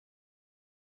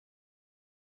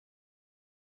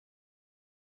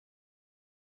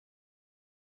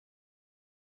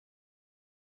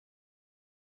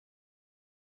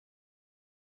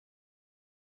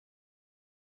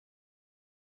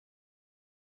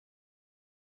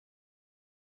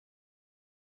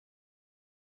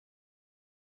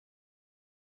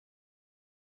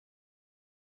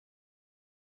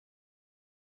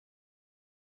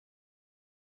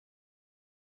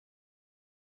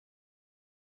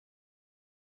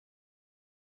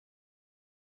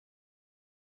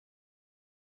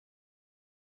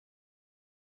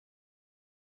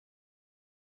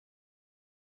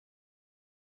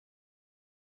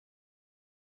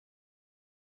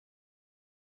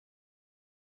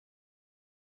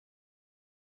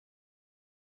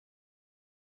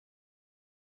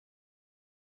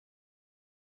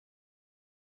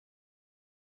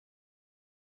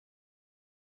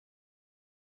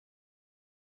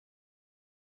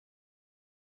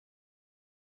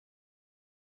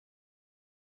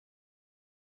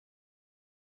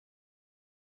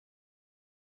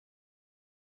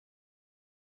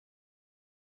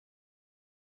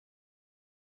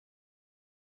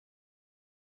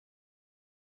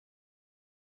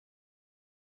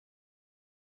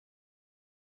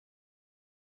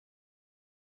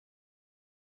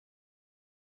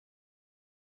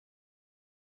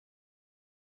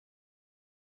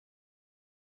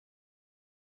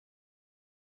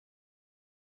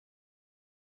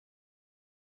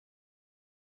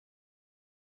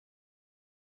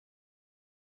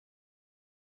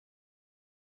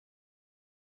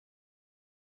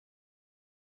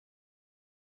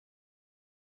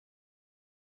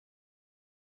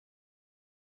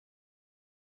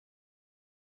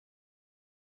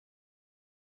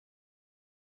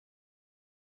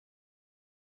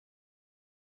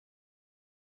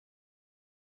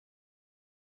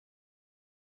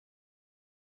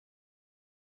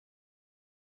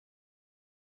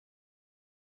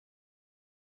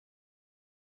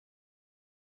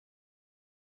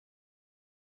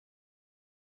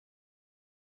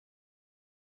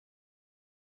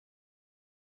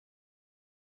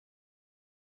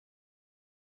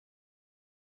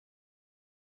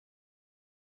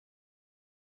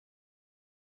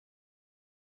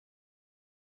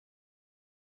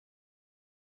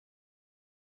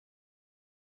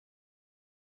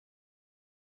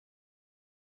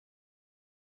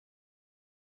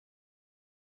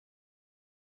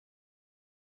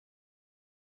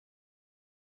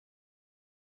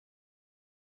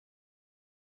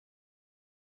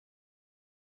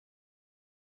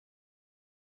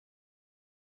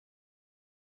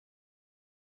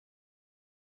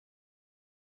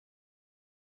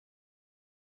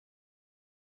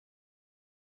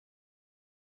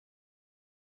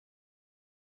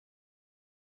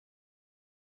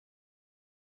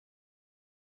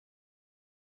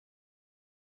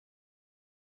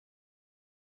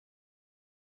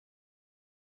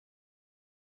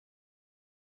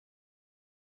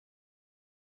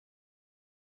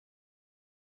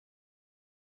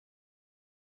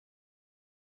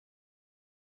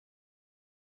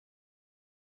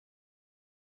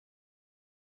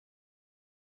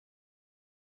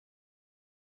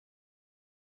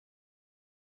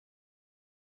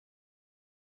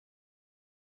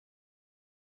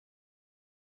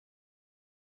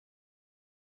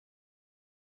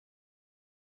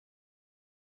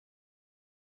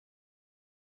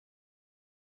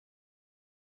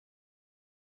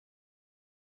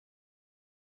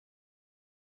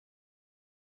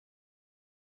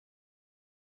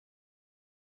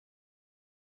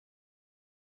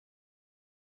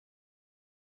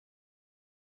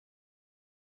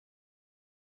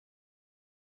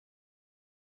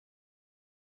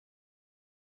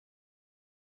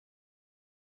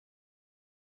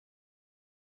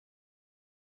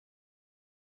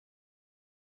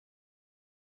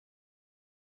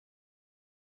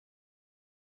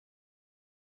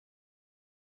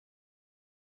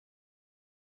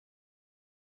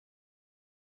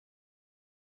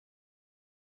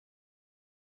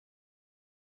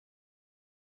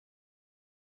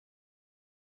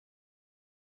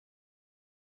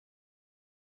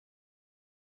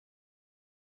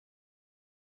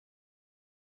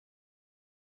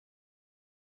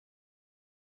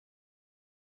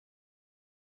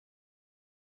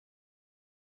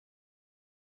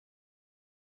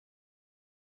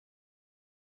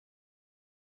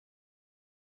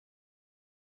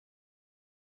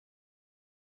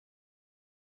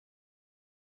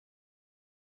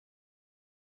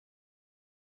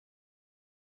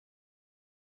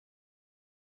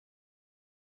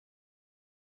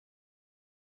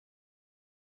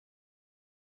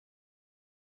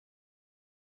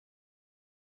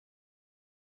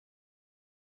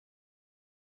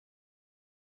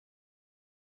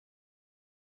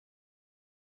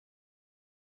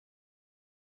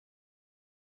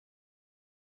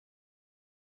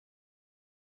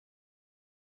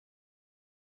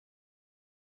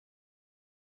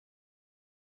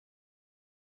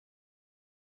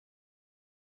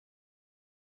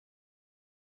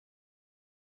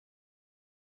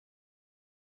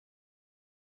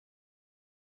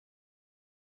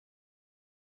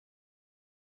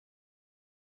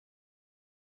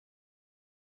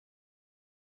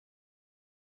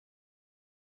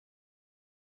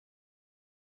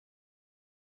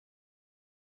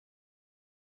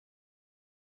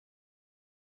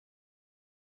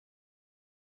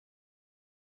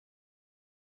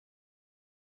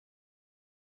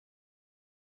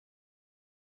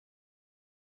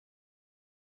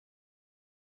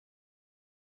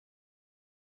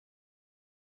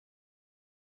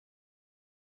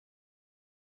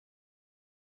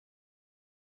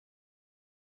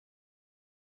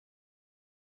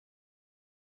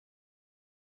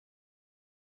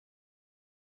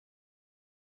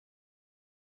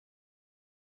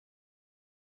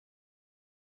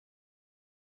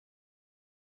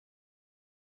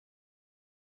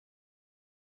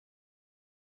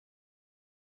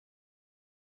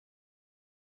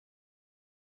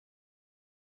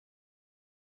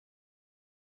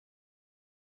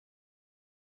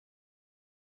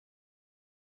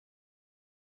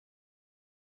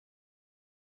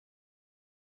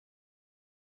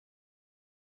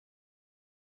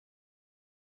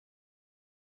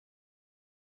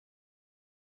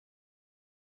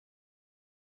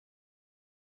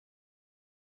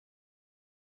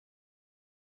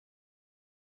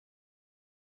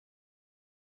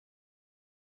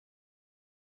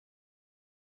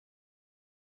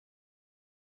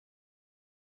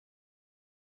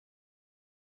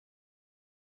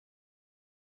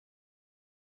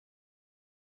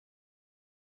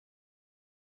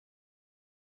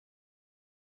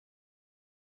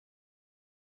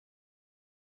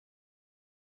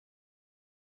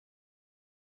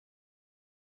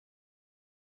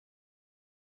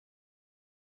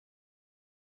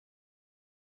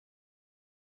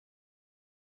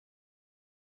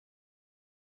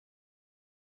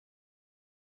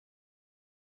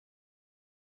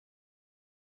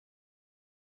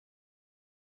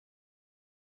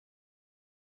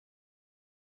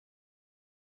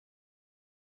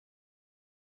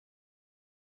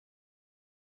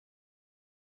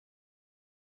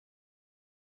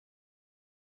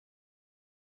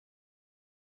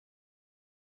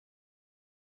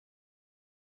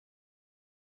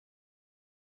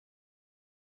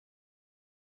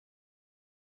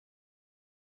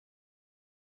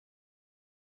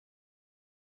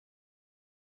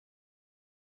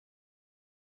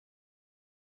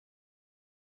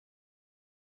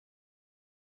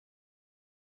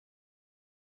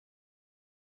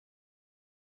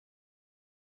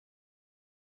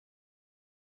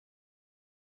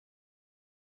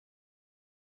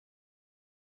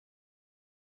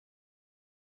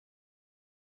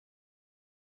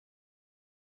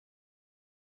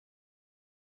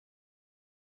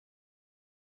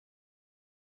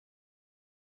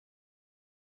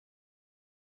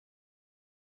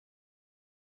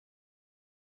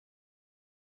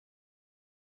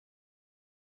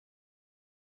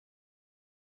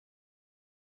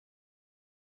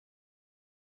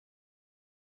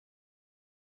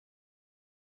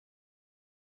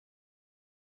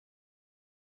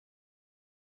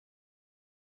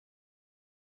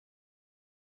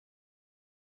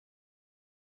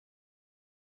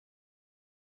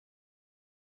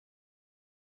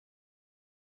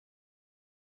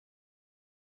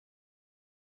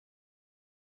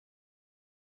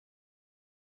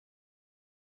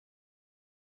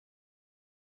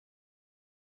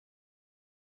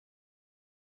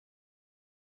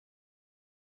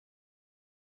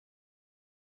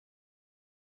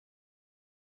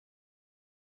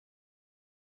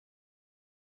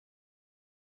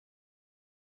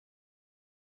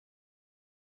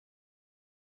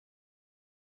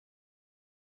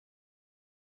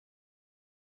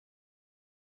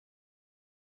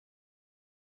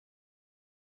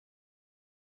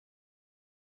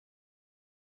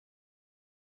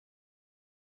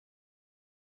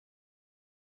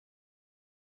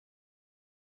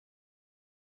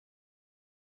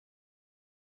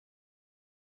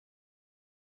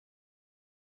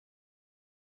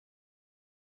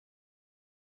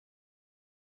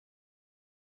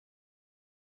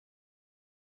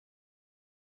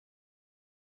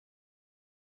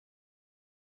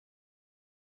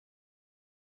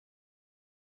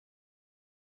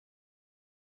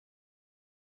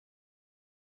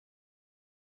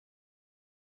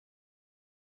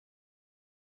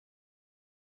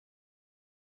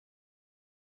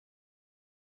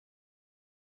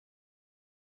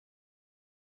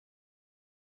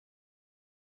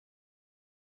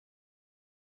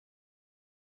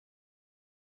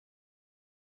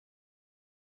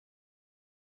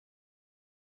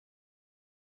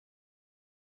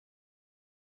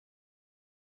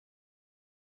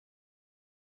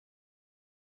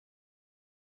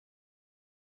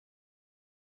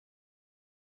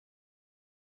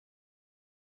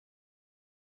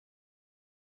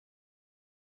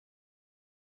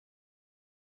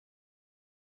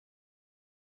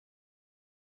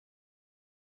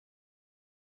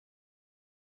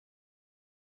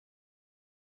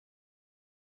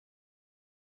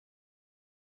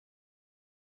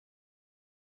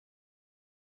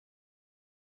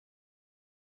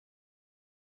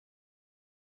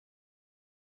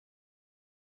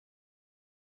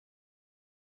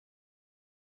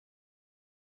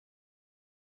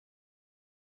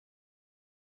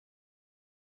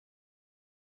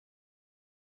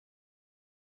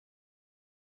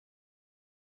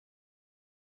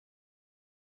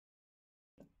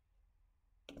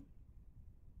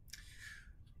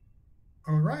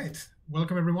All right.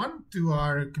 Welcome everyone to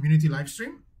our community live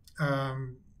stream.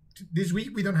 This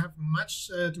week we don't have much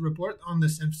to report on the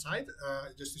SEMF side,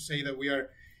 just to say that we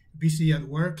are busy at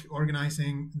work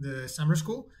organizing the summer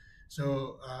school.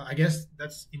 So I guess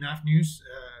that's enough news.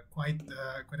 Quite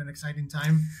an exciting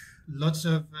time. Lots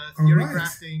of theory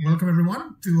crafting. Welcome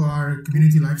everyone to our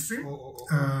community live stream.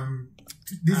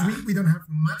 This week we don't have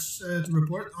much to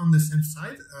report on the SEMF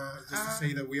side, just to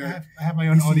say that we are. I have my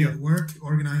own audio at work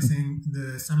organizing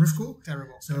the summer school.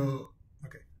 Terrible. So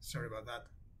okay, sorry about that.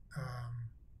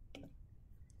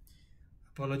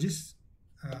 Apologies.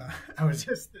 I was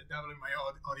just doubling my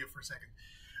audio for a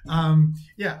second.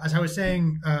 Yeah, as I was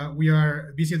saying, we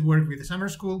are busy at work with the summer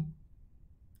school.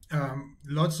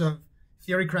 Lots of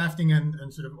theory crafting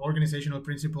and sort of organizational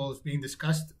principles being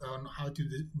discussed on how to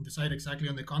decide exactly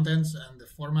on the contents and the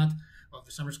format of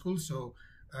the summer school. So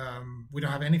we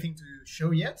don't have anything to show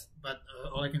yet, but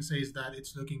all I can say is that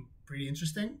it's looking pretty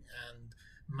interesting and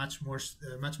much more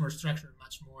structured,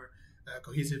 much more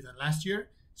cohesive than last year.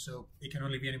 So it can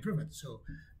only be an improvement. So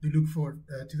we look forward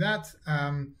to that.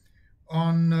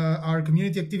 On our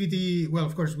community activity, well,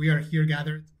 of course, we are here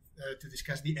gathered to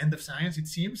discuss the end of science, it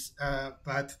seems.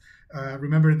 But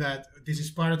remember that this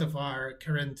is part of our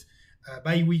current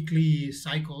bi-weekly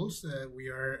cycles. We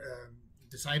are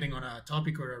deciding on a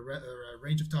topic or a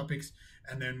range of topics,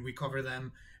 and then we cover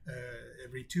them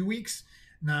every 2 weeks.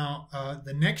 Now,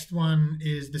 the next one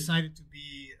is decided to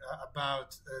be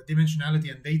about dimensionality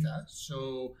and data.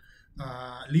 So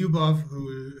Lyubov,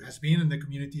 who has been in the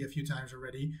community a few times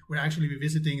already, will actually be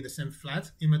visiting the SEMF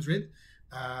flat in Madrid.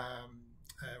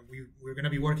 We're going to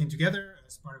be working together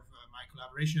as part of my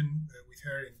collaboration with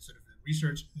her in sort of the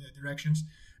research directions.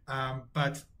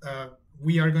 But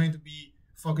we are going to be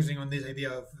focusing on this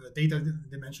idea of data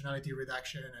dimensionality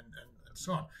reduction and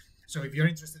so on. So if you're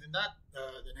interested in that,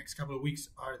 the next couple of weeks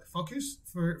are the focus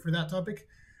for that topic.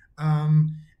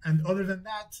 And other than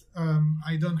that,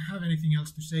 I don't have anything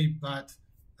else to say, but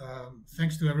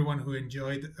thanks to everyone who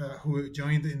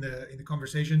joined in the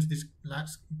conversations this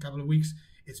last couple of weeks.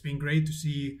 It's been great to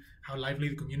see how lively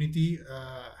the community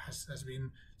has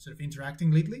been sort of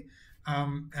interacting lately.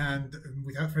 And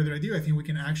without further ado, I think we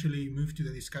can actually move to the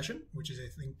discussion, which is, I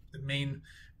think, the main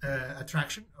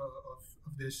attraction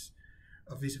of this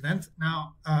event.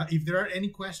 Now, if there are any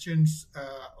questions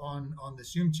on the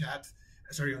Zoom chat,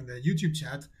 on the YouTube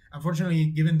chat, unfortunately,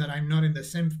 given that I'm not in the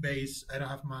SEMF base, I don't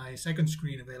have my second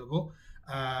screen available.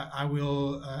 I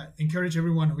will encourage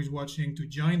everyone who is watching to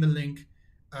join the link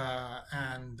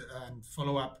and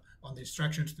follow up on the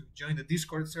instructions to join the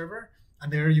Discord server,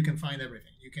 and there you can find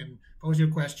everything. You can pose your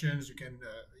questions, you can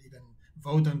even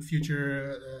vote on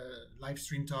future live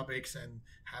stream topics and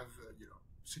have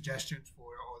suggestions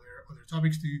for other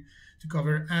topics to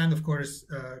cover, and of course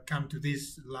come to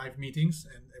these live meetings.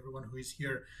 And everyone who is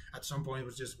here at some point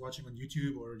was just watching on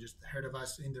YouTube or just heard of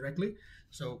us indirectly,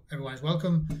 so everyone is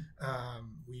welcome.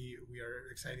 We are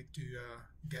excited to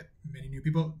get many new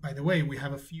people. By the way, we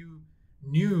have a few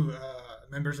new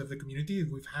members of the community.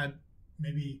 We've had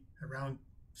maybe around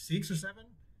 6 or 7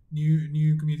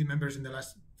 new community members in the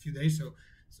last few days, so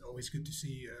it's always good to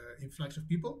see influx of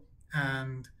people.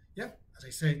 And yeah, as I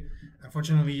say,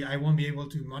 unfortunately, I won't be able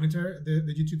to monitor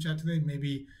the YouTube chat today.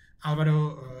 Maybe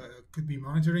Alvaro could be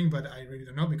monitoring, but I really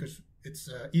don't know because it's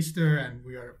Easter and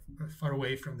we are far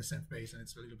away from the SEMF base, and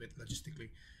it's a little bit logistically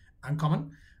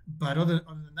uncommon. But other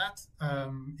than that,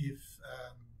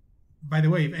 by the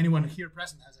way, if anyone here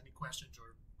present has any questions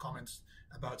or comments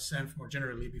about SEMF more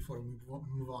generally before we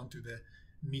move on to the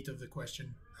meat of the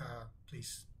question,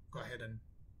 please go ahead and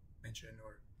mention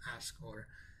or ask or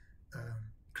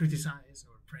criticize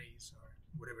or praise or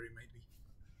whatever it might be.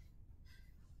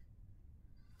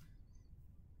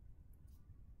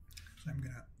 So I'm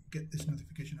gonna get this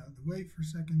notification out of the way for a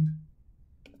second.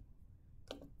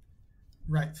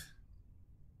 Right.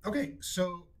 Okay,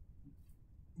 so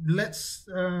let's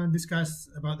discuss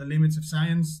about the limits of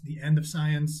science, the end of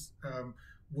science,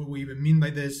 what we even mean by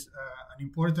this. An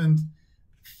important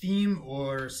theme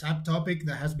or subtopic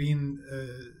that has been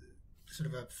sort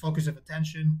of a focus of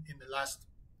attention in the last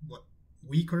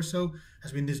week or so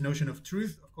has been this notion of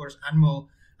truth. Of course, Anmol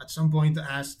at some point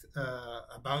asked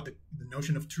about the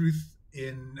notion of truth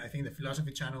in, I think, the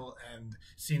philosophy channel, and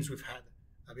since we've had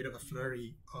a bit of a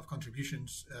flurry of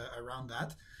contributions around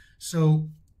that. So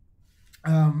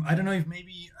I don't know if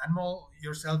maybe Anmol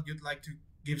yourself, you'd like to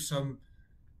give some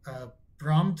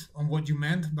prompt on what you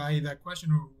meant by that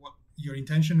question or what your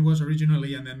intention was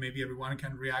originally, and then maybe everyone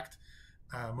can react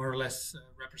more or less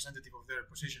representative of their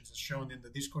positions as shown in the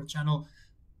Discord channel.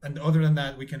 And other than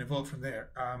that, we can evolve from there.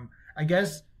 I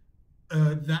guess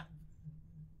that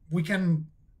we can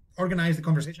organize the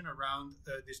conversation around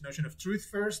this notion of truth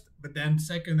first, but then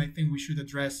second, I think we should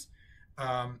address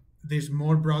this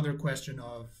more broader question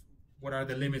of what are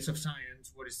the limits of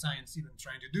science, what is science even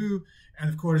trying to do, and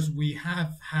of course we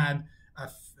have had a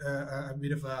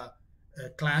bit of a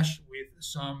clash with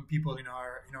some people in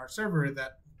our server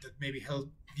that maybe held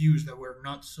views that were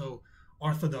not so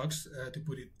orthodox, to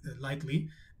put it lightly,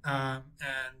 and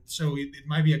so it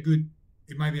might be a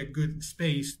good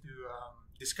space to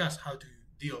discuss how to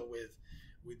deal with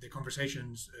the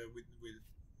conversations with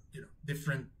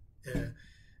different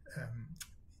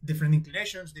different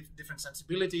inclinations, different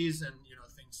sensibilities, and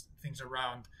things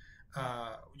around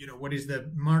what is the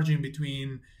margin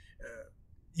between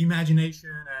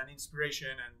imagination and inspiration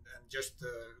and just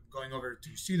going over to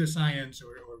pseudoscience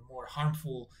or more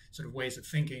harmful sort of ways of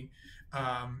thinking.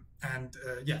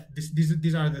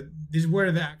 These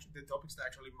were the topics that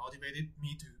actually motivated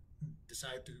me to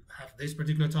decide to have this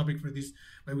particular topic for this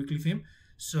biweekly theme.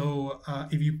 So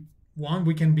if you want,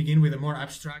 we can begin with a more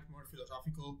abstract, more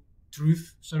philosophical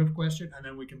truth sort of question, and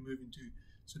then we can move into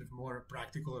sort of more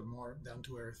practical or more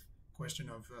down-to-earth question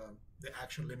of the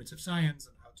actual limits of science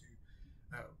and how to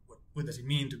what does it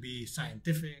mean to be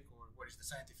scientific, or what is the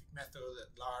scientific method at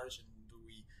large, and do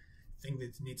we think that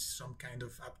it needs some kind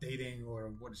of updating,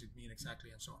 or what does it mean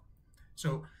exactly, and so on.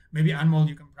 So maybe Anmol,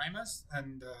 you can prime us,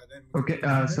 and then we okay.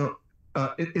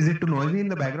 Is it too noisy in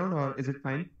the background, or is it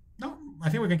fine? No, I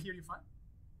think we can hear you fine.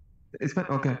 It's fine.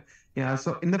 Okay. Yeah.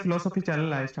 So in the philosophy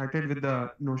channel, I started with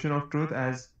the notion of truth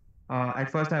as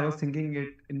at first I was thinking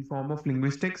it in form of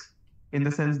linguistics, in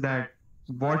the sense that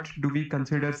what do we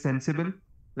consider sensible?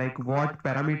 Like what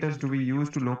parameters do we use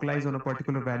to localize on a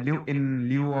particular value in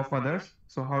lieu of others?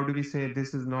 So how do we say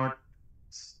this is not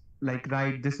like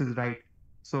right, this is right?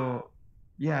 So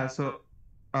yeah, so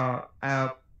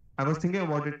I was thinking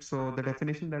about it. So the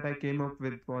definition that I came up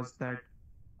with was that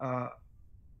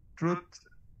truth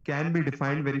can be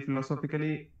defined very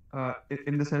philosophically,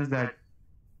 in the sense that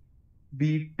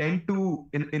we tend to,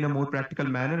 in a more practical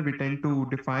manner, we tend to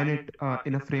define it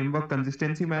in a framework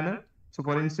consistency manner. So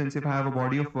for instance, if I have a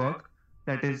body of work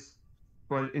that is,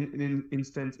 for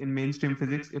instance, in mainstream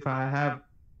physics, if I have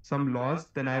some laws,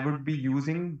 then I would be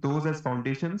using those as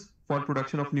foundations for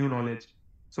production of new knowledge.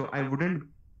 So I wouldn't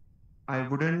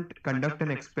conduct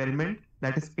an experiment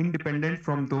that is independent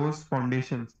from those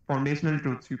foundational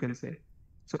truths, you can say.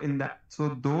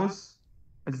 So those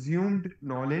assumed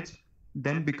knowledge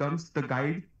then becomes the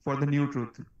guide for the new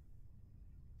truth.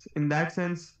 So in that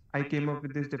sense, I came up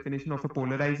with this definition of a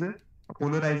polarizer. A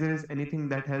polarizer is anything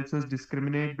that helps us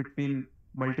discriminate between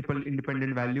multiple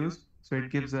independent values. So it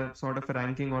gives a sort of a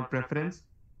ranking or preference.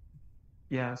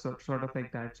 Yeah, so sort of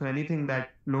like that. So anything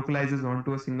that localizes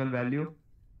onto a single value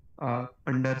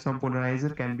under some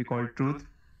polarizer can be called truth.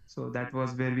 So that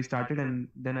was where we started, and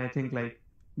then I think like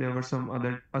there were some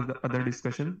other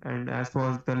discussion. And as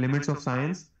for the limits of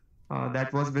science,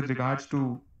 that was with regards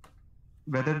to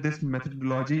whether this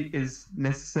methodology is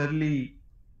necessarily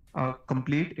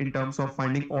complete in terms of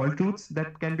finding all truths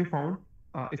that can be found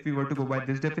if we were to go by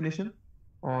this definition,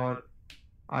 or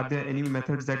are there any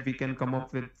methods that we can come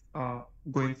up with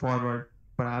going forward,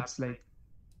 perhaps like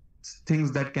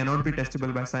things that cannot be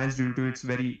testable by science due to its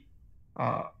very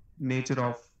nature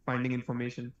of finding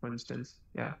information, for instance.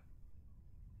 Yeah.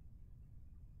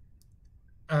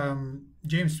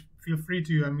 James, feel free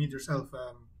to unmute yourself.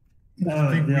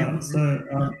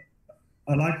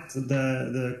 I liked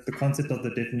the concept of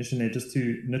the definition there. Just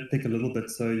to nitpick a little bit,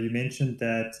 so you mentioned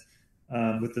that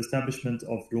with the establishment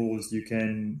of laws, you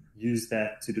can use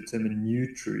that to determine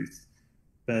new truth,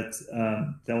 but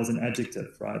that was an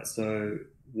adjective, right? So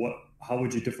how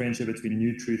would you differentiate between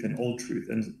new truth and old truth?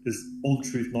 And is old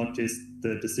truth not just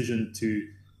the decision to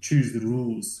choose the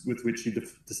rules with which you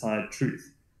decide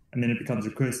truth? And then it becomes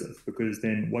recursive, because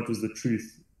then what was the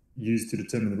truth used to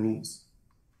determine the rules?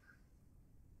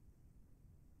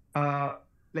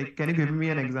 Like, can you give me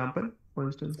an example, for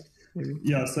instance? Maybe?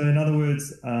 Yeah, so in other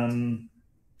words,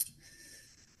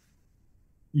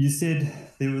 you said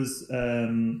there was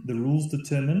the rules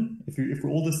determine, if we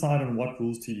all decide on what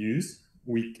rules to use,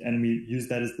 we use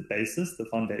that as the basis, the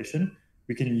foundation,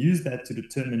 we can use that to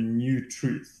determine new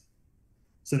truth.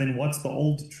 So then what's the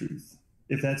old truth?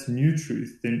 If that's new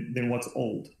truth, then what's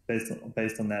old based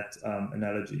on that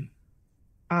analogy?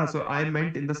 So I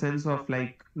meant in the sense of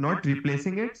like not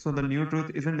replacing it. So the new truth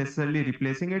isn't necessarily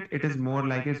replacing it. It is more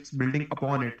like it's building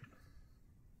upon it.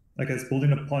 Okay, it's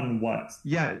building upon what?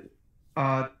 Yeah.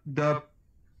 Like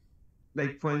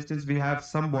for instance, we have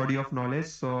some body of knowledge.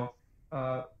 So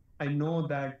I know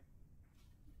that.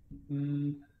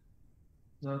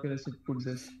 How can I put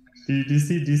this? Do you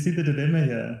see the dilemma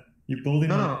here? You're building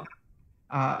No.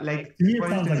 Like, to me, it for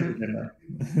sounds like a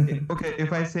instance, demo. okay,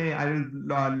 if I say I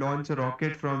will launch a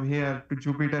rocket from here to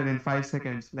Jupiter in 5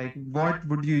 seconds, like what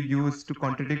would you use to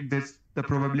contradict this, the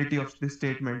probability of this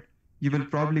statement? You will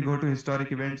probably go to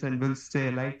historic events and will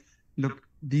say like, look,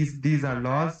 these are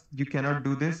laws. You cannot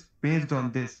do this based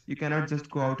on this. You cannot just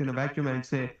go out in a vacuum and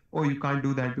say, oh, you can't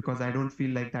do that because I don't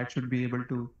feel like that should be able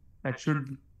to, that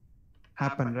should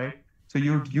happen, right? So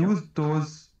you'd use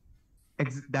those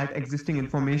that existing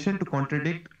information to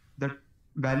contradict the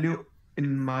value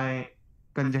in my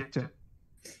conjecture.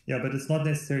 Yeah, but it's not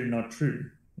necessarily not true.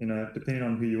 You know, depending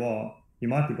on who you are, you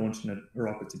might be launching a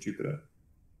rocket to Jupiter.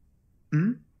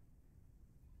 Hmm?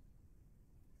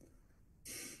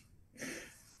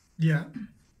 Yeah.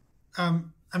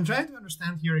 I'm trying to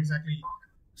understand here exactly.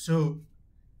 So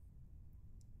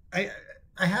I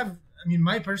have, I mean,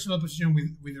 my personal position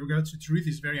with regards to truth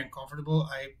is very uncomfortable.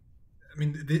 I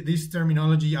mean, this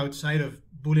terminology outside of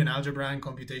Boolean algebra and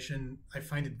computation, I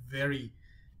find it very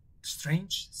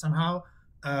strange somehow,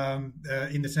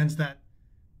 in the sense that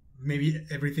maybe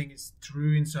everything is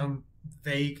true in some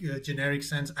vague, generic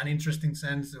sense, uninteresting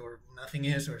sense, or nothing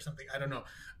is, or something. I don't know.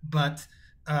 But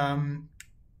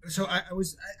so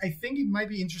I think it might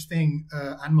be interesting,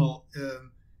 Anmol,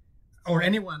 or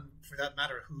anyone for that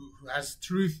matter, who has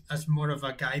truth as more of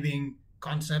a guiding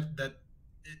concept that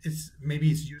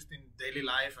maybe it's used in daily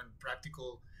life and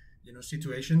practical,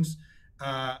 situations,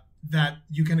 that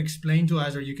you can explain to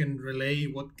us, or you can relay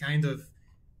what kind of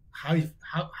how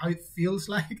it feels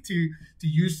like to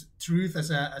use truth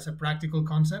as a practical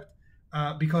concept,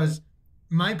 because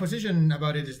my position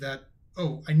about it is that,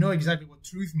 I know exactly what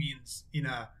truth means in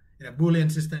a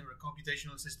Boolean system or a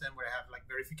computational system where I have like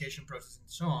verification process and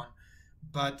so on,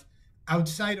 but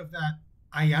outside of that,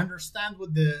 I understand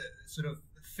what the sort of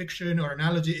fiction or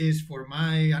analogy is for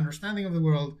my understanding of the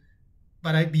world,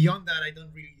 but beyond that, I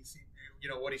don't really see,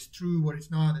 what is true, what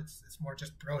is not. It's more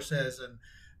just process, and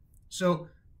so,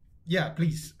 yeah.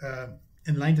 Please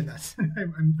enlighten us.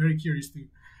 I'm very curious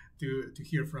to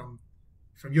hear from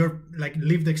your like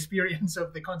lived experience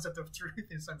of the concept of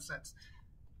truth in some sense.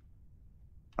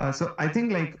 So I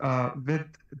think like with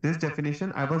this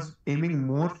definition, I was aiming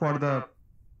more for the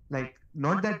like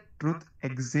not that truth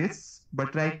exists,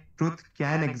 but like truth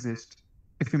can exist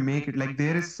if we make it like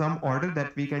there is some order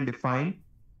that we can define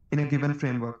in a given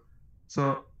framework.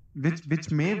 So which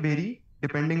may vary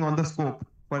depending on the scope.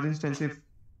 For instance,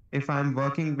 if I'm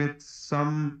working with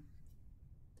some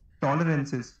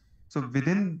tolerances, so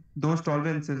within those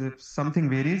tolerances, if something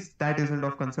varies, that isn't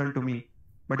of concern to me.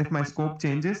 But if my scope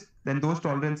changes, then those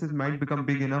tolerances might become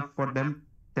big enough for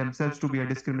themselves to be a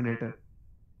discriminator.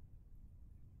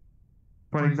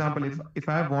 For example, if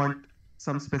I want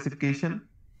some specification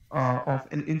of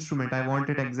an instrument, I want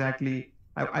it exactly,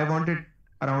 I want it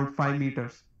around 5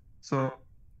 meters. So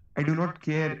I do not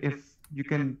care if you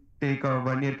can take a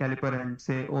vernier caliper and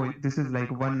say, oh, this is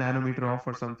like 1 nanometer off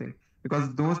or something,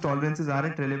 because those tolerances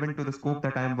aren't relevant to the scope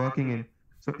that I am working in.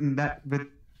 So in that, with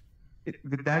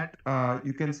that,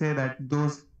 you can say that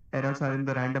those errors are in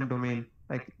the random domain,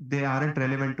 like they aren't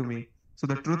relevant to me. So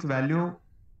the truth value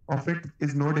of it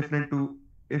is no different to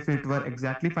if it were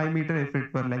exactly 5 meter, if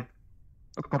it were like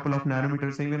a couple of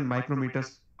nanometers, even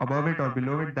micrometers above it or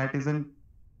below it, that isn't,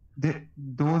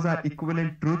 those are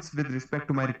equivalent truths with respect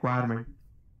to my requirement,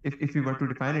 if we were to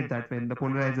define it that way in the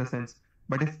polarizer sense.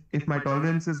 But if my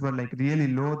tolerances were like really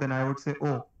low, then I would say,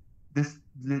 oh, this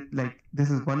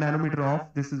is 1 nanometer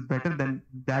off, this is better than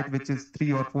that which is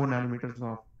 3 or 4 nanometers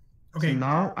off. Okay. So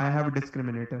now I have a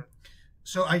discriminator.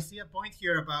 So I see a point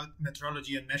here about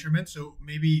metrology and measurement. So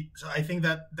I think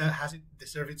that has it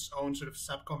deserve its own sort of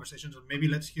sub conversation. So maybe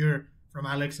let's hear from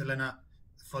Alex, Elena,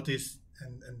 Fotis,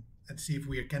 and see if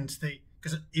we can stay.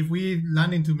 Because if we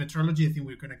land into metrology, I think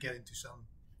we're going to get into some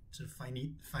sort of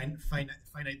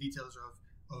finite details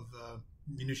of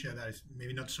minutia that is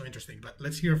maybe not so interesting. But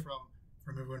let's hear from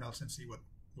everyone else and see what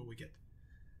we get.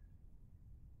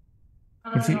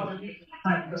 I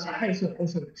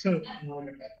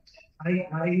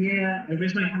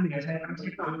raised my hand because I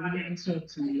already answered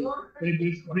to very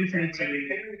briefly to.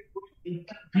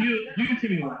 Do you hear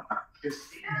me well?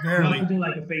 Barely. Do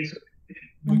like a face.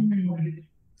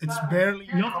 It's barely.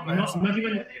 Not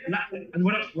even.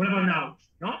 What about now?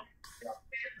 No.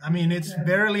 I mean, it's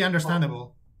barely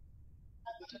understandable.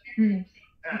 Okay.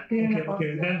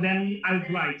 Then I'll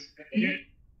write.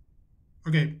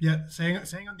 Okay. Yeah.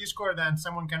 Saying on Discord, then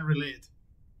someone can relay it.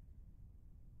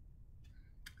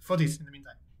 Fotis, in the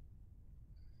meantime.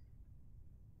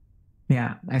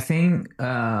 Yeah, I think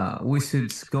we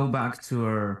should go back to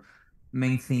our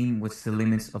main theme, which is the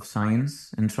limits of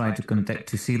science, and try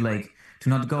to see like to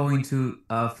not go into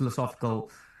a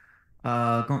philosophical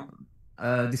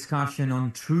discussion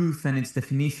on truth and its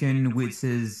definition, which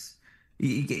is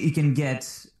it can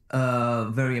get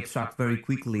very abstract very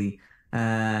quickly,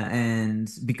 and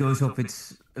because of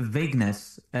its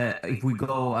vagueness, if we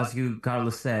go, as you,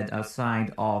 Carlos, said,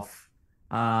 outside of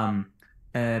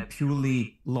a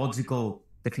purely logical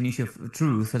definition of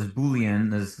truth as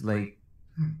Boolean, as like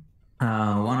 1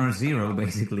 or 0,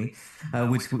 basically,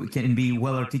 which can be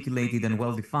well articulated and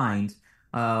well defined.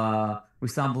 We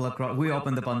stumble across, we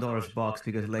open the Pandora's box,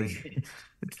 because like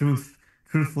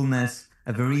truthfulness,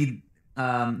 a very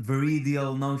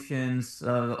ideal notions,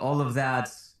 all of that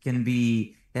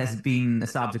has been a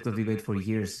subject of debate for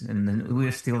years, and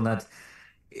we're still not.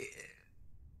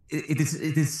 It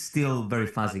is still very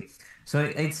fuzzy. So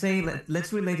I'd say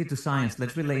let's relate it to science.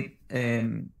 Let's relate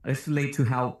to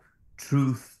how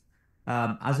truth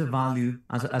as a value,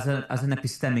 as an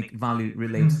epistemic value,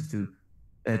 relates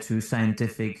to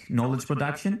scientific knowledge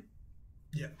production.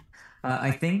 Yeah,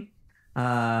 I think.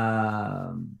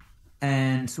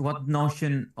 And what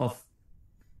notion of,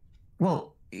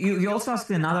 well, you also asked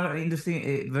another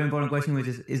interesting, very important question, which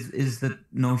is the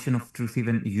notion of truth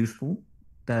even useful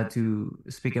to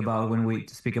speak about when we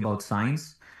speak about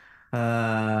science?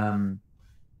 I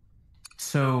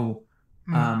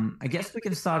guess we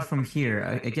can start from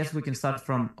here. I guess we can start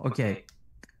from, okay,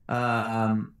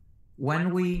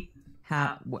 when we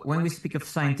speak of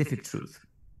scientific truth,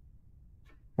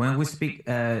 when we speak,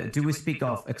 do we speak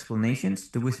of explanations?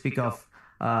 Do we speak of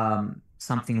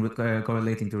something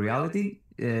correlating to reality,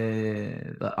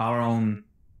 our own,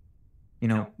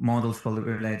 models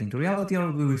correlating to reality,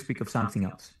 or do we speak of something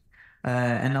else?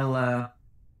 And I'll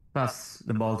pass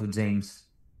the ball to James.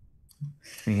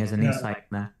 He has an insight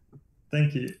there.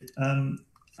 Thank you.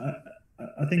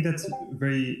 I think that's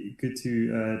very good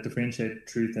to differentiate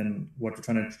truth and what we're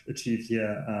trying to achieve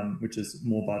here, which is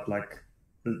more about like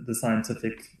the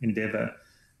scientific endeavor.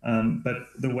 But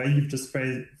the way you've just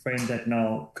framed that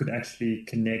now could actually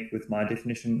connect with my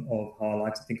definition of how I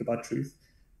like to think about truth.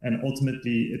 And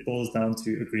ultimately, it boils down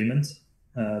to agreement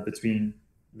between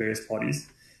various parties.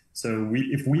 So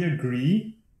if we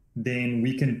agree, then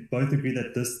we can both agree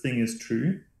that this thing is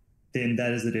true, then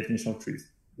that is the definition of truth.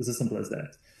 It's as simple as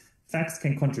that. Facts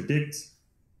can contradict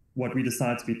what we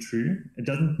decide to be true. It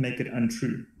doesn't make it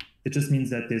untrue. It just means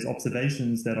that there's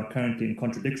observations that are currently in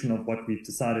contradiction of what we've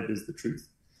decided is the truth.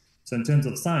 So in terms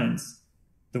of science,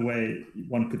 the way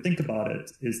one could think about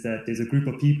it is that there's a group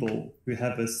of people who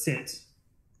have a set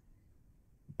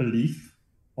belief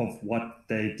of what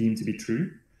they deem to be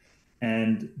true.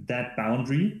 And that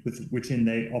boundary with which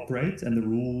they operate and the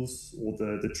rules or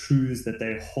the truths that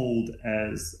they hold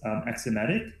as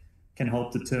axiomatic can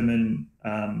help determine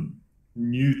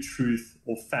new truth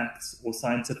or facts or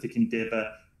scientific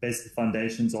endeavor based on the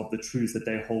foundations of the truths that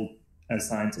they hold as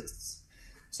scientists.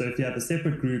 So if you have a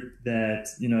separate group that,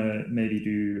 maybe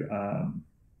do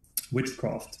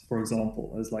witchcraft, for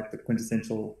example, as like the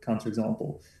quintessential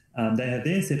counterexample, they have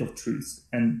their set of truths,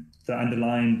 and the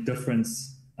underlying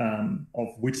difference of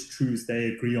which truths they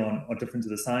agree on are different to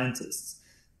the scientists.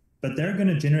 But they're going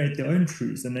to generate their own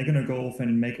truths, and they're going to go off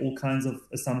and make all kinds of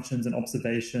assumptions and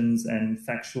observations and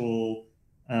factual,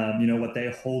 what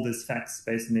they hold as facts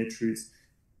based on their truths.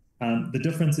 The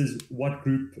difference is what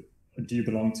group do you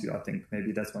belong to, I think.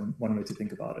 Maybe that's one way to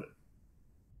think about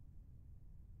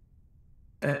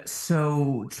it.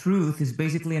 So truth is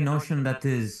basically a notion that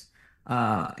is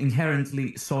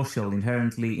inherently social,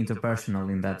 inherently interpersonal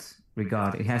in that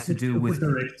regard. It has to do with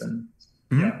direction.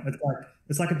 Mm-hmm. Yeah,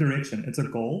 it's like a direction. It's a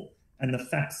goal, and the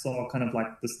facts are kind of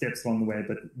like the steps along the way.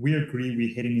 But we agree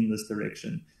we're heading in this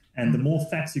direction, and the more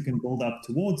facts you can build up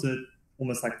towards it,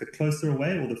 almost like the closer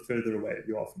away or the further away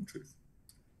you are from truth.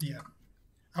 Yeah,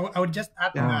 I would just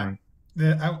add to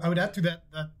that. I would add to that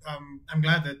I'm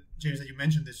glad that, James, that you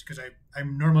mentioned this, because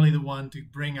I'm normally the one to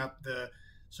bring up the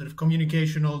sort of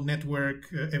communicational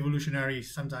network, evolutionary,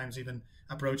 sometimes even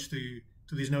approach to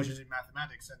these notions in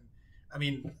mathematics. And I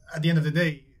mean, at the end of the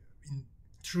day,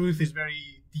 truth is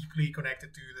very deeply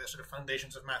connected to the sort of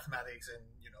foundations of mathematics and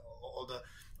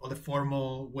all the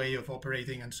formal way of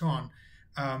operating and so on.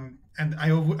 And I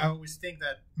always think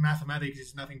that mathematics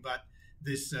is nothing but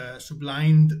this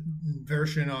sublimed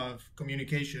version of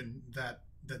communication that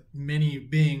many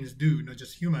beings do, not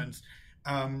just humans.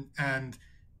 And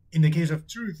in the case of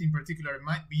truth in particular, it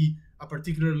might be a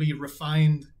particularly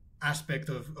refined aspect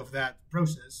of that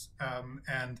process.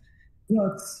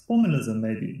 It's formalism.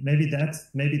 Maybe that's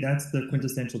the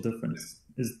quintessential difference,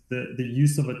 is the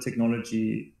use of a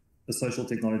technology, a social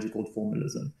technology called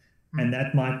formalism. And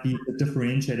that might be the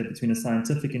differentiator between a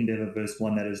scientific endeavor versus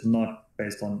one that is not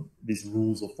based on these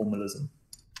rules or formalism.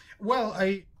 Well,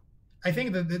 I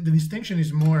think that the distinction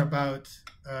is more about,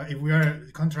 if we are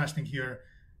contrasting here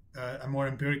a more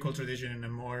empirical tradition and a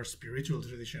more spiritual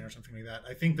tradition or something like that,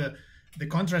 I think the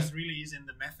contrast really is in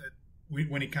the method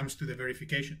when it comes to the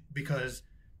verification, because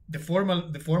the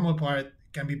formal part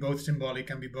can be both symbolic,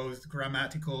 can be both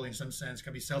grammatical in some sense,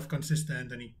 can be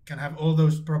self-consistent, and it can have all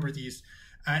those properties.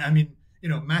 I mean,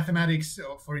 mathematics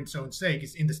for its own sake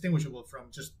is indistinguishable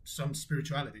from just some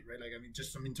spirituality, right? Like, I mean,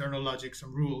 just some internal logic,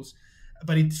 some rules.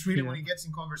 But it's really when it gets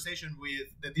in conversation with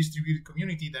the distributed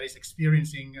community that is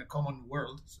experiencing a common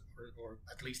world, or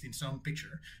at least in some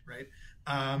picture, right?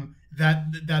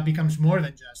 That becomes more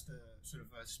than just a sort of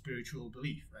a spiritual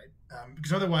belief, right?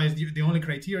 Because otherwise, the only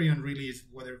criterion really is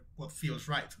what feels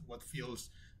right, what feels,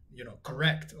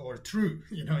 correct or true,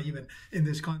 even in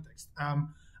this context.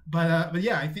 But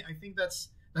yeah, I think that's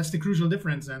the crucial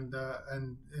difference, and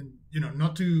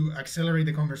not to accelerate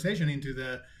the conversation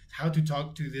into how to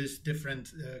talk to these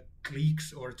different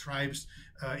cliques or tribes,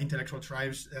 intellectual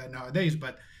tribes nowadays.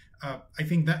 But I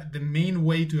think that the main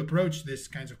way to approach these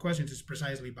kinds of questions is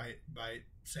precisely by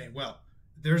saying, well,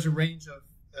 there's a range of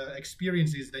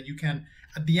experiences that you can,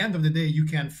 at the end of the day, you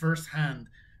can firsthand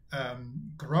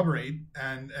corroborate,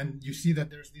 and you see that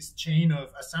there's this chain of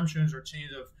assumptions or chain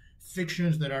of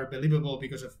fictions that are believable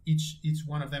because of each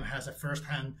one of them has a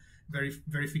firsthand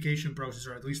verification process,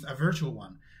 or at least a virtual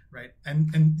one, right?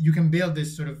 And you can build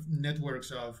this sort of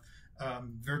networks of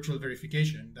virtual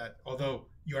verification that, although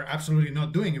you are absolutely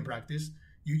not doing in practice,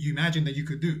 you imagine that you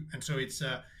could do. And so it's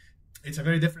a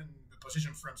very different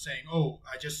position from saying, oh,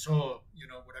 I just saw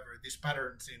whatever these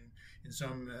patterns in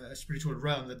some spiritual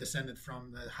realm that descended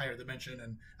from the higher dimension,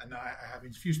 and now I have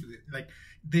infused with it. Like,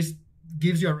 this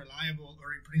gives you a reliable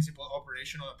or in principle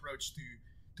operational approach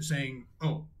to saying,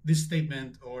 oh, this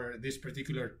statement or this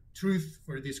particular truth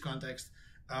for this context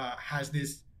has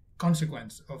this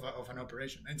consequence of an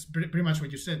operation. And it's pretty much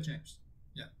what you said, James.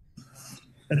 Yeah.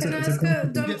 Can I ask a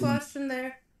dumb question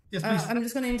there? Yes, please. I'm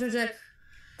just going to interject.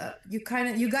 You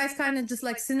guys kind of just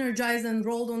like synergized and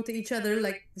rolled onto each other.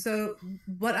 Like, so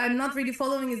what I'm not really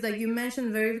following is that you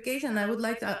mentioned verification. I would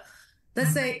like to,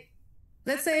 let's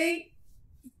say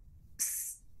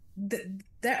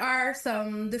there are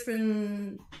some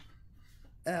different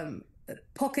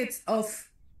pockets of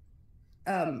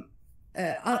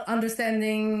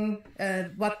understanding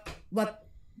what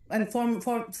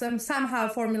and somehow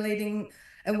formulating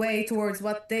a way towards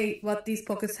what these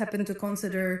pockets happen to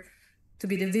consider to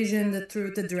be the vision, the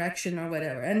truth, the direction, or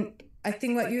whatever. And I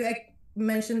think what you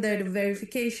mentioned there, the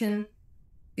verification,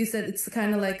 you said it's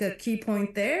kind of like a key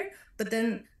point there. But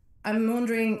then I'm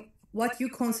wondering what you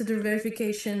consider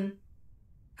verification.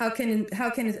 How can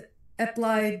it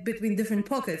apply between different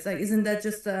pockets? Like, isn't that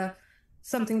just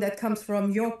something that comes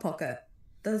from your pocket?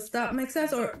 Does that make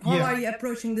sense? Or how are you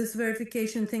approaching this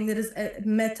verification thing that is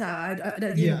meta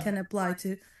that you can apply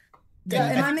to?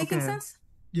 Am I making sense?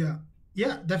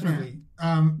 Yeah, definitely.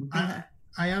 I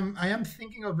am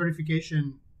thinking of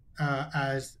verification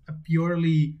as a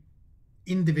purely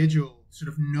individual sort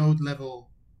of node level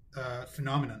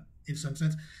phenomenon in some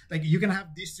sense. Like, you can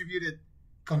have distributed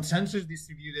consensus,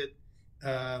 distributed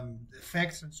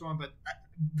effects, and so on, but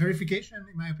verification,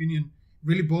 in my opinion,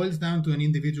 really boils down to an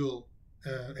individual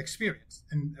experience.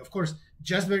 And of course,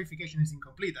 just verification is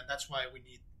incomplete, and that's why we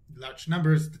need large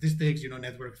numbers, statistics,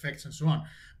 network effects, and so on.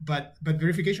 But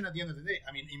verification, at the end of the day,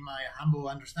 I mean, in my humble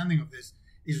understanding of this,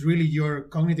 is really your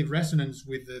cognitive resonance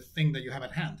with the thing that you have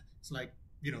at hand. It's like,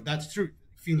 that's true.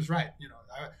 It feels right.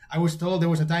 I was told there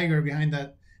was a tiger behind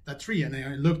that tree, and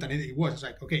I looked and it was. It's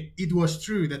like, okay, it was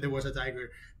true that there was a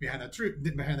tiger behind that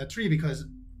tree because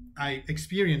I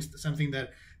experienced something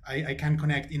that I can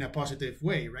connect in a positive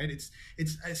way, right? It's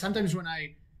sometimes when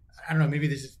I don't know, maybe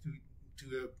this is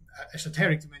too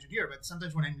esoteric to mention here, but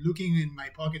sometimes when I'm looking in my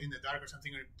pocket in the dark or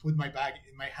something, or put my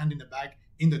hand in the bag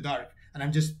in the dark, and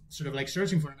I'm just sort of like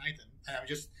searching for an item, and I'm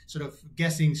just sort of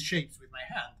guessing shapes with my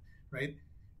hand, right?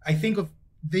 I think of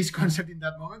this concept in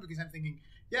that moment because I'm thinking,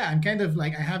 I'm kind of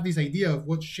like, I have this idea of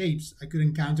what shapes I could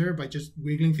encounter by just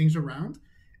wiggling things around.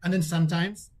 And then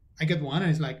sometimes I get one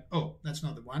and it's like, oh, that's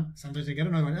not the one. Sometimes I get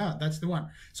another one, that's the one.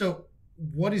 So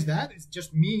what is that? It's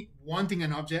just me wanting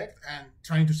an object and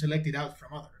trying to select it out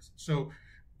from others. So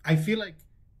I feel like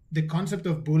the concept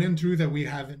of Boolean truth that we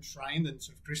have enshrined and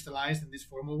sort of crystallized in this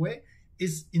formal way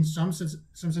is in some sense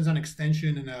an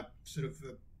extension and a sort of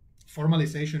a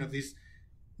formalization of this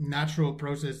natural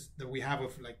process that we have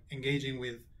of like engaging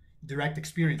with direct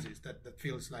experiences that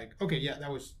feels like, okay,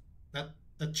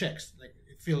 that checks. Like,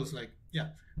 it feels like,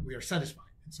 we are satisfied.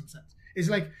 in some sense. It's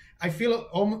like I feel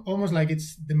almost like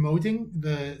it's demoting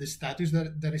the status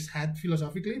that is had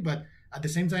philosophically, but at the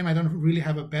same time, I don't really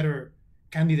have a better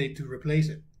candidate to replace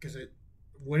it, because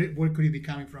where could it be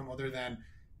coming from other than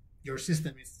your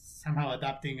system is somehow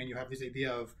adapting, and you have this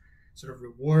idea of sort of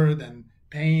reward and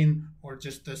pain, or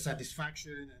just the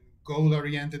satisfaction and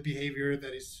goal-oriented behavior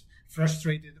that is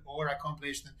frustrated or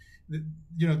accomplished. And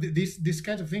these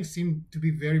kinds of things seem to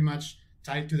be very much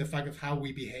tied to the fact of how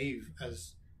we behave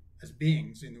as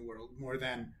beings in the world, more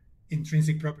than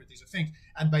intrinsic properties of things.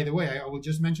 And by the way, I will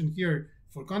just mention here,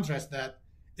 for contrast, that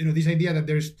this idea that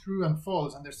there's true and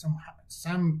false, and there's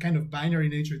some kind of binary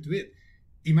nature to it,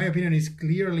 in my opinion, is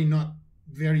clearly not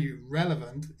very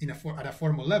relevant at a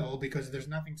formal level, because there's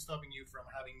nothing stopping you from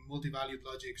having multi-valued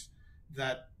logics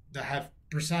that have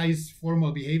precise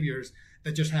formal behaviors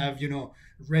that just have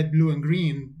red, blue, and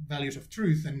green values of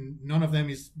truth, and none of them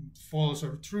is false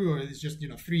or true, or it's just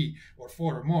 3 or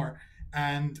 4 or more.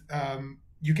 And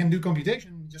you can do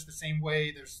computation just the same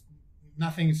way. There's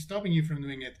nothing stopping you from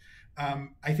doing it.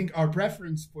 I think our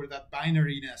preference for that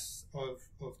binariness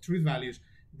of truth values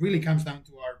really comes down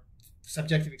to our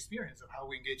subjective experience of how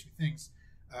we engage with things.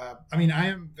 I mean, I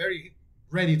am very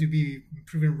ready to be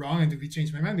proven wrong and to be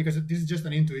changed my mind, because this is just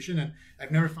an intuition, and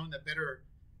I've never found a better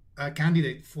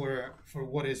candidate for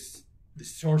what is the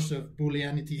source of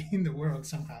Booleanity in the world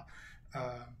somehow.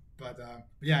 But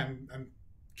yeah, I'm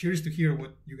curious to hear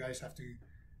what you guys have to,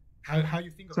 how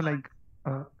you think of So it. like,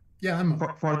 Yeah,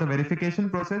 for the verification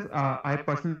process, I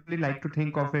personally like to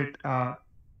think of it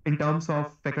in terms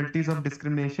of faculties of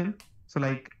discrimination. So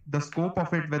like the scope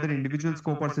of it, whether individual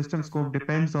scope or system scope,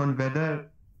 depends on whether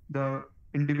the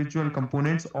individual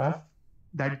components of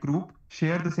that group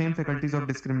share the same faculties of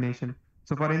discrimination.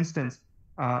 So for instance,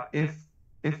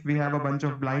 if we have a bunch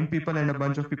of blind people and a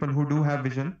bunch of people who do have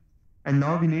vision, and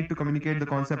now we need to communicate the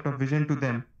concept of vision to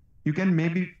them, you can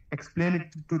maybe explain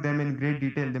it to them in great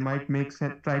detail. They might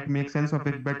try to make sense of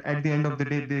it, but at the end of the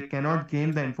day, they cannot gain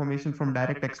the information from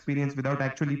direct experience without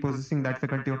actually possessing that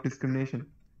faculty of discrimination.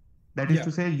 That is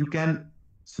to say, you can,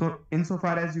 so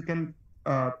insofar as you can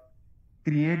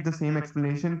create the same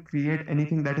explanation, create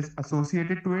anything that is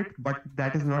associated to it, but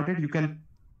that is not it, you can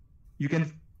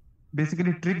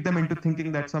basically trick them into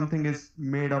thinking that something is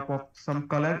made up of some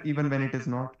color even when it is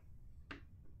not.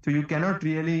 So you cannot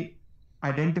really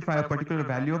identify a particular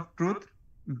value of truth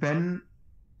when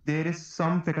there is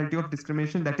some faculty of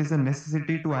discrimination that is a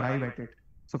necessity to arrive at it.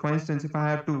 So for instance, if I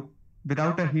have to,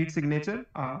 without a heat signature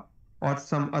or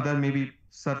some other maybe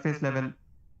surface level,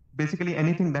 basically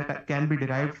anything that can be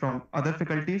derived from other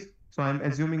faculties. So I'm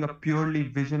assuming a purely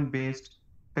vision-based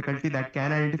faculty that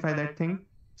can identify that thing.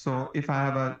 So if I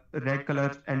have a red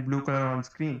color and blue color on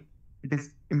screen, it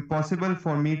is impossible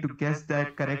for me to guess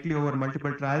that correctly over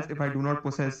multiple trials if I do not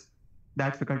possess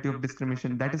that faculty of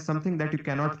discrimination. That is something that you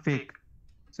cannot fake.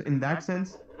 So in that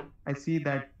sense, I see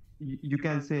that you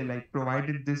can say, like,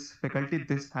 provided this faculty,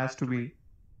 this has to be,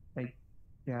 like,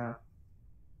 yeah.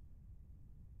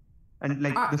 And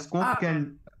like the scope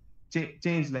can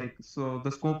change, like, so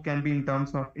the scope can be in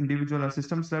terms of individual or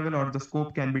systems level, or the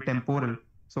scope can be temporal.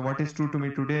 So what is true to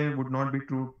me today would not be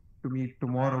true to me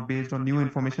tomorrow based on new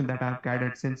information that I've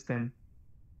gathered since then.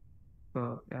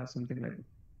 So yeah, something like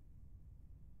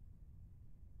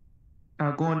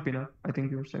that. Go on, Pina. I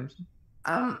think you were saying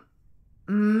something.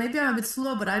 Maybe I'm a bit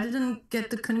slow, but I didn't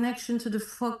get the connection to the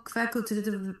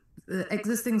facultative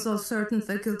existence of certain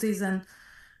faculties and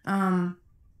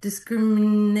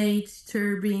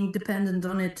discriminator being dependent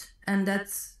on it, and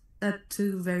that's that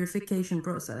to verification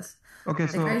process. Okay,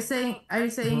 so are you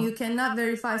saying you cannot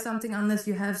verify something unless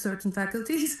you have certain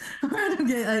faculties?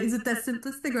 Is it that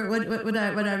simplistic, or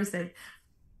what are we saying?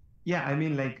 Yeah, I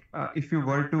mean, like, if you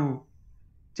were to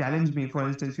challenge me, for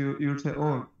instance, you'd say,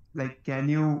 oh, like, can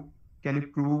you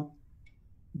prove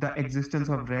the existence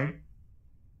of red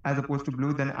as opposed to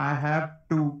blue? Then I have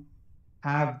to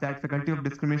have that faculty of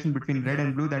discrimination between red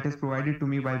and blue that is provided to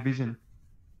me by vision.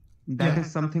 That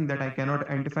is something that I cannot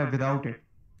identify without it.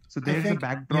 So there's a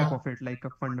backdrop of it, like a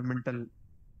fundamental.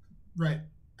 Right.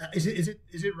 Is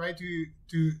it right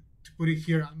to put it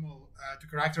here, Anmol, to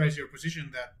characterize your position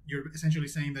that you're essentially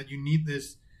saying that you need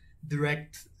this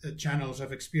direct channels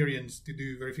of experience to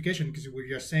do verification, because we're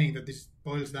just saying that this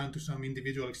boils down to some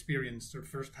individual experience or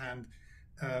first-hand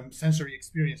sensory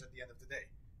experience at the end of the day,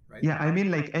 right? Yeah, I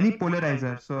mean, like any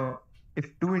polarizer. So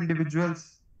if two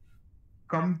individuals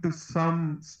come to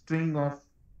some string of,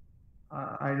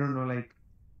 I don't know, like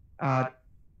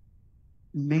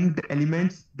linked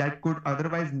elements that could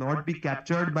otherwise not be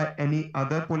captured by any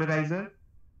other polarizer,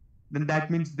 then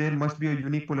that means there must be a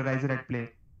unique polarizer at play.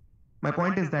 My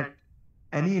point is that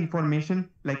any information,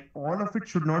 like all of it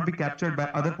should not be captured by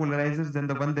other polarizers than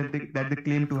the one that they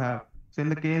claim to have. So in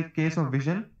the case of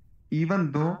vision,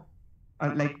 even though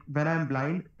like when I'm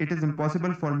blind, it is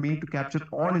impossible for me to capture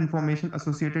all information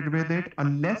associated with it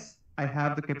unless I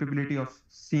have the capability of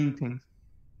seeing things.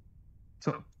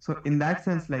 So in that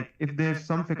sense, like if there's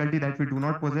some faculty that we do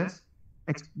not possess,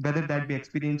 whether that be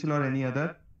experiential or any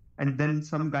other, and then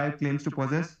some guy claims to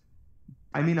possess,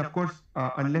 I mean, of course,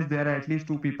 unless there are at least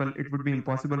two people, it would be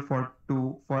impossible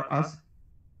for us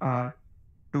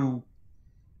to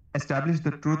establish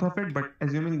the truth of it. But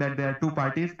assuming that there are two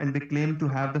parties and they claim to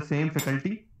have the same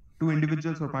faculty, two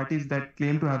individuals or parties that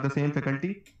claim to have the same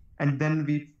faculty, and then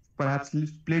we perhaps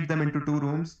split them into two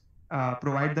rooms,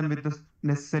 provide them with the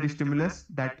necessary stimulus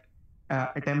that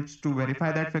attempts to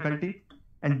verify that faculty,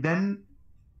 and then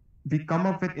we come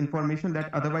up with information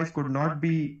that otherwise could not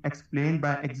be explained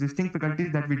by existing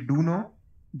faculties that we do know.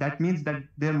 That means that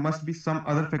there must be some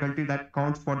other faculty that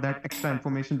counts for that extra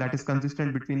information that is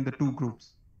consistent between the two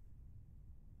groups.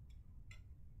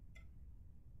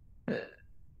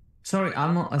 Sorry,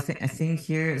 Almo, I think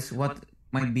here is what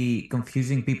might be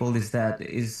confusing people is that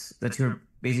you're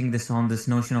basing this on this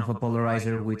notion of a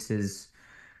polarizer, which is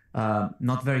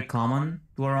not very common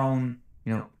to our own,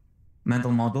 mental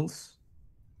models.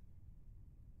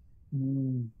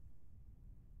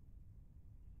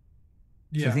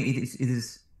 Yeah. So I think it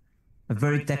is a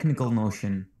very technical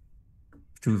notion,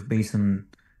 truth based on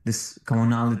this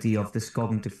commonality of this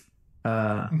cognitive.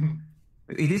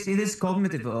 It is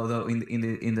cognitive, although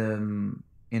in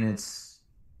its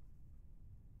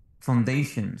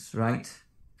foundations, right?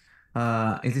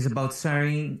 It is about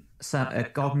sharing a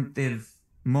cognitive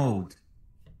mode,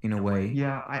 in a way.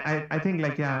 Yeah, I think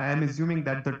like, yeah, I'm assuming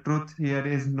that the truth here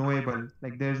is knowable.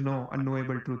 Like there's no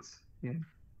unknowable truths here.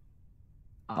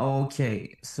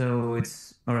 Okay, so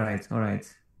it's all right.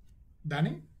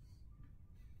 Danny?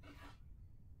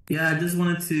 Yeah, I just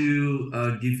wanted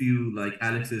to give you like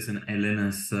Alex's and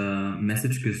Elena's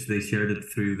message because they shared it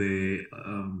through the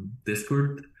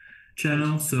Discord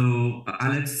channel. So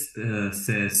Alex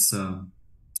says,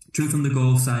 truth on the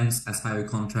goal of science as higher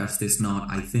contrast is not,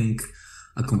 I think,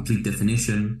 a complete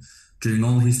definition. During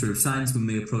all history of science, we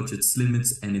may approach its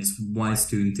limits, and it's wise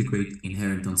to integrate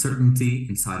inherent uncertainty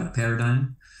inside a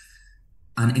paradigm.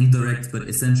 An indirect but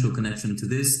essential connection to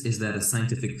this is that a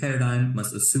scientific paradigm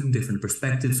must assume different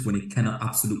perspectives when it cannot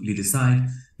absolutely decide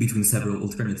between several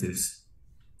alternatives.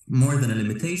 More than a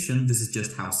limitation, this is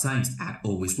just how science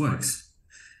always works.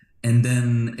 And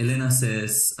then Elena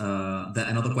says that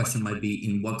another question might be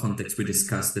in what context we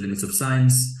discuss the limits of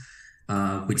science,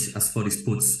 which, as Fotis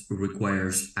puts,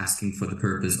 requires asking for the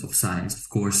purpose of science. Of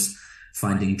course,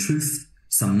 finding truth,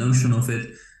 some notion of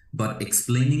it, but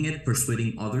explaining it,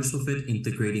 persuading others of it,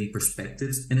 integrating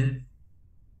perspectives in it.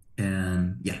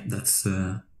 And yeah, that's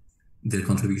their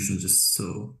contribution, just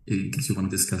so in case you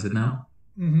want to discuss it now.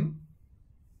 Mm-hmm.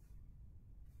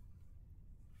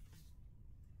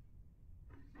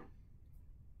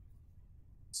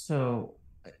 So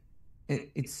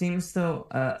it seems though,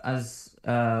 as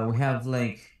we have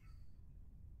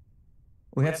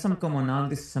some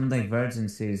commonalities, some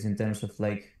divergences in terms of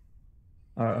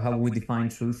how we define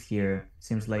truth here.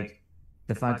 Seems like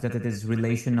the fact that it is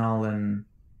relational and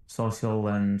social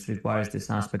and requires this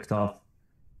aspect of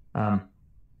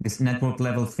this network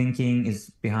level thinking is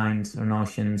behind our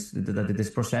notions, that it is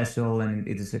processual and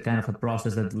it is a kind of a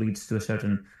process that leads to a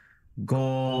certain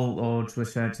goal or to a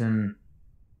certain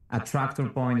attractor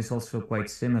point is also quite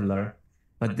similar.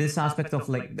 But this aspect of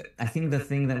I think the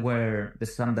thing that where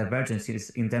there's some divergence is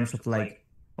in terms of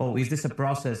is this a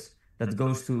process that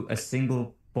goes to a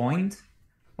single point,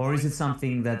 or is it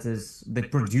something that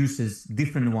produces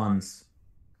different ones?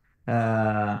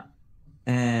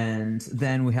 And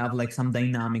then we have some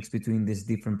dynamics between these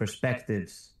different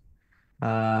perspectives.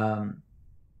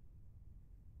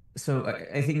 So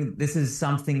I think this is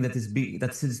something that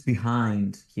sits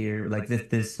behind here,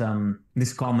 these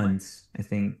comments, I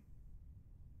think.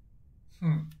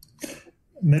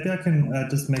 Maybe I can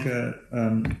just make a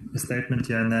statement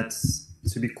here, and that's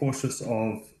to be cautious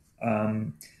of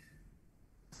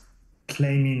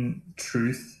claiming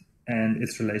truth and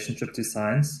its relationship to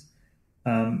science.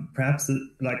 Perhaps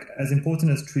as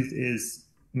important as truth is,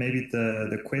 maybe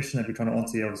the question that we're trying to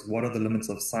answer here is, what are the limits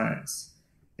of science?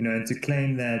 And to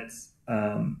claim that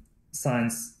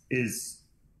science is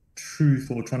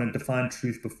truth, or trying to define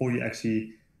truth before you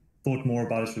actually thought more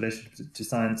about its relationship to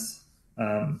science,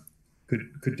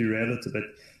 could derail it a bit.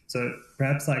 So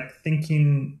perhaps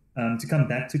thinking to come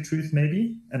back to truth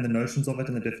maybe, and the notions of it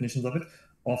and the definitions of it,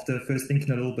 after first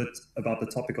thinking a little bit about the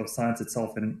topic of science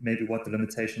itself and maybe what the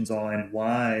limitations are and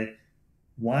why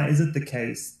why is it the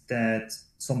case that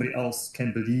somebody else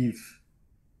can believe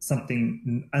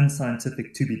something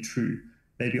unscientific to be true?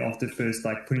 Maybe after first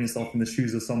like putting yourself in the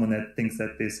shoes of someone that thinks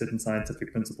that there's certain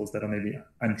scientific principles that are maybe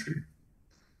untrue.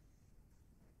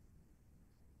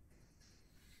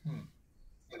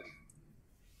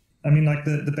 I mean, like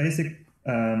the basic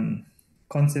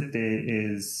concept there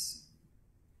is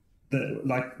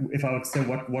like if I would say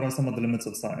what are some of the limits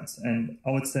of science, and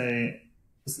I would say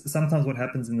sometimes what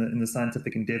happens in the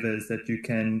scientific endeavor is that you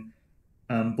can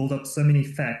build up so many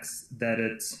facts that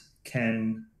it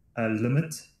can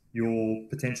limit your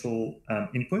potential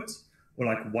input, or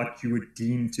like what you would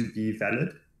deem to be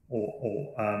valid,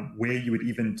 or where you would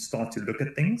even start to look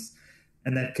at things,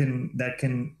 and that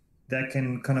can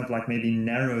kind of like maybe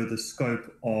narrow the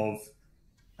scope of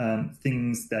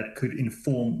things that could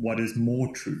inform what is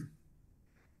more true.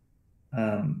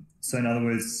 So in other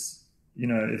words, you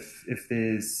know, if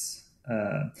there's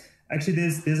actually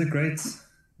there's a great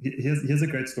here's a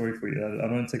great story for you. I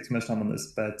don't want to take too much time on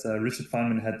this, but Richard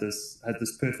Feynman had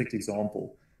this perfect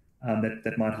example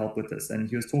that might help with this, and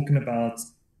he was talking about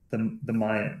the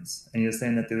Mayans, and he was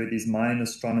saying that there were these Mayan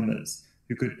astronomers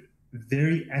who could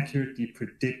very accurately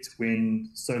predict when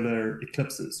solar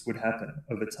eclipses would happen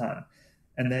over time,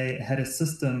 and they had a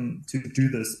system to do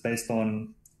this based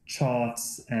on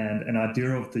charts and an idea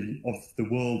of the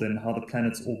world and how the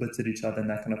planets orbited each other and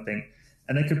that kind of thing,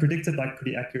 and they could predict it like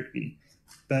pretty accurately.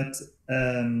 But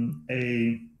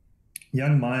a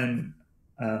young Mayan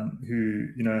who,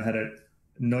 you know, had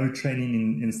no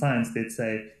training in science, they'd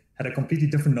say, had a completely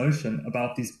different notion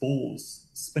about these balls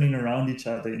spinning around each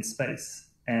other in space.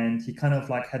 And he kind of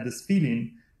like had this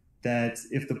feeling that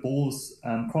if the balls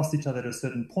crossed each other at a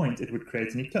certain point, it would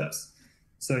create an eclipse.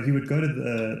 So he would go to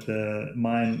the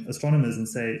Mayan astronomers and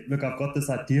say, look, I've got this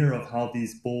idea of how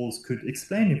these balls could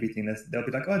explain everything. They'll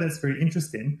be like, oh, that's very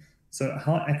interesting. So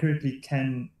how accurately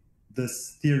can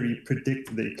this theory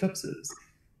predict the eclipses?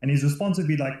 And his response would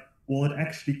be like, well, it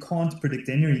actually can't predict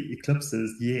any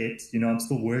eclipses yet. You know, I'm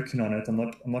still working on it. I'm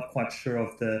not quite sure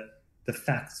of the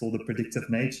facts or the predictive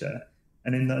nature.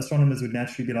 And then the astronomers would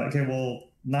naturally be like, okay, well,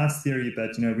 nice theory,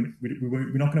 but you know,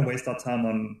 we're not going to waste our time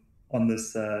on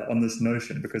this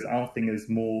notion, because our thing is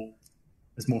more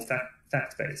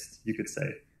fact based, you could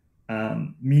say.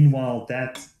 Meanwhile,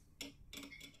 that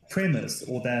premise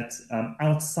or that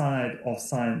outside of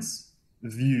science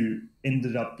view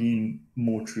ended up being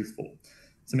more truthful.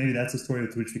 So maybe that's a story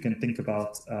with which we can think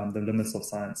about the limits of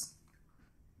science.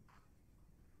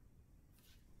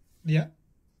 Yeah,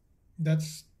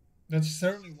 that's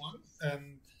certainly one.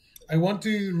 I want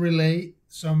to relay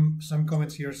some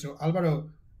comments here. So Alvaro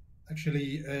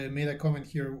actually made a comment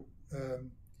here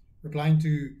replying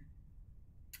to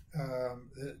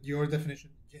your definition,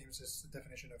 James's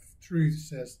definition of truth.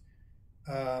 Says,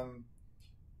 I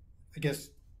guess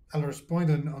Alvaro's point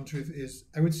on truth is,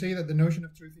 I would say that the notion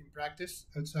of truth in practice,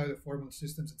 outside of formal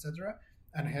systems, etc.,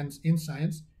 and hence in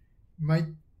science,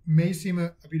 may seem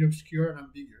a bit obscure and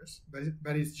ambiguous,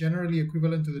 but it's generally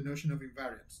equivalent to the notion of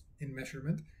invariance in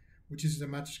measurement, which is a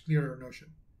much clearer notion.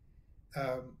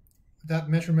 That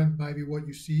measurement might be what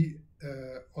you see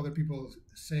other people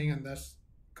saying, and thus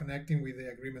connecting with the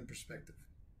agreement perspective.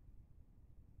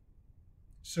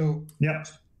 So yeah,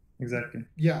 exactly.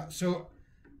 Yeah, so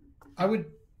I would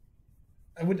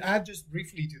add just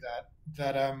briefly to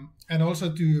that and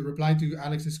also to reply to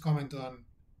Alex's comment on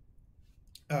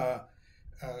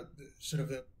sort of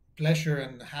the pleasure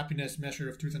and happiness measure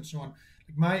of truth and so on.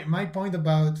 Like my point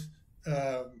about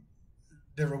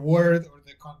the reward or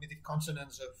the cognitive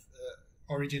consonance of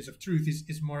origins of truth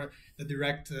is more the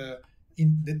direct the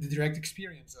direct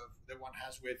experience of that one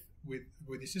has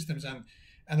with the systems,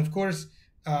 and of course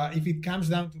if it comes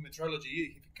down to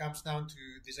metrology, if it comes down to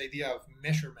this idea of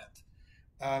measurement,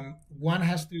 one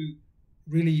has to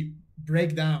really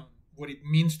break down what it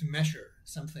means to measure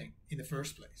something in the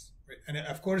first place, right? And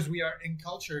of course we are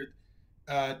encultured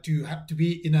to have to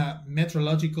be in a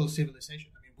metrological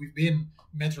civilization. I mean, we've been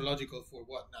metrological for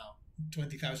what now,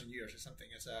 20,000 years or something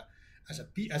as a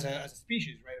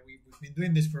species, right? We've been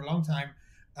doing this for a long time.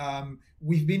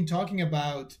 We've been talking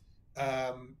about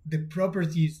the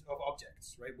properties of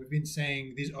objects, right? We've been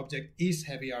saying this object is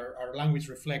heavy. Our language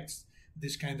reflects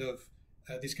this kind of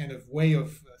way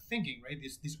of thinking, right?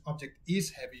 This object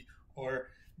is heavy, or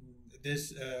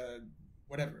this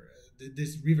whatever.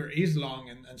 This river is long,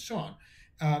 and so on.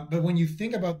 But when you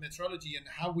think about metrology and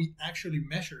how we actually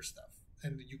measure stuff,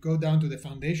 and you go down to the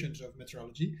foundations of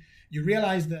metrology, you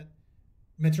realize that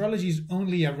metrology is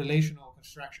only a relational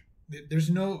construction. There's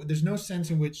no sense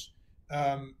in which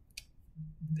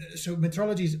so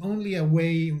metrology is only a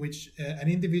way in which an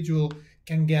individual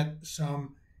can get some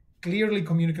clearly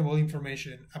communicable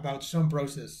information about some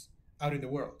process out in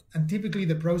the world. And typically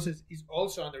the process is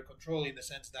also under control in the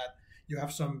sense that you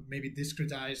have some maybe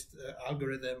discretized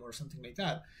algorithm or something like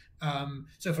that.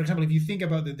 So for example, if you think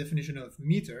about the definition of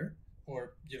meter, or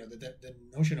the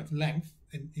notion of length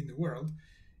in the world,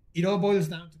 it all boils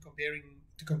down to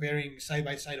comparing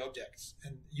side-by-side objects,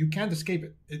 and you can't escape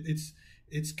it.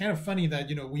 It's kind of funny that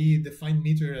we define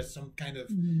meter as some kind of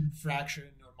fraction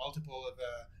or multiple of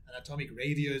an atomic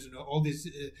radius, all this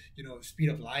speed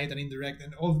of light and indirect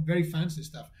and all very fancy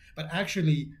stuff. But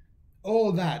actually,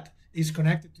 all that is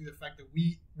connected to the fact that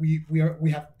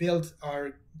we have built our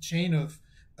chain of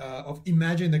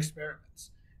imagined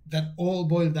experiments that all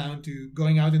boil down to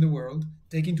going out in the world,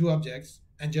 taking two objects,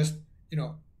 and just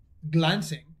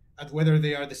glancing at whether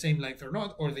they are the same length or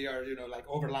not, or they are like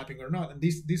overlapping or not. And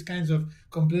these kinds of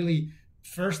completely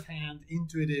first-hand,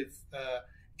 intuitive,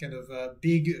 kind of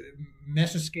big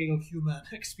mesoscale human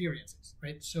experiences,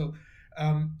 right? So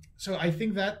I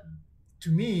think that to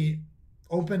me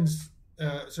opens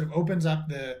up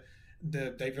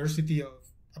the diversity of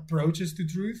approaches to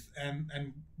truth,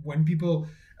 and when people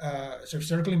sort of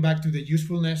circling back to the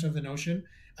usefulness of the notion,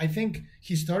 I think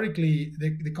historically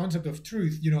the concept of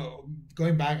truth,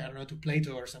 going back, I don't know, to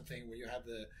Plato or something, where you have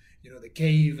the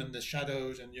cave and the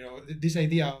shadows, and this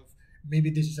idea of maybe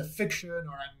this is a fiction,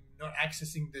 or I'm not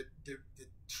accessing the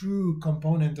true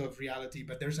component of reality,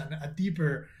 but there's a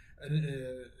deeper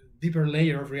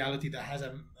layer of reality that has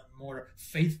a more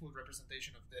faithful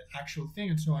representation of the actual thing,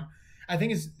 and so on. I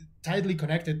think it's tightly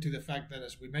connected to the fact that,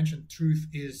 as we mentioned, truth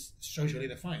is socially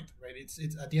defined, right? It's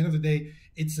at the end of the day,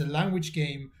 it's a language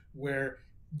game where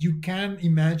you can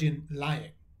imagine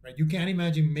lying, right? You can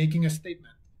imagine making a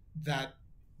statement that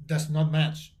does not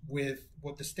match with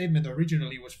what the statement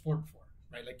originally was formed for,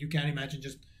 right? Like you can imagine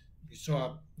just you saw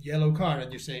a yellow car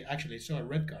and you say, actually, I saw a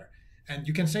red car. And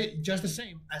you can say just the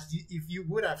same as if you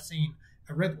would have seen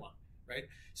a red one, right?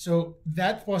 So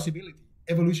that possibility,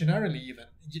 evolutionarily even,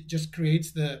 just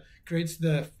creates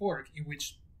the fork in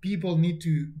which people need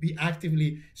to be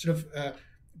actively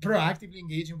proactively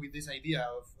engaging with this idea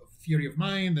of theory of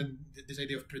mind and this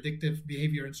idea of predictive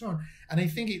behavior and so on. And I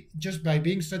think just by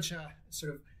being such a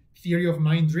sort of theory of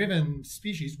mind driven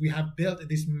species, we have built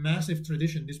this massive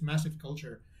tradition, this massive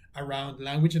culture around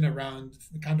language and around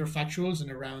counterfactuals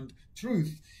and around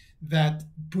truth, that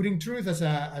putting truth as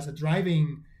a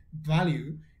driving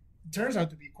value turns out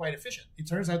to be quite efficient. It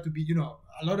turns out to be,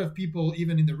 a lot of people,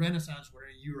 even in the Renaissance, were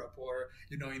in Europe, or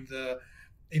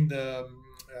in the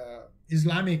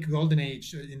Islamic Golden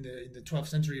Age in the 12th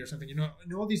century or something.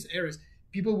 In all these eras,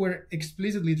 people were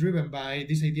explicitly driven by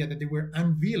this idea that they were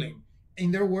unveiling.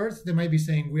 In their words, they might be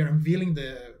saying, we are unveiling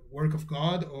the work of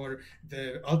God or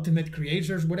the ultimate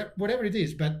creators, whatever it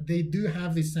is. But they do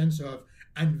have this sense of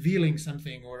unveiling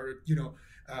something, or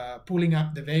pulling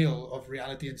up the veil of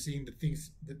reality and seeing the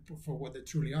things for what they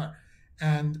truly are.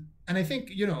 And I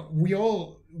think we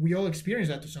all experience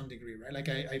that to some degree, right? Like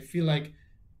I feel like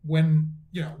when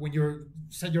you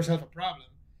set yourself a problem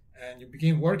and you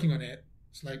begin working on it,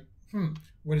 it's like,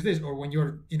 what is this? Or when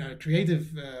you're in a creative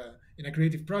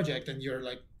project and you're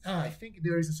like, I think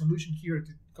there is a solution here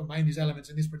to combine these elements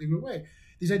in this particular way.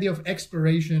 This idea of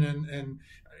exploration and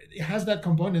it has that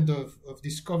component of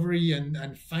discovery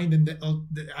and finding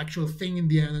the actual thing in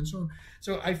the end and so on.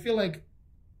 So I feel like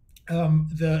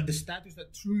the status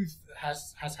that truth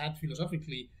has had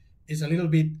philosophically is a little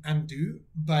bit undue,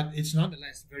 but it's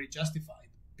nonetheless very justified,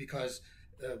 because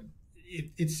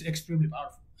it's extremely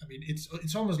powerful. I mean,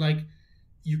 it's almost like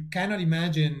you cannot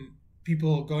imagine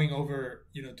people going over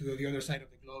to the other side of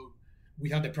the globe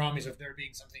without the promise of there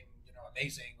being something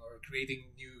amazing, or creating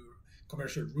new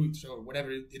commercial routes, or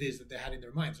whatever it is that they had in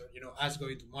their minds, or us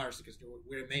going to Mars because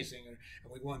we're amazing and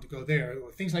we want to go there,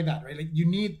 or things like that, right? Like you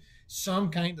need some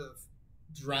kind of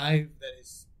drive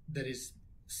that is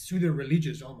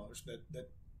pseudo-religious almost, that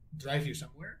drive you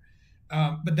somewhere.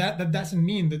 But that doesn't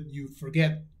mean that you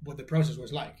forget what the process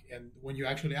was like. And when you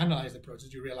actually analyze the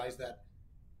process, you realize that,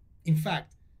 in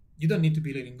fact, you don't need to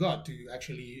believe in God to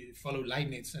actually follow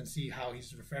Leibniz and see how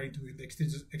he's referring to the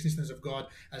existence of God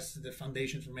as the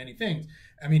foundation for many things.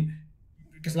 I mean,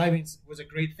 because Leibniz was a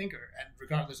great thinker, and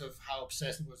regardless of how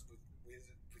obsessed he was with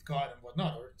God and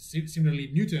whatnot, or similarly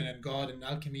Newton and God and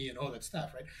alchemy and all that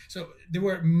stuff, right? So there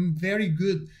were very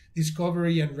good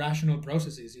discovery and rational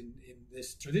processes in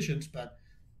these traditions, but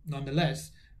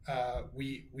nonetheless,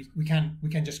 we can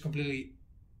just completely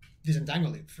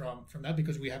disentangle it from that,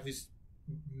 because we have this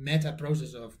meta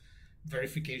process of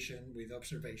verification with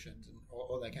observations and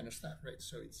all that kind of stuff, right?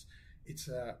 So it's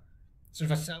a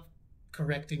sort of a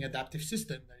self-correcting adaptive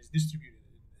system that is distributed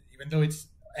even though it's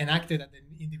enacted at the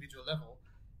individual level,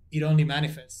 it only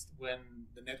manifests when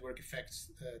the network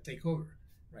effects take over,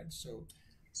 right? So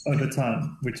over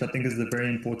time, which I think is the very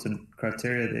important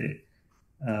criteria there.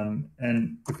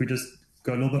 And if we just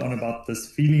go a little bit on about this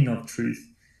feeling of truth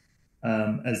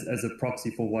as a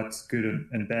proxy for what's good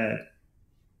and bad,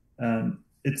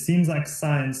 it seems like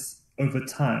science over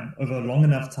time, over a long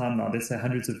enough time now, let's say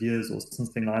hundreds of years or since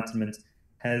the Enlightenment,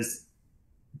 has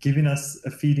given us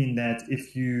a feeling that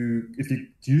if you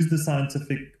use the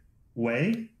scientific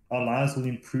way, our lives will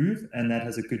improve, and that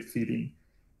has a good feeling.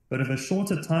 But over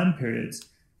shorter time periods,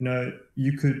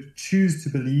 you could choose to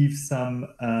believe some,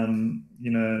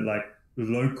 like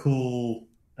local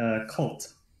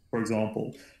cult, for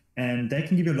example, and they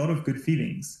can give you a lot of good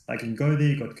feelings. Like you can go there,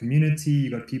 you got community,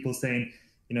 you got people saying,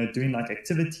 doing like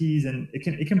activities, and it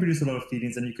can produce a lot of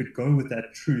feelings, and you could go with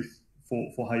that truth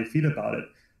for how you feel about it.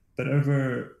 But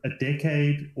over a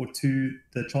decade or two,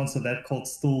 the chance of that cult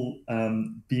still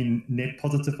being net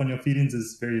positive on your feelings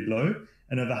is very low.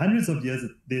 And over hundreds of years,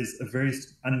 there's a very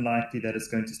unlikely that it's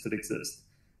going to still exist.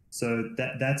 So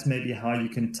that's maybe how you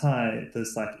can tie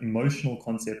this like emotional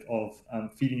concept of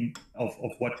feeling of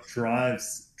what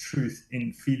drives truth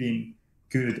in feeling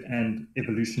good, and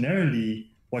evolutionarily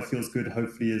what feels good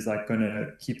hopefully is like going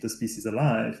to keep the species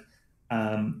alive,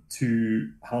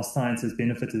 to how science has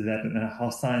benefited that, and how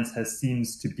science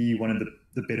seems to be one of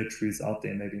the better truths out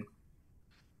there maybe.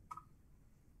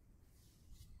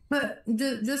 But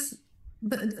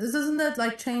doesn't that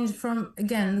like change from,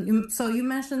 again, so you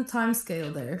mentioned time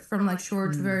scale there, from like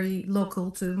short, very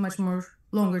local to much more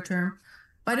longer term.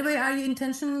 By the way, are you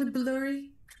intentionally blurry?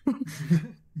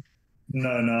 No,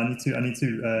 I need to.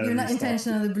 You're not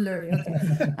intentionally blurry.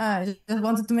 Okay. I just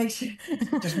wanted to make sure.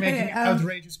 Just making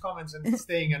outrageous comments and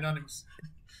staying anonymous.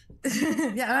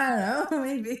 Yeah, I don't know,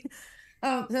 maybe.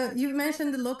 So you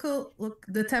mentioned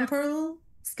the temporal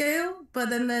scale, but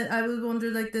then I would wonder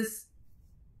like this.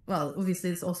 Well,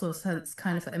 obviously, it's also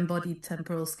kind of an embodied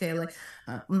temporal scale. Like,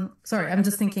 sorry, I'm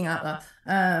just thinking out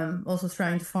loud. Also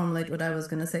trying to formulate what I was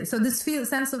going to say. So this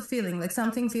sense of feeling, like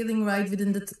something feeling right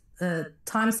within the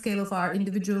time scale of our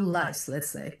individual lives, let's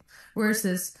say,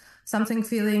 versus something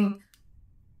feeling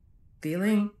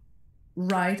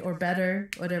right or better,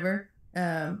 whatever,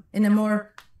 in a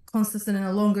more consistent and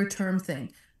a longer term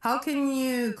thing. How can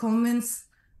you convince,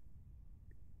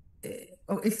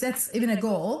 if that's even a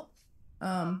goal?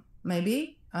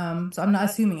 Maybe. So I'm not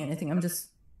assuming anything. I'm just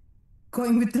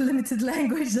going with the limited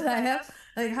language that I have.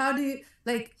 Like, how do you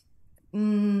like?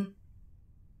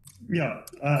 Yeah.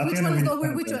 Which one is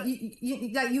over? Which one?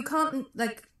 You can't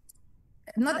like.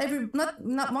 Not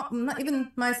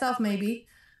even myself. Maybe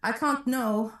I can't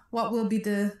know what will be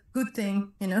the good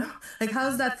thing. Like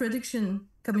how's that prediction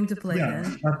come into play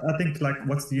then? I think like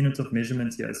what's the unit of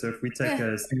measurement here? So if we take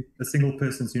a single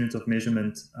person's unit of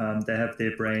measurement, they have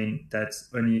their brain that's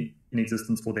only in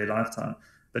existence for their lifetime.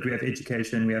 But we have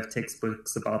education, we have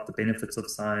textbooks about the benefits of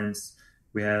science,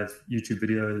 we have YouTube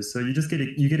videos. So you just get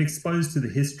exposed to the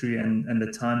history and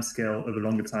the time scale over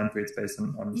longer time periods based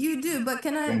on. You do, but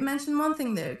can I mention one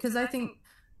thing there? Because I think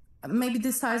maybe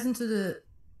this ties into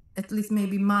at least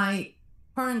maybe my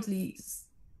currently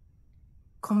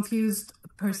confused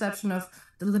perception of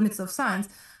the limits of science.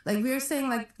 Like we are saying,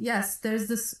 like, yes, there's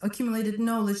this accumulated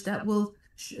knowledge that will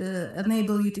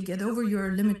enable you to get over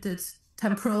your limited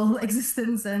temporal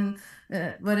existence and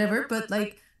whatever. But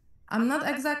like, I'm not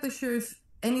exactly sure if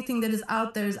anything that is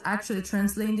out there is actually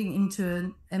translating into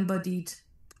an embodied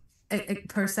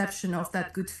perception of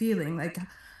that good feeling. Like,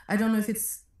 I don't know if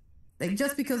it's like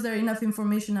just because there are enough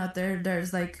information out there,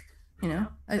 there's like,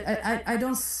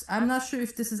 I'm not sure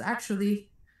if this is actually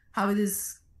how it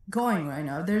is going right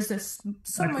now. There's just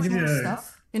so much more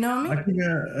stuff. You know what I mean? I can give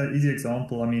you an easy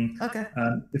example. I mean, okay.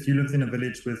 If you lived in a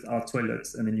village without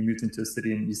toilets and then you moved into a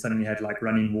city and you suddenly had like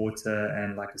running water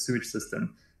and like a sewage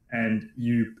system, and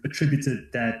you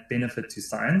attributed that benefit to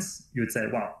science, you would say,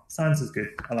 wow, science is good.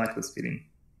 I like this feeling.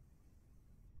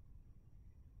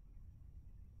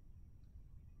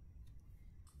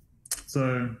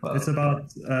 So it's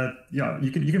about,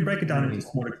 you can break it down into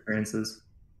small experiences.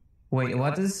 Wait,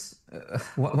 why does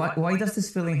this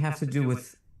feeling have to do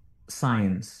with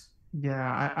science?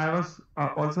 Yeah, I was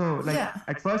also like,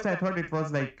 at first I thought it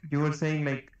was like, you were saying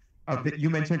like, you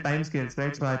mentioned timescales,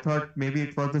 right? So I thought maybe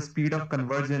it was the speed of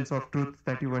convergence of truth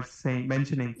that you were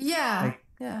mentioning. Yeah.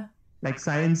 Like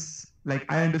science,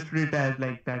 like I understood it as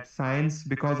like that science,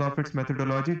 because of its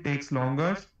methodology, takes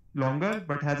longer,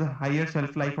 but has a higher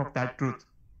shelf life of that truth.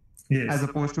 Yes. As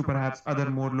opposed to perhaps other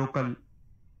more local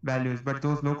values. But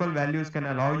those local values can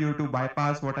allow you to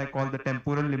bypass what I call the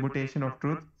temporal limitation of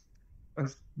truth,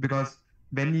 because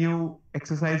when you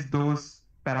exercise those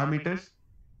parameters,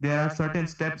 there are certain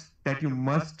steps that you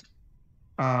must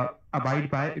abide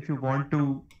by if you want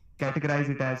to categorize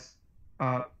it as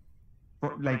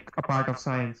like a part of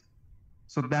science.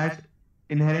 So that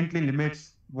inherently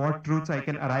limits what truths I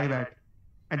can arrive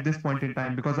at this point in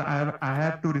time, because I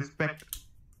have to respect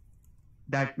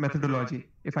that methodology.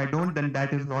 If I don't, then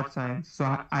that is not science. So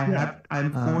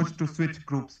I'm forced to switch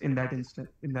groups in that instance,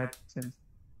 in that sense.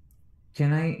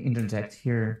 Can I interject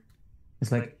here?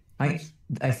 It's like I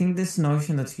think this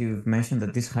notion that you've mentioned,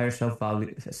 that this higher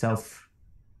value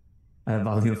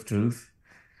of truth,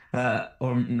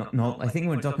 or no, I think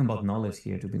we're talking about knowledge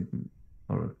here to be,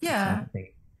 or yeah,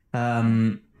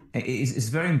 is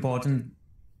very important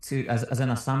to as an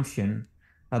assumption.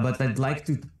 But I'd like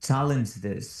to challenge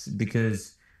this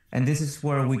because, and this is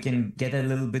where we can get a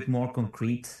little bit more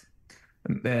concrete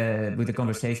with the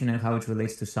conversation and how it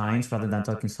relates to science, rather than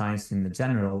talking science in the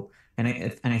general. And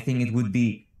I think it would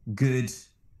be good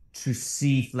to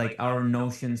see if, like, our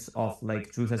notions of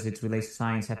like truth as it relates to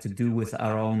science have to do with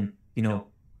our own,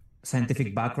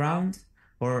 scientific background,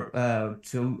 or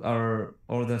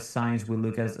the science we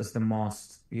look at as the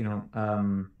most,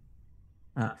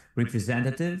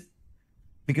 representative.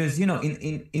 Because,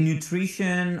 in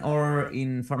nutrition or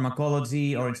in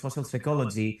pharmacology or in social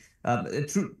psychology,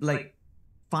 true, like,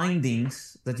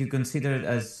 findings that you consider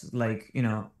as like,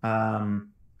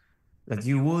 that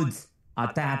you would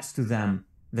attach to them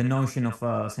the notion of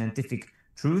scientific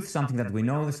truth, something that we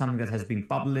know, something that has been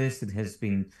published, it has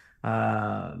been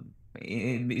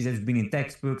in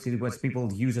textbooks, it was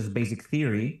people use as basic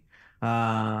theory.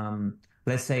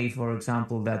 Let's say, for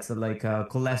example, that like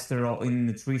cholesterol in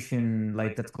nutrition,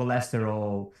 like that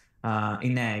cholesterol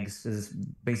in eggs is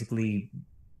basically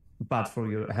bad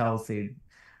for your health. It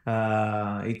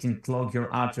can clog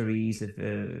your arteries if,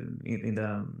 in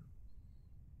the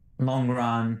long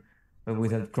run,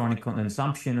 with a chronic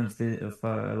consumption of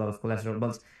a lot of cholesterol.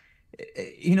 But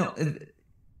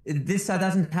this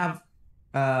doesn't have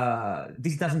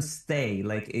this doesn't stay.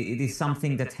 Like, it is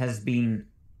something that has been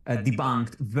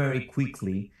debunked very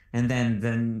quickly, and then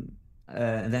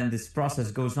this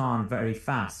process goes on very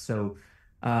fast. So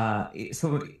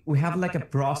we have like a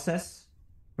process,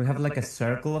 we have like a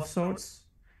circle of sorts,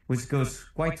 which goes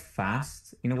quite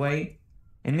fast in a way.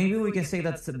 And maybe we can say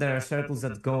that there are circles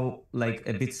that go like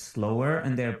a bit slower,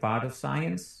 and they're part of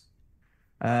science.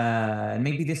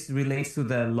 Maybe this relates to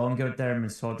the longer term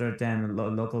and shorter term,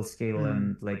 local scale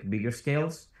and like bigger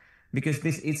scales, because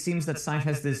it seems that science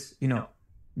has this,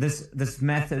 this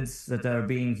methods that are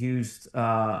being used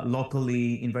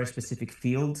locally in very specific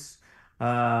fields,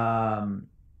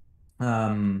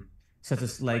 such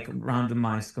as like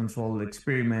randomized controlled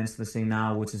experiments, let's say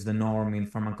now, which is the norm in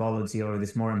pharmacology, or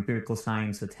this more empirical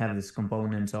science that have this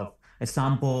component of a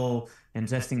sample and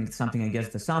testing something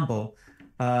against the sample.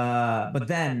 But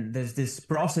then there's these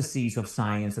processes of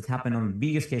science that happen on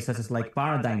bigger scale, such as like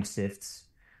paradigm shifts,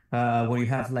 where you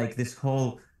have like this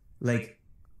whole, like,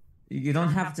 you don't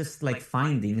have just like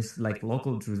findings, like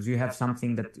local truths. You have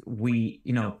something that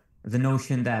the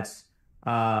notion that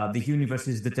the universe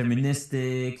is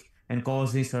deterministic and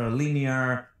causes are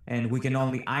linear, and we can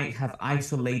only have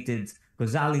isolated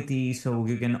causality, so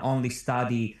you can only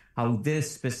study how this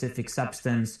specific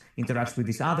substance interacts with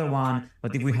this other one.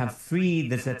 But if we have three,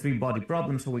 there's a three-body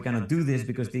problem, so we cannot do this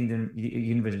because the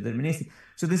universe is deterministic.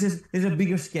 So there's a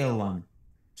bigger scale one.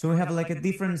 So we have like a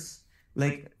difference.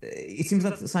 Like, it seems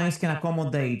that science can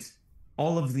accommodate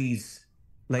all of these,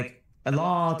 like a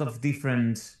lot of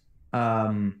different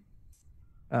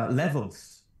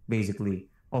levels, basically,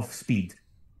 of speed.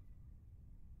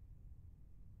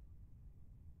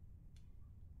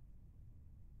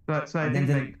 So I think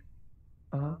like,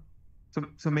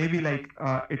 so maybe like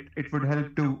it would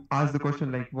help to ask the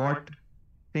question, like, what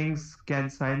things can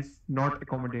science not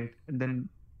accommodate, and then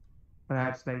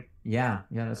perhaps like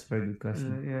that's a very good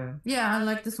question. I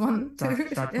like this one too.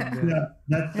 Start from there.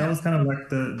 That was kind of like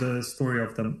the story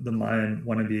of the Mayan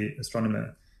wannabe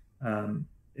astronomer.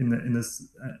 In this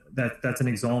that's an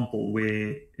example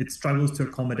where it struggles to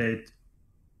accommodate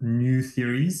new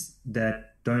theories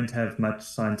that don't have much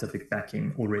scientific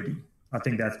backing already. I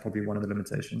think that's probably one of the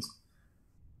limitations.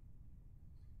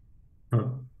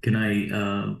 Oh, can I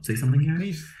say something here?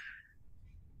 Please.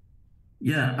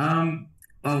 Yeah.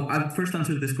 I'll first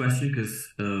answer this question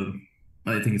because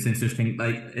I think it's interesting.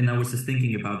 And I was just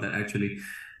thinking about that actually.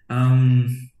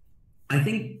 I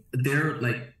think there are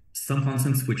like some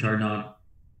concepts which are not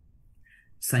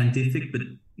scientific, but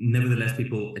nevertheless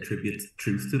people attribute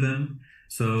truth to them.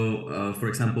 So, for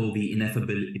example, the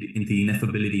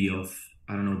ineffability of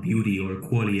I don't know, beauty or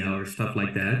qualia or stuff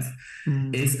like that,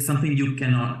 is something you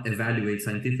cannot evaluate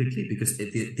scientifically because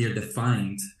they're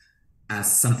defined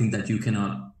as something that you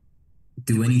cannot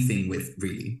do anything with,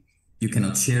 really. You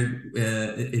cannot share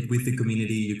it with the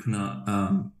community. You cannot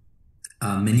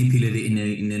manipulate it in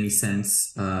any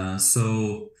sense.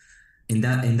 So in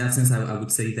that sense, I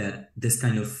would say that this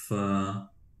kind of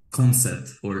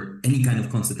concept, or any kind of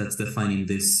concept that's defined in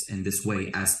this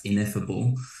way as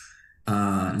ineffable,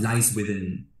 lies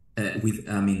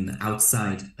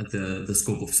outside the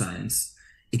scope of science.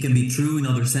 It can be true in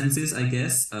other senses, I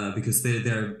guess, because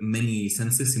there are many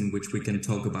senses in which we can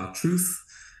talk about truth.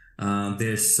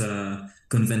 There's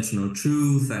conventional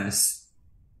truth as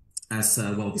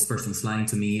well, this person's lying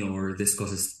to me, or this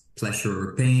causes pleasure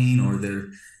or pain, or there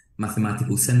are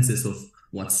mathematical senses of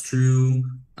what's true.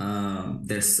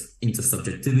 There's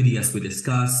intersubjectivity, as we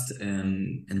discussed,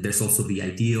 and there's also the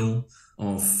ideal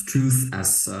of truth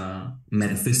as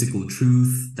metaphysical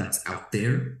truth that's out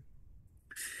there.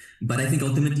 But I think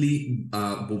ultimately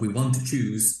what we want to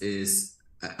choose is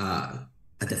a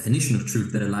definition of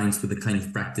truth that aligns with the kind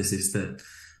of practices that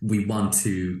we want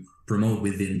to promote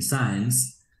within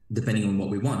science, depending on what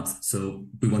we want. So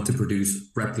we want to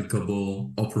produce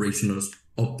replicable,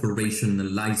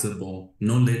 operationalizable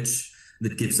knowledge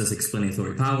that gives us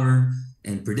explanatory power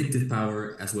and predictive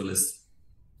power, as well as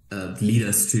lead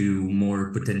us to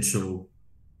more potential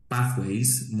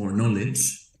pathways, more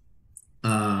knowledge,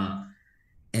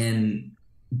 and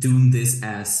doing this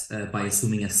by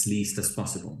assuming as least as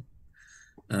possible.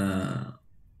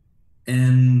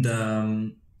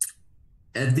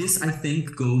 This, I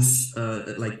think, goes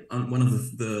one of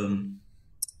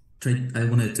I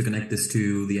wanted to connect this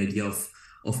to the idea of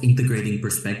integrating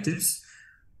perspectives,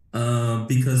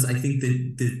 because I think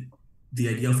that the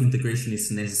idea of integration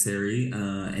is necessary,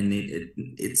 and you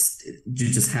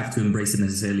just have to embrace it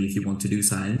necessarily if you want to do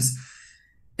science,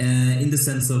 in the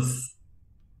sense of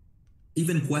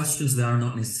even questions that are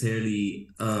not necessarily,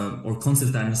 or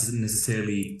concepts that are not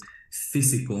necessarily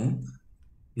physical,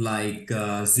 like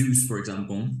Zeus, for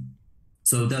example.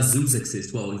 So does Zeus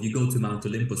exist? Well, if you go to Mount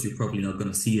Olympus, you're probably not going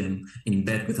to see him in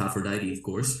bed with Aphrodite, of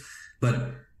course,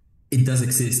 but it does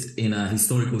exist in a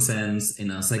historical sense,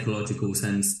 in a psychological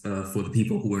sense, for the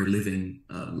people who were living,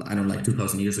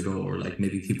 2,000 years ago, or like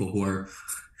maybe people who are,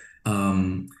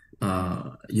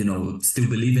 still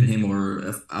believe in him,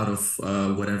 or out of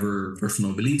whatever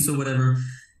personal beliefs or whatever.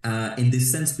 In this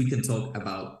sense, we can talk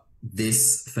about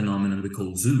this phenomenon we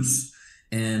call Zeus.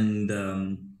 And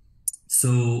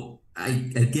so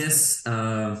I guess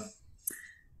one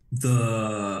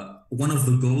of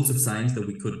the goals of science that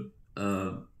we could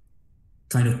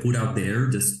kind of put out there,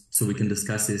 just so we can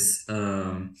discuss, is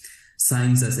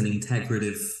science as an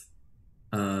integrative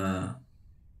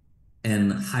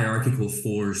and hierarchical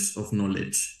force of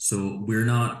knowledge. So we're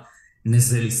not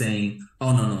necessarily saying,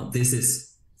 oh, no, this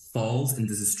is false and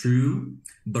this is true,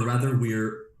 but rather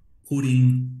we're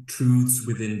putting truths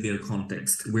within their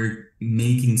context. We're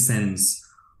making sense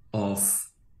of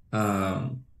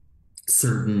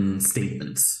certain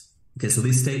statements. Okay, so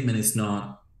this statement is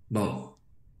not,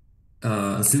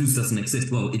 Zeus doesn't exist.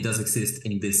 Well, it does exist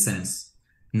in this sense,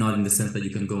 not in the sense that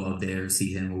you can go out there,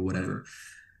 see him, or whatever.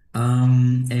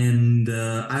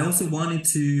 I also wanted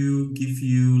to give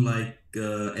you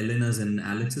Elena's and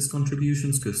Alex's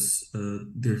contributions, because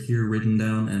they're here written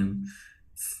down and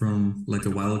from a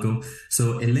while ago.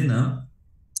 So Elena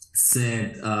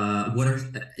said,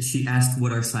 she asked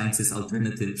what are science's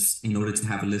alternatives in order to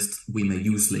have a list we may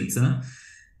use later.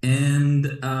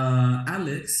 And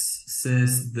Alex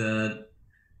says that,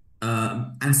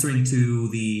 answering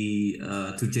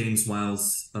to James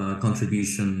Wiles'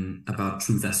 contribution about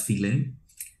truth as feeling,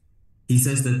 he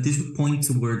says that this would point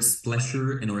towards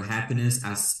pleasure and or happiness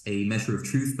as a measure of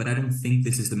truth, but I don't think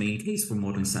this is the main case for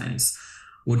modern science.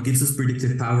 What gives us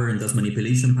predictive power and thus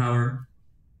manipulation power,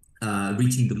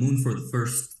 reaching the moon for the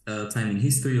first time in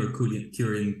history, or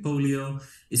curing polio,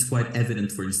 is quite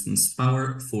evident. For instance,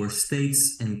 power for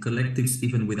states and collectives,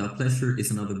 even without pleasure, is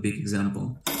another big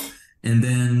example. And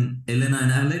then Elena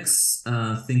and Alex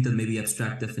think that maybe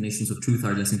abstract definitions of truth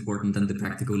are less important than the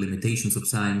practical limitations of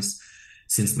science,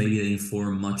 since maybe they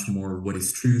inform much more what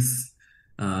is truth,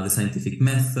 the scientific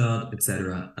method,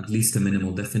 etc., at least a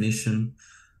minimal definition.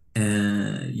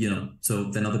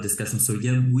 So then other discussions. So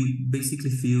yeah, we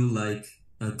basically feel like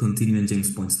continuing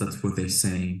James' points, that's what they're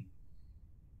saying.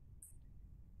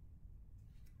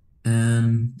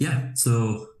 And yeah,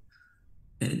 so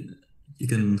you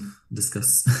can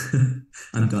discuss.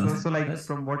 I'm done. So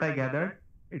from what I gathered,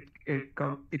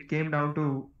 it came down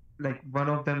to one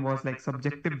of them was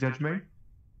subjective judgment,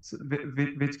 so,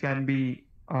 which can be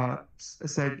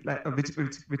said, like,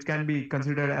 which can be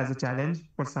considered as a challenge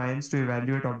for science to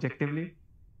evaluate objectively.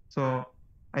 So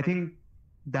I think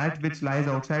that which lies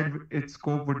outside its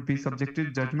scope would be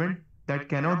subjective judgment that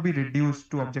cannot be reduced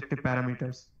to objective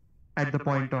parameters at the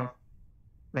point of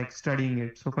like studying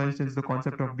it. So for instance, the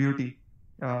concept of beauty,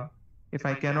 if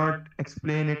I cannot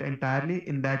explain it entirely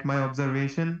in that my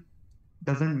observation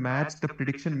doesn't match the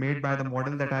prediction made by the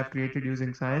model that I've created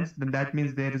using science, then that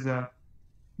means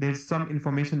there's some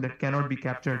information that cannot be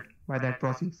captured by that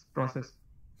process.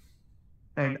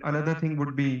 And another thing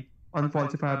would be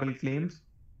unfalsifiable claims.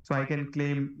 So I can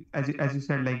claim, as you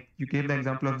said, like you gave the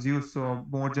example of Zeus, so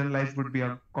more generalized would be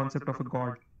a concept of a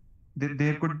god.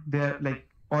 There like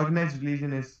organized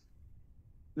religion is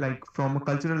like from a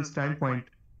cultural standpoint,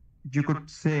 you could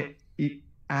say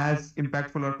as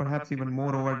impactful or perhaps even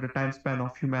more over the time span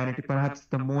of humanity, perhaps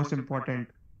one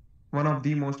of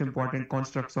the most important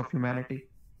constructs of humanity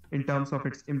in terms of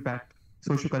its impact,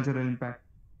 sociocultural impact.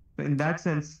 So in that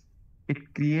sense,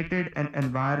 it created an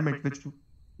environment which,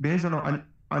 based on an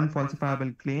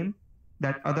unfalsifiable claim,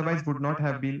 that otherwise would not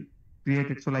have been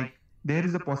created. So like there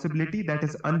is a possibility that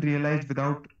is unrealized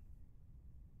without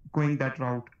going that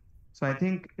route. So I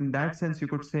think in that sense, you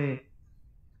could say,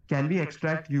 can we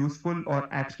extract useful or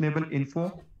actionable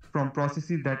info from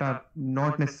processes that are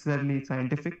not necessarily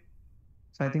scientific?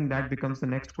 So I think that becomes the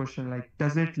next question. Like,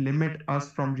 does it limit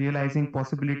us from realizing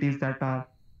possibilities that are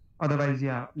otherwise,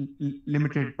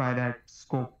 limited by that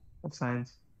scope of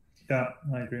science? Yeah,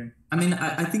 I agree. I mean,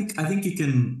 I think you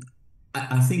can.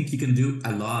 I think you can do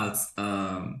a lot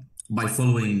by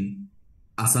following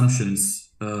assumptions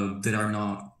that are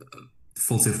not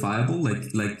falsifiable.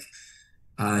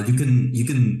 You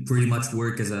can pretty much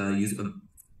work as a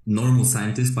normal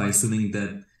scientist by assuming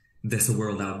that there's a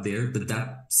world out there, but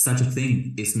that such a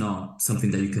thing is not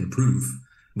something that you can prove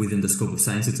within the scope of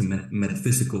science. It's a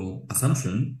metaphysical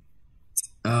assumption.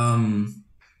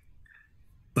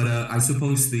 But I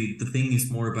suppose the thing is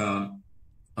more about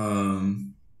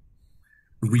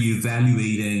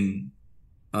reevaluating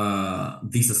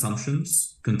these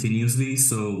assumptions continuously,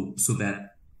 so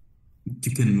that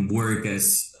you can work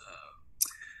as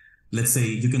let's say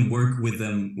you can work with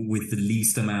them with the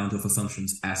least amount of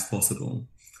assumptions as possible.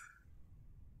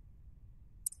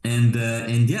 And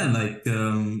yeah, like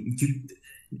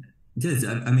yes,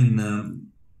 I mean,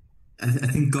 I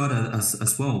think God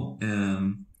as well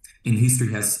in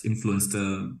history has influenced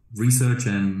research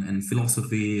and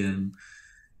philosophy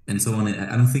and so on.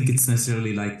 I don't think it's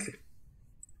necessarily like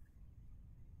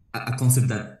a concept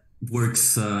that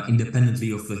works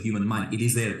independently of the human mind. It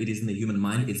is there. It is in the human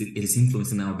mind. It is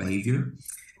influencing our behavior,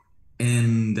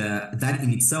 and that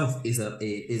in itself is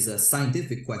a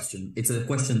scientific question. It's a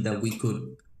question that we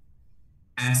could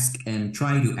ask and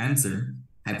try to answer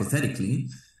hypothetically,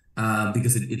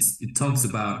 because it talks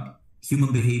about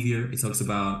human behavior. It talks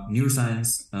about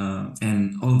neuroscience,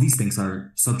 and all of these things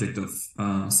are subject of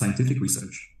scientific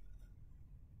research.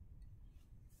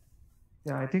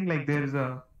 Yeah, I think like there's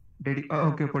a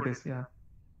okay, Potis, yeah.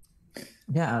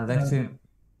 Yeah, I'd like to.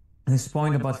 This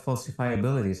point about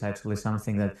falsifiability is actually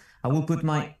something that I will put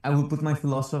my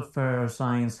philosopher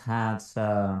science hats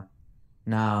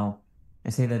now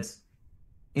and say that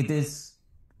it is,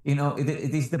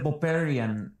 it is the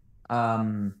Popperian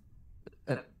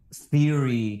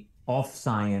theory of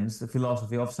science, the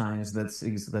philosophy of science that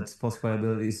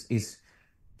falsifiability is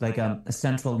like a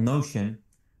central notion.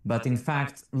 But in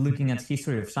fact, looking at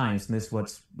history of science, and this is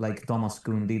what like Thomas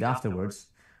Kuhn did afterwards,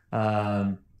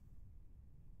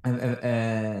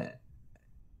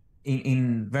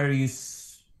 in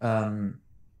various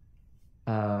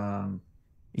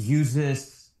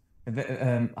uses,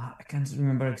 I can't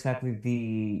remember exactly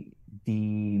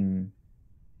the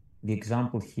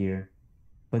example here,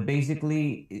 but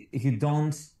basically, you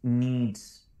don't need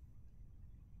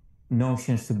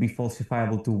notions to be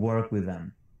falsifiable to work with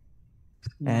them.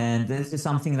 And this is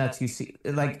something that you see,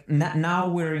 like now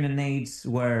we're in an age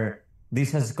where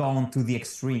this has gone to the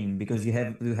extreme, because you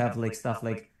have like stuff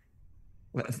like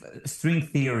string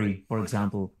theory, for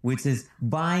example, which is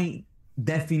by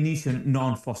definition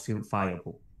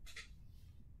non-falsifiable.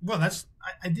 Well,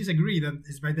 I disagree that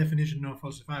it's by definition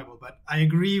non-falsifiable, but I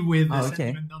agree with the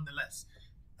sentiment nonetheless,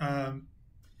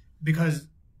 because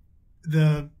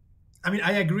I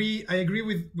agree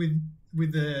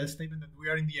with the statement that we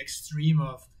are in the extreme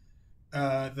of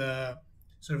the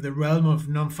sort of the realm of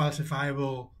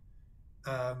non-falsifiable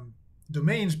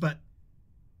domains, but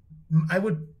I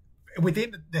would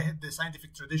within the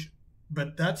scientific tradition.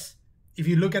 But that's, if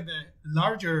you look at the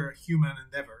larger human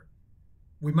endeavor,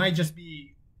 we might just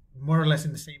be more or less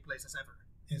in the same place as ever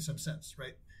in some sense,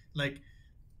 right? Like,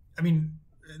 I mean,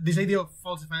 this idea of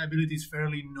falsifiability is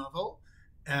fairly novel,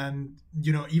 and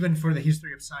even for the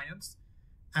history of science,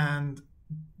 and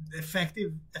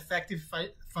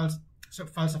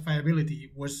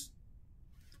falsifiability was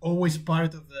always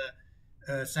part of the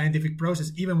scientific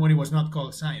process, even when it was not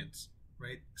called science,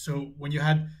 right? So when you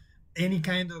had any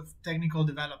kind of technical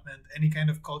development, any kind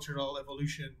of cultural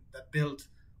evolution that built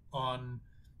on,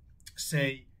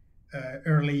 say,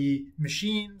 early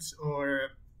machines,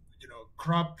 or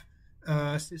crop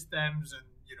systems, and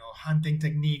hunting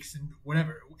techniques, and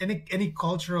whatever, any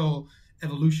cultural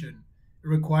evolution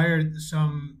required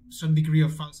some degree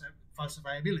of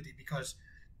falsifiability, because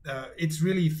it's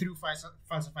really through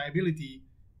falsifiability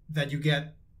that you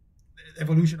get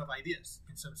evolution of ideas,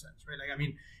 in some sense, right? Like, I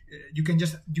mean, you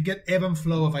get ebb and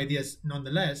flow of ideas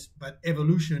nonetheless, but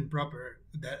evolution proper,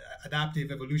 the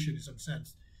adaptive evolution in some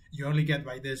sense, you only get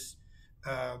by this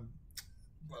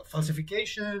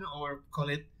falsification, or call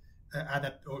it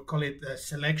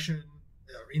selection,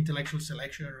 or intellectual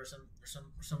selection, or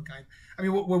some kind. I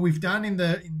mean, what we've done in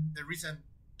the recent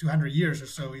 200 years or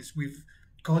so is we've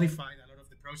codified a lot of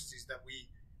the processes that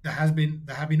have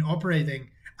been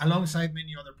operating alongside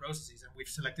many other processes, and we've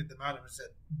selected them out and said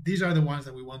these are the ones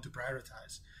that we want to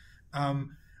prioritize.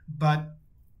 But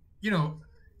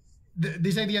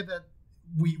this idea that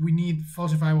we need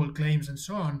falsifiable claims and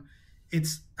so on,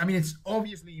 it's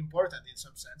obviously important in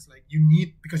some sense. Like,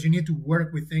 because you need to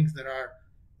work with things that are,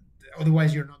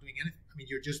 otherwise you're not doing anything. I mean,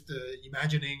 you're just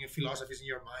imagining philosophies in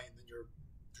your mind, and you're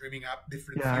dreaming up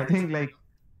different theories. I think like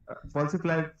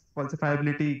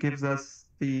falsifiability gives us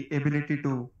the ability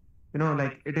to,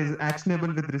 like, it is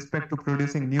actionable with respect to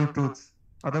producing new truths.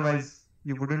 Otherwise,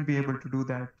 you wouldn't be able to do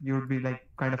that. You would be like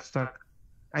kind of stuck.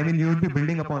 I mean, you would be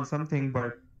building upon something,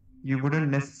 but you wouldn't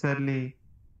necessarily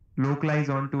localize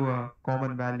onto a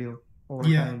common value over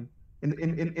time,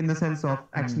 in the sense of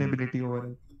actionability over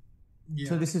it. Yeah.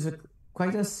 So this is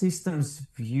quite a systems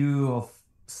view of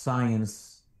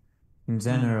science in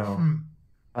general,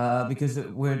 because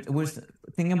we're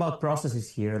thinking about processes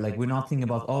here. Like, we're not thinking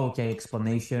about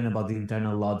explanation about the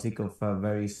internal logic of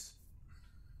various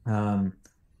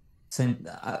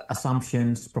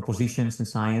assumptions, propositions in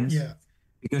science. Yeah.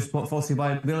 Because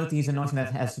falsifiability is a notion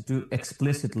that has to do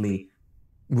explicitly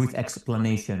with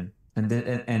explanation and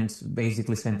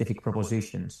basically scientific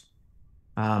propositions.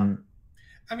 I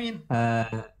mean,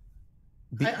 I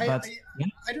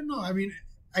don't know. I mean,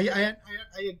 I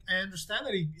understand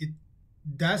that it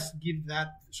does give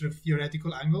that sort of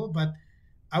theoretical angle, but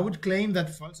I would claim that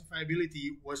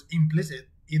falsifiability was implicit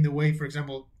in the way, for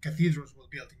example, cathedrals were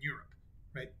built in Europe,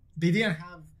 right? They didn't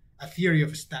have a theory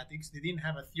of statics. They didn't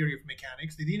have a theory of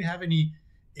mechanics. They didn't have any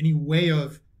way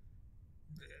of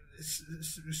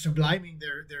subliming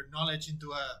their knowledge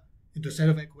into a set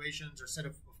of equations or set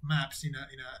of maps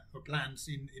or plans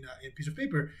in a piece of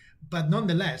paper. But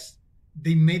nonetheless,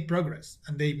 they made progress,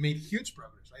 and they made huge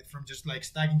progress, right? From just like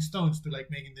stacking stones to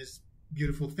like making these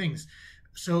beautiful things.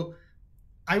 So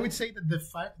I would say that the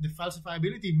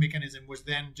falsifiability mechanism was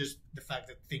then just the fact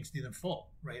that things didn't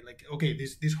fall, right? Like, okay,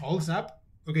 this holds up.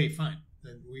 Okay, fine.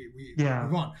 Then we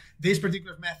move on. This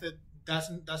particular method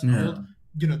doesn't hold.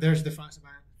 There's the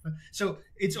falsifiability. So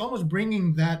it's almost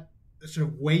bringing that sort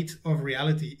of weight of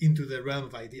reality into the realm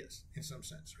of ideas in some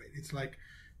sense, right? It's like,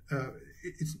 I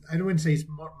don't want to say it's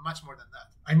much more than that.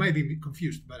 I might be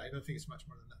confused, but I don't think it's much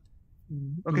more than that.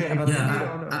 Okay. I'm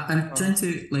trying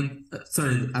to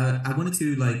sorry. I wanted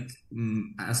to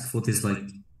ask for this,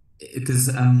 because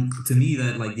to me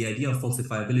that the idea of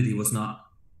falsifiability was not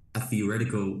a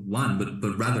theoretical one,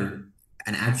 but rather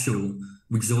an actual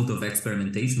result of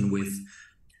experimentation with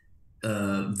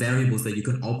variables that you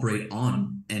can operate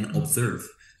on and observe.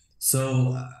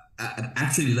 So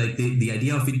actually, the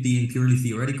idea of it being purely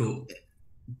theoretical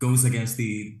goes against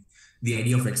the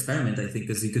idea of experiment, I think,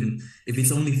 because if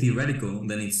it's only theoretical,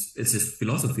 then it's just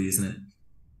philosophy, isn't it?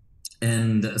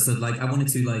 And so I wanted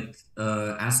to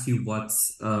ask you what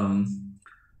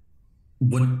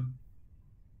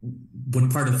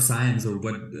part of science, or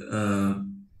what,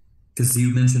 because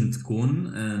you mentioned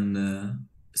Kuhn, and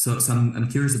so I'm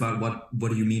curious about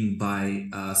what do you mean by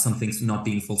something's not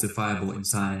being falsifiable in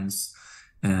science,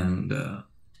 and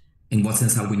in what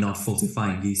sense are we not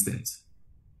falsifying these things?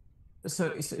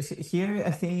 So here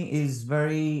I think is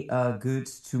very good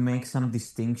to make some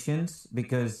distinctions,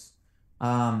 because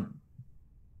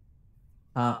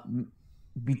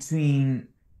between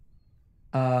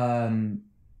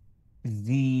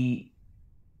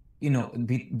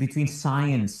between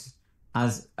science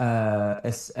as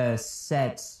a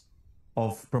set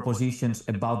of propositions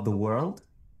about the world,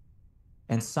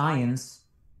 and science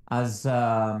as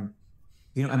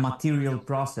a material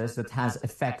process that has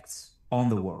effects on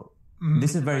the world.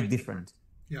 This is very different.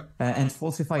 Yeah. And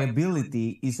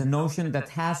falsifiability is a notion that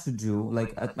has to do,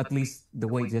 like at least the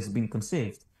way it has been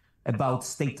conceived, about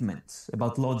statements,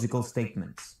 about logical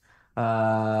statements.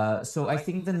 So I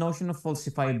think the notion of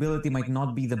falsifiability might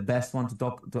not be the best one to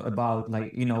talk about,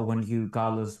 like, when you,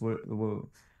 Carlos,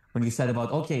 when you said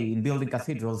about, okay, in building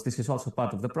cathedrals, this is also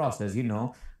part of the process,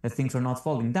 that things are not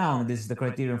falling down. This is the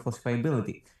criterion of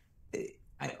falsifiability.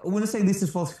 I wouldn't say this is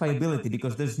falsifiability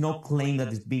because there's no claim that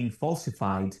it's being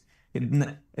falsified,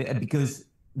 because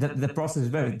the process is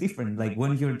very different. Like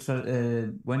when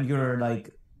you're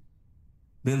like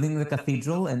building the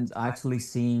cathedral and actually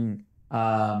seeing,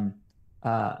 trying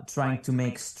to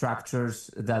make structures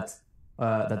that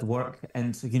work,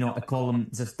 and a column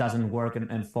just doesn't work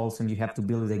and falls, and you have to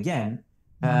build it again.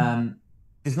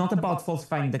 It's not about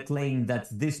falsifying the claim that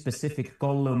this specific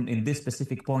column in this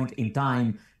specific point in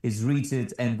time is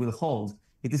rigid and will hold.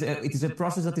 It is a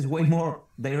process that is way more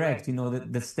direct.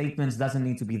 The statements doesn't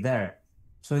need to be there.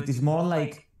 So it is more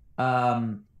like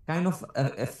kind of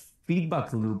a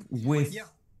feedback loop with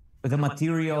the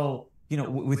material,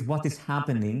 with what is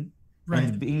happening, right,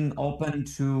 and being open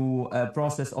to a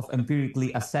process of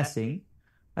empirically assessing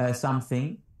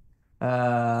something.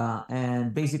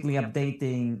 And basically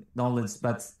updating knowledge.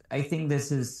 But I think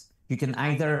you can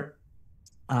either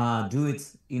do it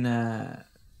in a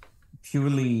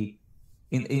purely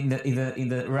in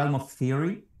the realm of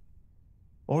theory,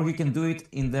 or you can do it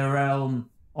in the realm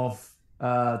of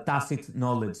tacit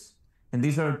knowledge. And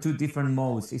these are two different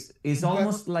modes. It's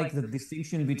almost like the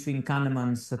distinction between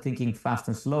Kahneman's thinking fast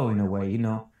and slow in a way,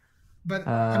 But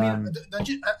don't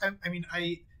you?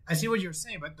 I see what you're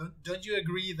saying, but don't you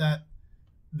agree that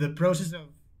the process of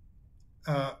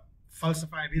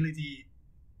falsifiability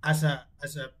as a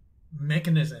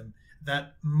mechanism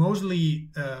that mostly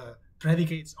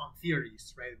predicates on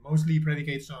theories, right? Mostly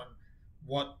predicates on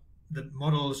what the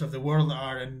models of the world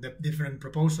are and the different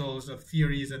proposals of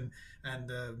theories and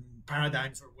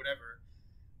paradigms or whatever.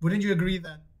 Wouldn't you agree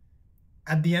that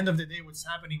at the end of the day, what's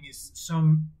happening is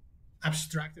some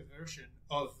abstracted version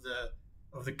of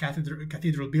the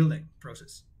cathedral building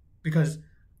process? Because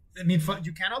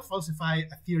you cannot falsify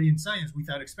a theory in science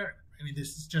without experiment.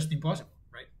 This is just impossible,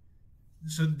 right?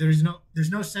 So there's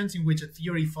no sense in which a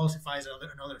theory falsifies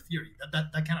another theory.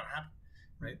 That cannot happen,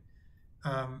 right?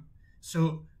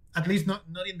 So at least not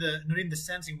in the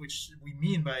sense in which we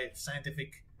mean by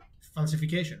scientific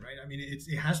falsification, right?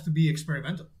 It has to be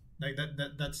experimental. Like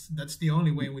that's the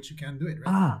only way in which you can do it,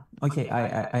 right? Okay,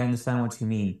 I understand what you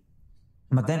mean.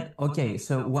 But then, okay,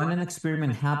 so when an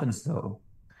experiment happens, though,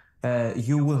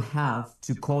 you will have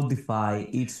to codify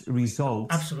its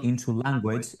results into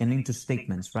language and into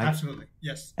statements, right? Absolutely,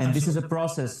 yes. And this is a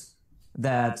process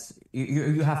that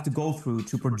you have to go through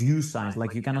to produce science.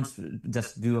 Like you cannot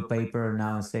just do a paper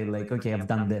now and say like, okay, I've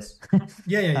done this.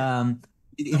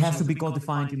 It has to be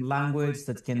codified in language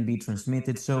that can be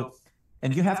transmitted. So,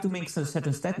 and you have to make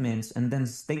certain statements, and then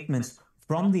statements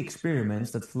from the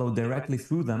experiments that flow directly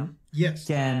through them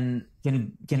can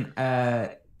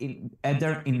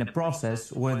either in a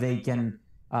process where they can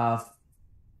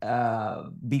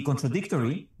be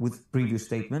contradictory with previous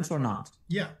statements or not.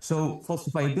 Yeah. So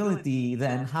falsifiability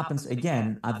then happens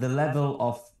again at the level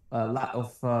of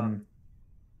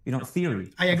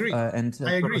theory. I agree. And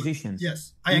propositions.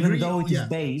 Yes, I agree. Even though it is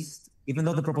based, even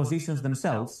though the propositions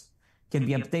themselves can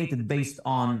be updated based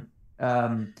on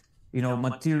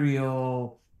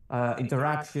material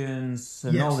interactions,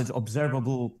 knowledge,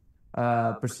 observable,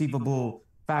 perceivable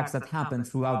facts that happen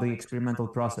throughout the experimental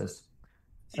process.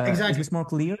 Exactly. Is this more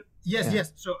clear? Yes,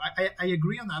 yes. So I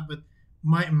agree on that, but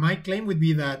my claim would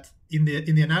be that in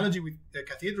the analogy with the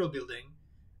cathedral building,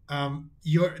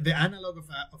 the analog of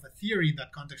a theory in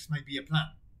that context might be a plan,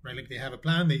 right? Like they have a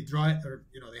plan, they draw it, or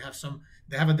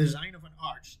they have a design of an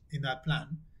arch in that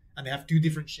plan, and they have two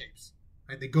different shapes.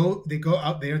 Right? They go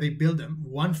out there, they build them.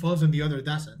 One falls and the other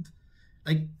doesn't.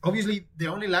 Like obviously, the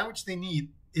only language they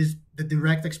need is the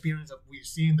direct experience of we're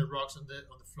seeing the rocks on the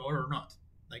floor or not.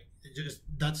 Like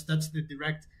that's the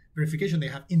direct verification they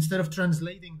have. Instead of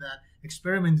translating that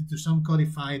experiment into some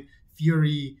codified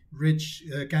theory-rich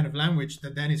kind of language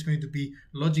that then is going to be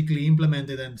logically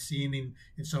implemented and seen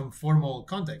in some formal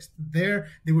context. There,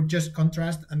 they would just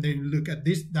contrast and they look at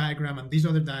this diagram and this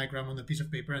other diagram on a piece of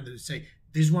paper and they would say,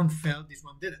 this one fell, this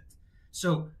one didn't.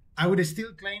 So I would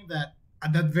still claim that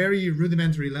at that very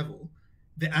rudimentary level,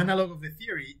 the analog of the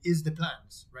theory is the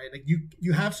plans, right? Like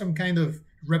you have some kind of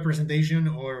representation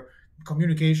or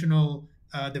communicational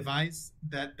device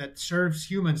that serves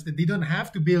humans, that they don't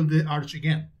have to build the arch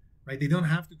again. Right? They don't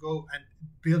have to go and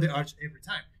build the arch every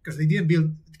time. because they didn't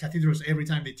build cathedrals every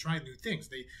time they tried new things.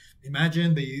 They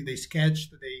imagined, they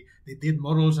sketched, they did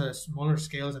models at smaller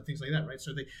scales and things like that, right?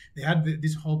 So they had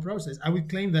this whole process. I would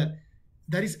claim that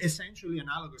is essentially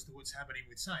analogous to what's happening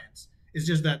with science. It's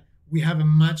just that we have a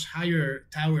much higher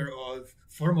tower of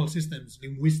formal systems,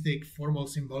 linguistic, formal,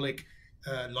 symbolic,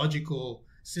 logical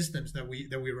systems that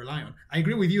we rely on. I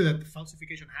agree with you that the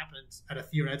falsification happens at a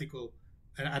theoretical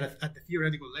at the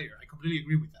theoretical layer. I completely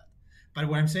agree with that. But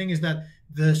what I'm saying is that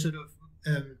the sort of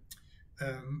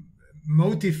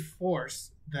motive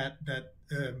force that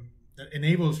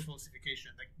enables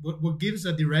falsification, like what gives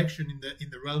a direction in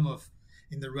the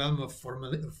realm of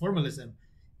formalism,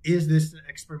 is this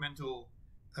experimental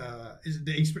is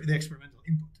the experimental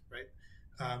input, right?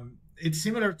 It's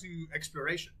similar to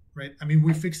exploration, right? I mean,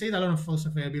 we fixate a lot on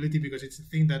falsifiability because it's the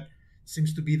thing that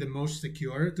seems to be the most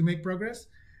secure to make progress.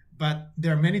 But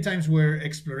there are many times where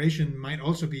exploration might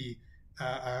also be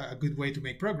a good way to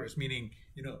make progress. Meaning,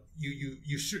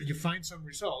 you find some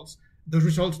results. Those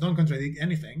results don't contradict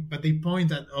anything, but they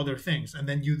point at other things, and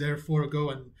then you therefore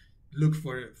go and look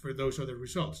for those other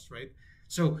results, right?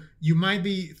 So you might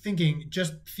be thinking,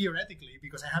 just theoretically,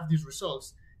 because I have these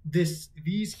results,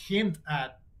 these hint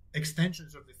at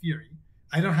extensions of the theory.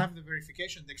 I don't have the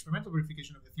experimental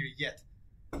verification of the theory yet,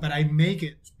 but I make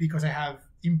it because I have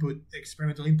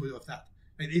experimental input of that.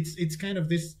 Right? It's kind of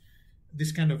this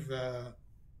kind of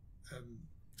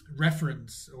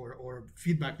reference or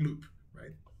feedback loop,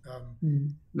 right?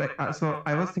 So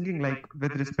I was thinking, like,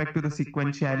 with respect to the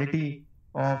sequentiality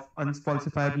of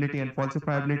unfalsifiability and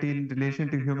falsifiability in relation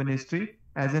to human history,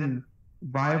 as in,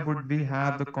 why would we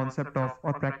have the concept of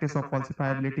or practice of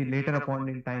falsifiability later upon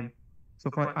in time?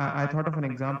 So I thought of an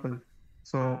example.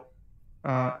 So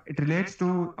it relates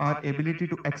to our ability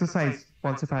to exercise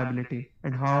falsifiability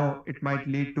and how it might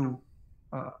lead to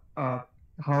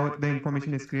how the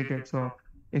information is created. So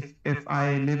if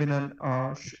I live in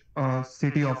a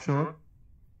city offshore,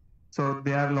 so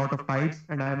there are a lot of tides,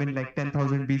 and I am in like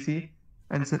 10,000 BC,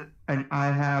 and I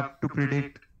have to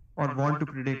predict or want to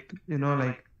predict,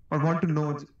 or want to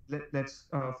know. Let's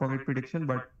forget prediction,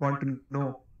 but want to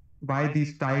know why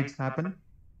these tides happen.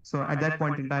 So at that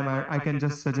point in time, I can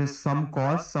just suggest some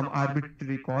cause, some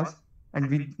arbitrary cause, and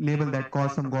we label that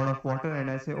cause some god of water, and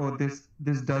I say, oh, this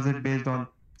does it based on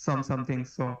something.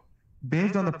 So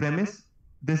based on the premise,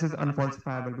 this is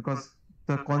unfalsifiable because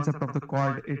the concept of the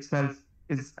chord itself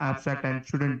is abstract and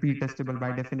shouldn't be testable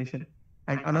by definition.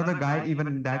 And another guy, even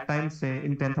in that time, say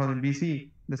in 10,000 BC,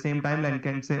 the same timeline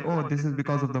can say, oh, this is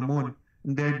because of the moon.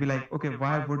 And they'd be like, okay,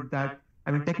 why would that?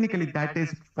 I mean, technically that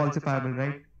is falsifiable,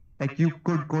 right? Like, you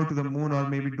could go to the moon or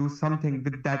maybe do something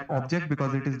with that object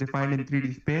because it is defined in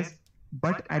 3D space.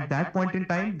 But at that point in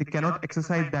time, they cannot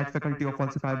exercise that faculty of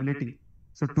falsifiability.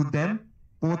 So to them,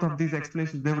 both of these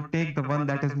explanations, they would take the one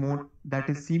that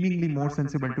is seemingly more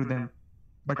sensible to them.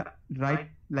 But right,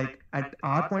 like at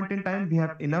our point in time, we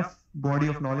have enough body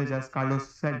of knowledge, as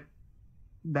Carlos said,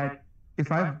 that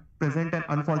if I present an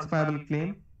unfalsifiable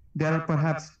claim, there are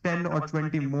perhaps 10 or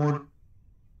 20 more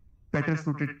better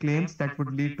suited claims that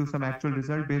would lead to some actual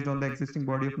result based on the existing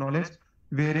body of knowledge,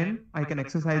 wherein I can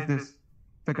exercise this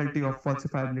faculty of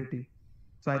falsifiability.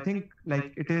 So I think,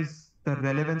 like, it is the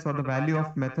relevance or the value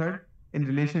of method in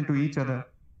relation to each other.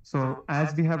 So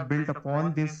as we have built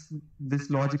upon this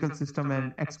logical system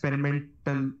and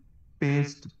experimental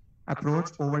based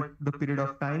approach over the period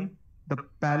of time, the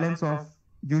balance of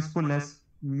usefulness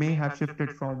may have shifted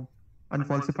from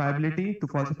unfalsifiability to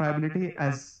falsifiability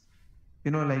as,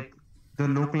 like, the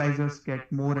localizers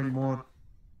get more and more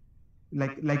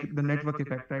like the network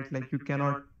effect, right? Like, you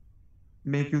cannot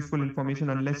make useful information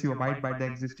unless you abide by the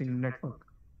existing network,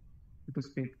 so to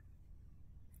speak.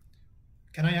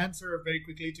 Can I answer very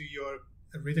quickly to your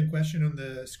written question on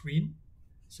the screen?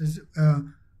 It says,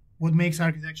 what makes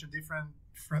architecture different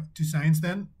to science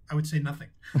then? I would say nothing.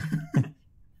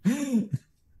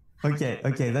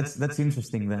 Okay, that's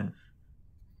interesting then.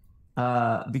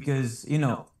 Because,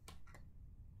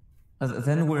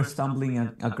 then we're stumbling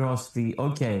across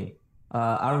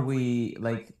are we,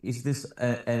 like, is this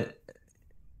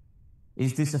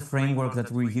a framework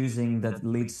that we're using that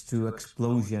leads to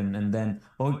explosion, and then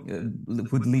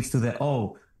would lead to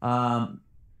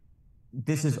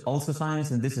this is also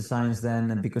science and this is science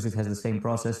then, and because it has the same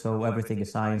process, so everything is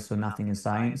science, so nothing is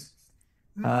science.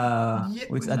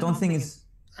 Which I don't think is.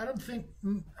 I don't think.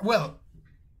 Well,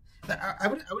 I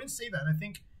wouldn't say that. I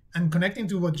think, and connecting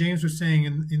to what James was saying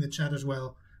in the chat as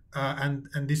well, and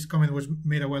this comment was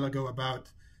made a while ago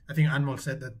about, I think Anmol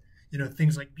said that,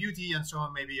 things like beauty and so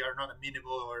on maybe are not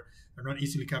amenable or are not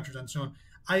easily captured and so on.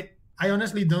 I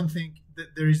honestly don't think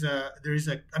that there is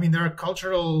a. I mean, there are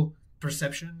cultural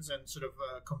perceptions and sort of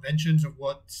conventions of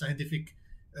what scientific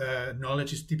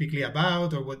knowledge is typically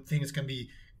about, or what things can be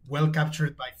well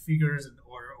captured by figures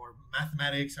or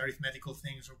mathematics, arithmetical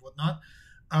things, or whatnot.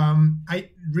 I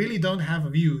really don't have a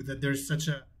view that there's such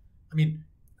a. I mean,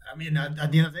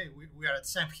 at the end of the day, we are at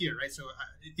SEMF here, right? So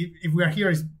if we are here,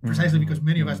 it's precisely because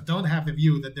many of us don't have the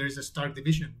view that there is a stark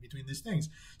division between these things.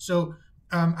 So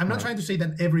I'm not trying to say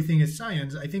that everything is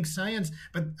science. I think science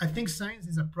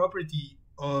is a property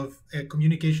of a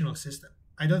communicational system.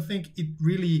 I don't think it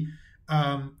really.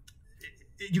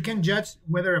 You can judge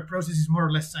whether a process is more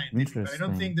or less scientific, but I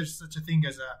don't think there's such a thing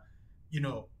as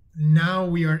now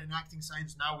we are enacting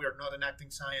science, now we are not enacting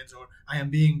science, or I am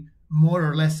being more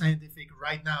or less scientific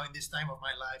right now in this time of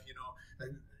my life.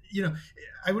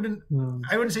 I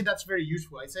wouldn't say that's very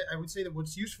useful. I would say that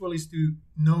what's useful is to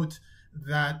note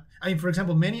that, for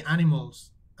example, many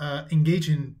animals engage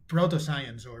in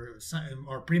proto-science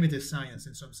or primitive science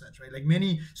in some sense, right? Like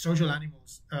many social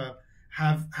animals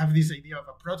have this idea of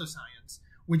a proto-science,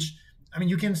 which,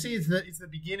 you can see it's the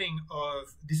beginning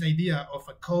of this idea of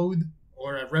a code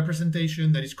or a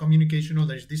representation that is communicational,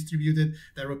 that is distributed,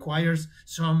 that requires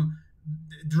some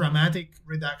dramatic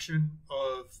reduction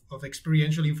of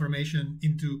experiential information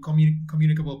into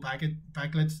communicable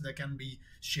packlets that can be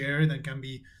shared and can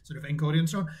be sort of encoded and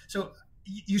so on. So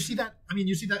you see that,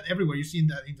 you see that everywhere. You see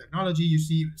that in technology. You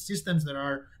see systems that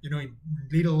are, in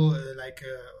little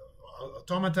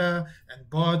automata and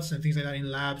bots and things like that in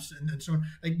labs and so on.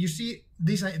 Like you see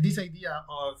this idea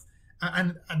of,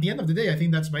 and at the end of the day, I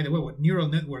think that's, by the way, what neural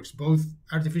networks, both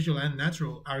artificial and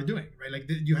natural, are doing, right? Like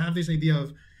you have this idea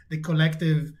of the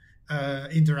collective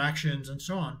interactions and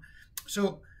so on.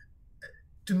 So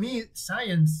to me,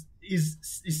 science is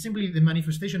simply the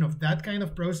manifestation of that kind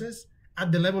of process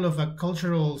at the level of a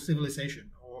cultural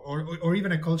civilization or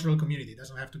even a cultural community. It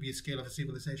doesn't have to be a scale of a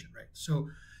civilization, right? So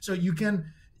you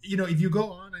can, if you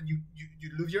go on and you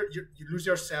lose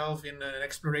yourself in an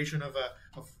exploration of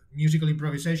musical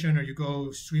improvisation, or you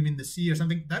go swim in the sea or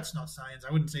something, that's not science.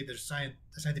 I wouldn't say there's a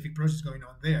scientific process going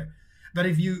on there. But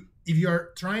if you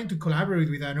are trying to collaborate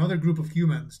with another group of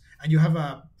humans and you have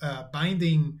a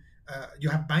binding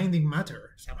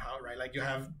matter somehow, right? Like you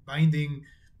have binding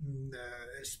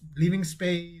living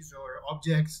space or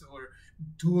objects or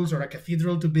tools, or a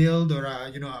cathedral to build, or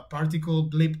a particle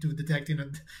blip to detect in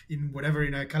a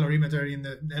calorimeter in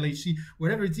the LHC,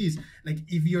 whatever it is. Like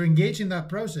if you're engaged in that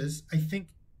process, I think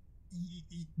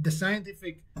the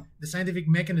scientific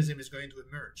mechanism is going to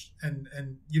emerge, and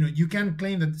you can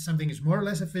claim that something is more or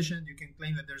less efficient. You can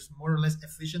claim that there's more or less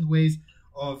efficient ways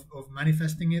of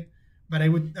manifesting it, but I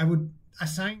would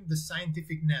assign the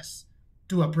scientificness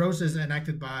to a process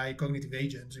enacted by cognitive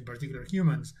agents, in particular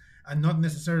humans, and not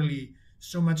necessarily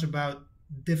so much about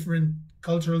different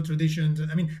cultural traditions.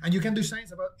 And you can do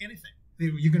science about anything.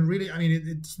 You can really,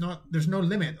 it's not, there's no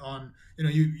limit on,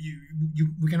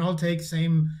 we can all take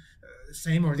same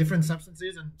or different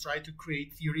substances and try to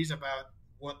create theories about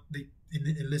what they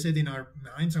elicit in our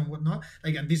minds and whatnot.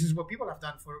 Like, and this is what people have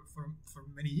done for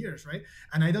many years, right?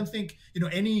 And I don't think,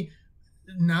 any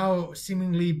now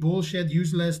seemingly bullshit,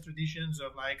 useless traditions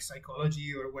of like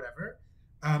psychology or whatever,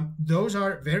 those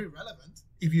are very relevant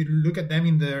if you look at them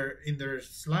in their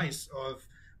slice of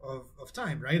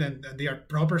time, right? And they are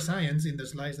proper science in the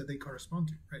slice that they correspond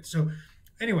to, right? So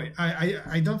anyway,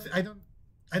 I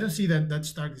don't see that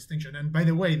stark distinction. And by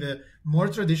the way, the more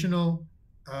traditional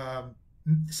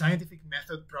scientific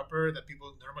method proper that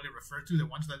people normally refer to, the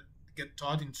ones that get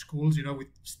taught in schools, with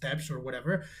steps or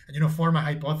whatever, and form a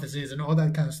hypothesis and all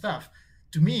that kind of stuff,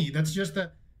 to me that's just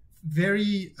a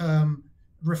very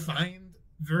refined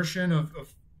version of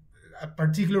a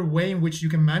particular way in which you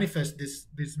can manifest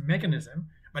this mechanism,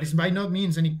 but it's by no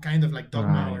means any kind of like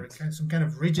dogma or some kind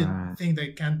of rigid thing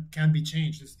that can be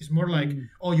changed. It's more like,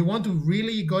 oh, you want to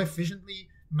really go efficiently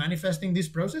manifesting this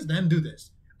process, then do this.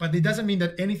 But it doesn't mean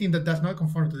that anything that does not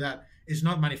conform to that is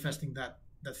not manifesting that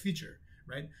feature,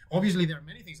 right? Obviously, there are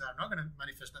many things that are not going to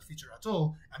manifest that feature at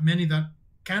all, and many that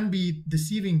can be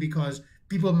deceiving because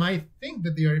people might think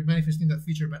that they are manifesting that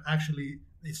feature, but actually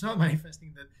it's not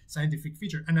manifesting that scientific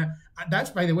feature. And that's,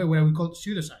 by the way, what I would call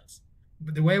pseudoscience.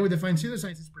 But the way I would define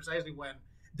pseudoscience is precisely when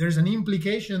there's an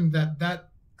implication that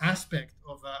aspect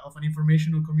of an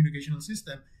informational communicational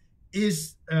system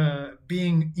is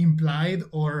being implied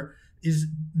or is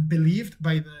believed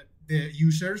by the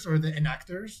users or the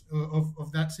enactors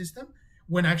of that system,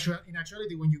 when in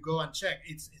actuality, when you go and check,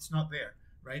 it's not there,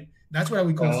 right? That's what I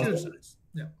would call pseudoscience.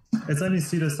 Yeah. It's only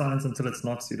pseudoscience until it's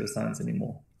not pseudoscience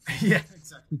anymore. Yeah,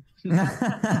 exactly.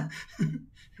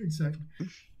 Exactly.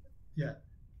 Yeah.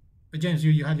 But James,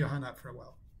 you had your hand up for a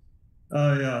while.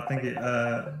 Oh yeah, thank you.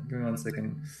 Give me 1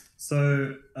 second.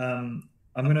 So I'm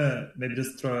gonna maybe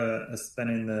just throw a spin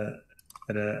in the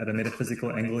at a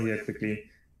metaphysical angle here quickly,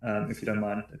 if you don't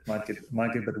mind. It might get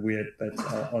a bit weird, but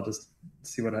I'll just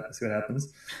see what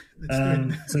happens.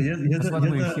 So here's That's what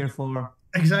we're here for.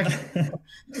 Exactly.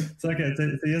 So okay,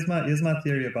 so here's my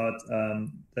theory about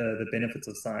the benefits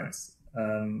of science.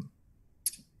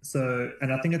 So,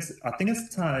 and I think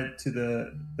it's tied to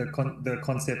the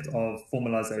concept of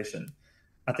formalization.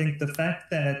 I think the fact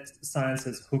that science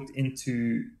has hooked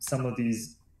into some of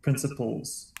these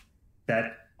principles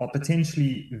that are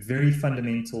potentially very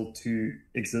fundamental to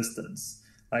existence,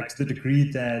 like to the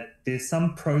degree that there's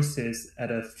some process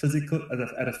at a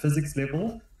physics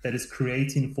level that is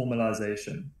creating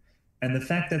formalization. And the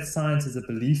fact that science as a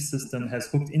belief system has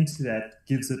hooked into that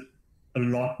gives it a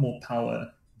lot more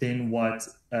power than what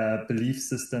a belief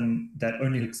system that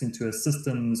only hooks into a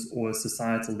systems or a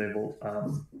societal level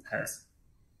has.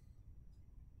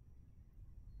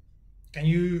 Can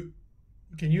you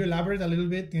elaborate a little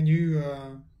bit? Can you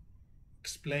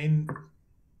explain?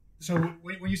 So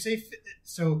when you say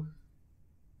so,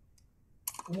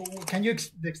 can you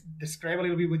describe a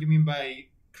little bit what you mean by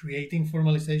creating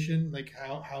formalization? Like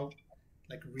how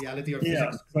like reality or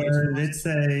physics? So let's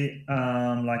say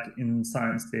like in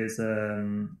science, there's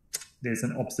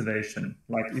an observation,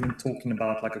 like even talking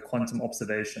about like a quantum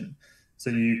observation. So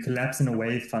you collapse in a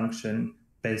wave function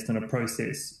based on a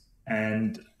process,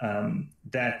 and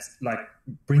that like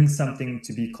brings something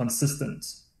to be consistent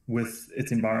with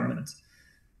its environment.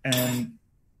 And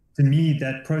to me,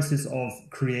 that process of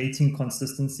creating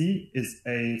consistency is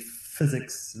a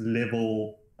physics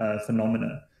level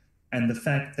phenomena. And the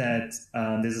fact that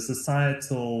there's a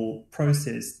societal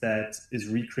process that is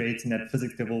recreating that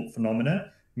physics level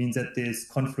phenomena means that there's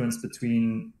confluence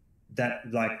between that,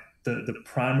 like the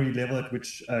primary level at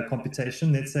which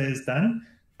computation, let's say, is done,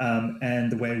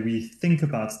 and the way we think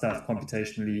about stuff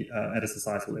computationally at a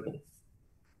societal level.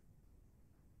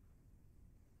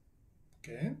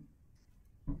 Okay.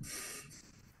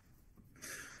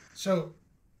 So,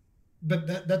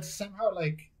 but that's somehow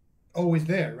like always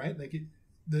there, right? Like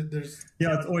there's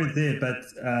it's always there, but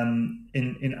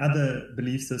in other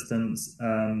belief systems,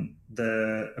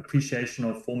 the appreciation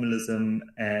of formalism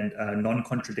and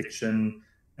non-contradiction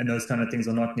and those kind of things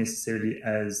are not necessarily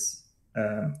as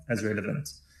relevant.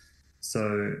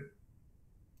 So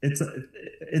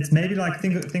it's maybe like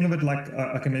think of it like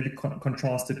I can maybe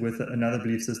contrast it with another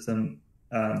belief system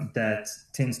that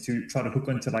tends to try to hook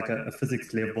onto like a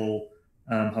physics level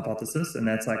hypothesis, and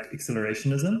that's like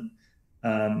accelerationism.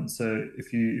 So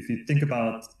if you think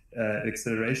about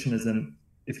accelerationism,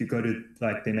 if you go to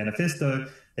like their manifesto,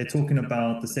 they're talking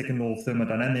about the second law of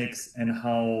thermodynamics and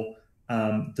how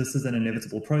this is an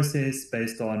inevitable process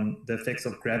based on the effects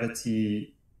of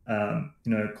gravity,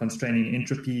 constraining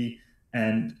entropy,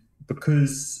 and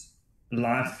because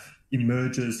life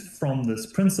emerges from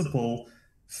this principle,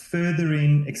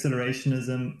 furthering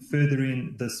accelerationism,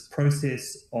 furthering this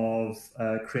process of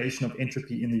creation of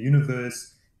entropy in the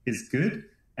universe is good,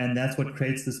 and that's what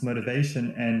creates this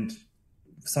motivation and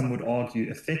some would argue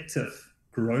effective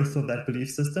growth of that belief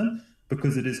system,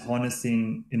 because it is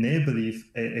harnessing, in their belief,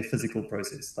 a physical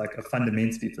process, like a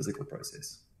fundamentally physical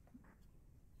process.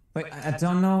 Wait, I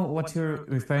don't know what you're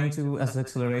referring to as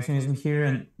accelerationism here,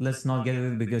 and let's not get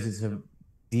into it because it's a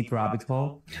deep rabbit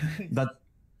hole. But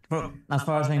as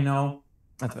far as I know,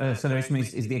 acceleration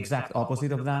is the exact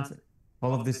opposite of that.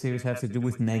 All of these theories have to do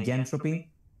with negentropy,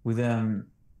 with a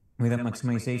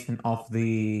maximization of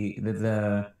the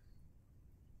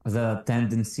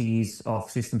tendencies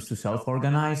of systems to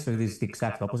self-organize. So it is the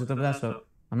exact opposite of that. So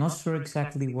I'm not sure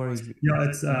exactly where is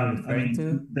it's referring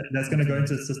to. That's going to go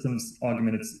into a systems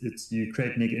argument. It's you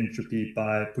create negentropy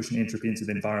by pushing entropy into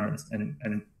the environment,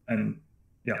 and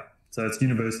yeah, so it's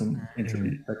universal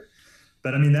entropy.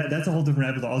 But I mean that's a whole different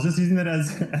rabbit hole. I was just using that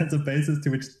as a basis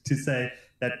to which to say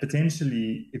that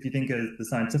potentially, if you think of the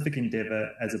scientific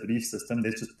endeavor as a belief system,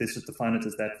 let's just define it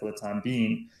as that for the time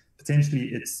being. Potentially,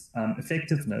 its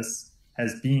effectiveness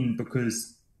has been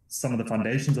because some of the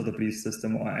foundations of the belief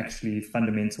system are actually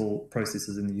fundamental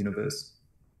processes in the universe.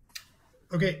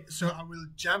 Okay, so I will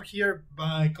jump here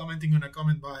by commenting on a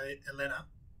comment by Elena,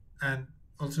 and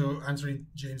also answering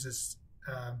James's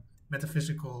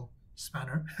metaphysical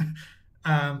spanner.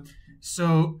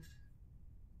 So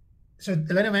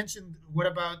Elena mentioned, what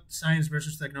about science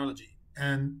versus technology?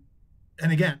 And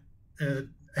again,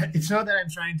 it's not that I'm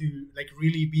trying to like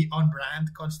really be on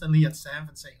brand constantly at SEMF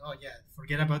and saying, oh yeah,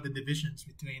 forget about the divisions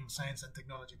between science and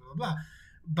technology, blah, blah, blah.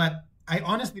 But I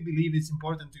honestly believe it's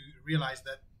important to realize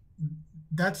that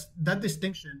that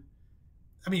distinction,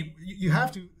 I mean, you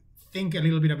have to think a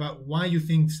little bit about why you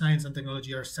think science and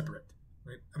technology are separate,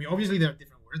 right? I mean, obviously there are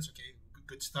different words. Okay,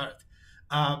 good start.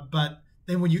 But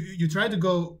then when you try to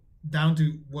go down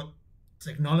to what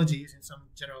technology is in some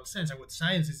general sense and what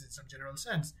science is in some general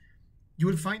sense, you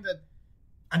will find that,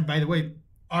 and by the way,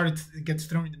 art gets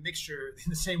thrown in the mixture in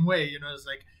the same way. It's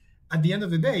like at the end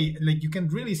of the day, like you can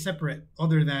really separate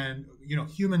other than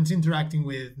humans interacting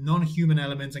with non-human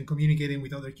elements and communicating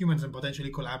with other humans and potentially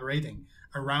collaborating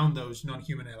around those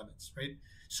non-human elements, right?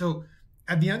 So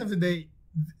at the end of the day,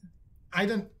 I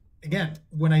don't. Again,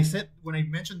 when I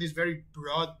mentioned this very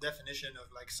broad definition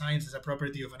of like science as a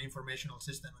property of an informational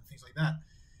system and things like that,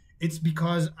 it's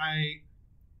because I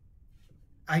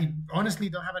honestly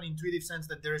don't have an intuitive sense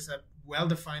that there is a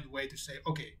well-defined way to say,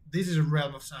 okay, this is a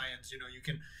realm of science.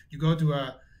 You go to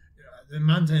the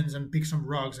mountains and pick some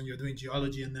rocks and you're doing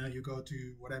geology, and now you go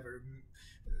to whatever,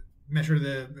 measure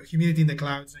the humidity in the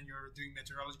clouds and you're doing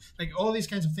meteorology. Like all these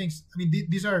kinds of things. I mean,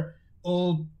 these are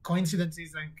all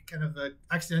coincidences and kind of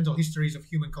accidental histories of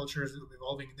human cultures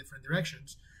evolving in different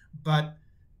directions. But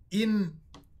in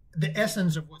the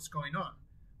essence of what's going on,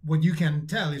 what you can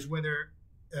tell is whether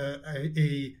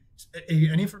an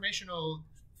informational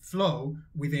flow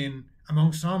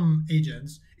among some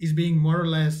agents is being more or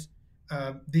less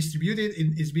distributed,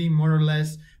 is being more or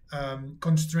less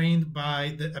constrained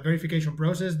by a verification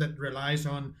process that relies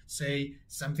on, say,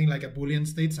 something like a Boolean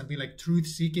state, something like truth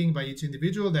seeking by each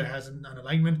individual that has an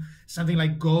alignment, something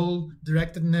like goal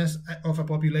directedness of a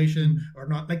population or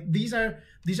not. Like these are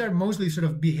mostly sort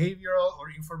of behavioral or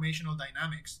informational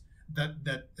dynamics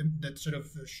that sort of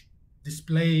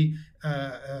display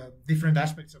different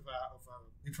aspects of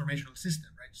an informational system,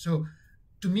 right? So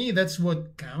to me, that's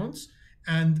what counts.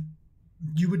 And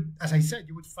you would, as I said,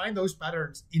 you would find those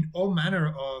patterns in all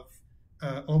manner of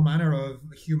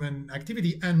human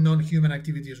activity and non-human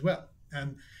activity as well.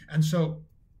 And so,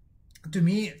 to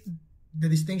me,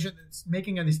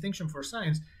 making a distinction for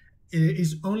science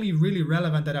is only really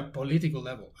relevant at a political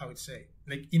level. I would say,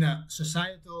 like in a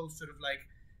societal sort of like,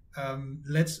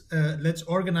 let's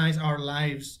organize our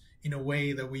lives in a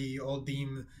way that we all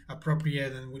deem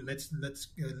appropriate, and let's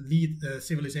lead the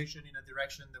civilization in a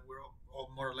direction that we're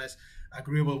all more or less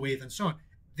agreeable with, and so on.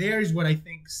 There is what I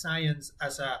think science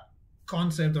as a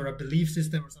concept or a belief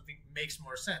system or something makes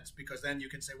more sense, because then you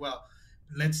can say, well,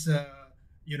 let's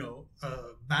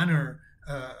banner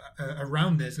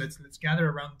around this. Let's gather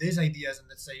around these ideas, and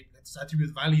let's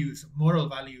attribute values, moral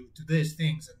value to these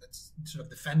things, and let's sort of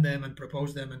defend them and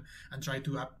propose them and try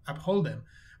to uphold them.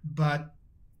 But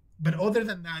other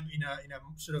than that, in a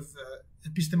sort of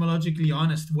epistemologically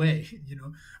honest way,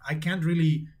 I can't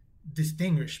really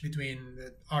distinguish between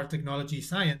art, technology,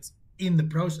 science in the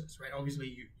process, right?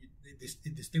 Obviously,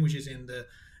 it distinguishes in the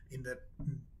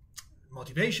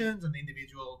motivations and the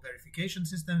individual verification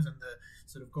systems and the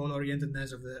sort of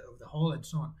goal-orientedness of the whole and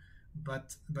so on.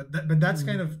 But that's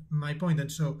kind of my point.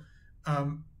 And so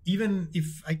even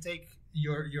if I take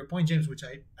your point, James, which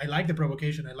I like the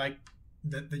provocation, I like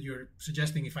that you're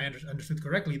suggesting, if I understood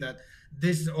correctly, that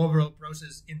this overall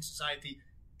process in society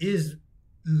is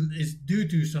due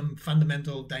to some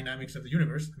fundamental dynamics of the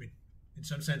universe. I mean, in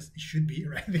some sense, it should be,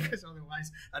 right? Because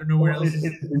otherwise, I don't know where else.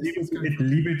 It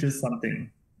leverages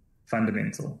something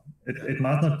fundamental. It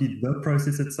might not be the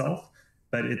process itself,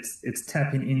 but it's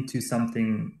tapping into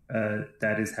something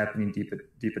that is happening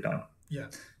deeper down. Yeah,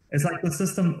 it's like the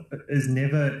system is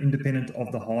never independent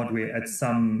of the hardware at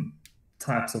some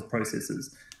types of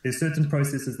processes. There's certain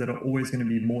processes that are always going to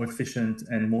be more efficient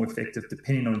and more effective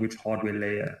depending on which hardware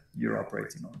layer you're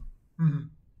operating on. Mm-hmm.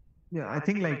 Yeah, I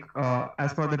think like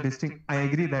as for the distinct, I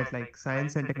agree that like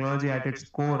science and technology at its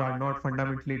core are not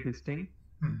fundamentally distinct.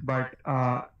 But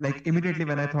like immediately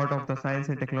when I thought of the science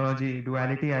and technology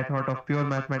duality, I thought of pure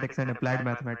mathematics and applied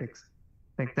mathematics.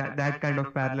 Like that kind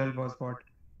of parallel was what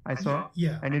I saw.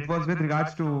 Yeah. And it was with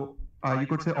regards to, you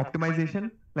could say, optimization,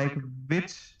 like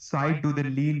which side do they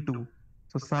lean to?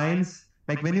 So science,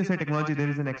 like when you say technology, there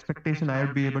is an expectation I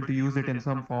would be able to use it in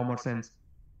some form or sense.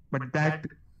 But that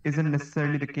isn't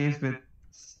necessarily the case with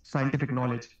scientific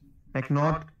knowledge. Like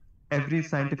not every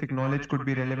scientific knowledge could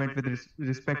be relevant with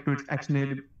respect to its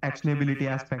actionability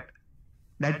aspect.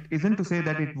 That isn't to say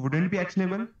that it wouldn't be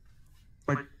actionable,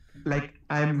 but like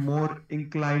I'm more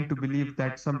inclined to believe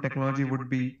that some technology would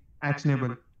be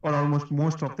actionable, or almost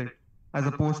most of it, as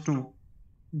opposed to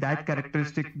that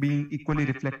characteristic being equally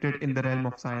reflected in the realm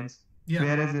of science. Yeah.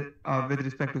 Whereas with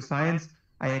respect to science,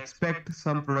 I expect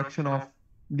some production of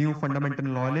new fundamental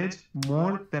knowledge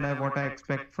more than what I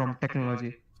expect from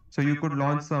technology. So you could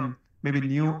launch some maybe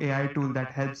new AI tool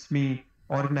that helps me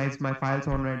organize my files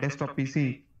on my desktop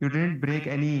PC. You didn't break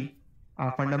any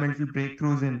fundamental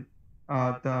breakthroughs in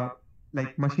the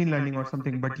like machine learning or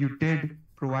something, but you did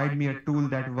provide me a tool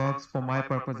that works for my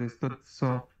purposes.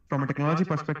 So from a technology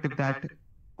perspective, that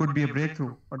could be a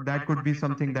breakthrough, or that could be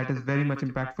something that is very much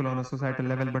impactful on a societal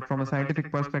level. But from a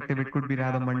scientific perspective, it could be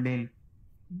rather mundane.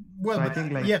 Well, so I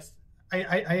think like yes,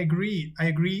 I agree. I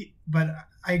agree, but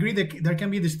I agree that there can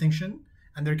be a distinction,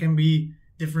 and there can be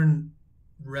different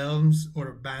realms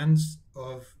or bands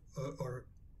of or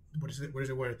what is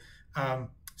the word,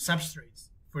 substrates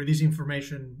for this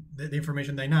information, the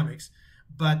information dynamics.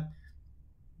 But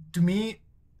to me,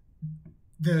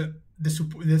 the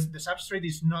substrate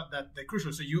is not that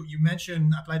crucial. So you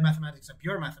mentioned applied mathematics and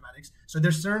pure mathematics. So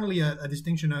there's certainly a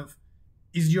distinction of,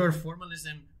 is your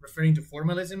formalism referring to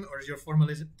formalism, or is your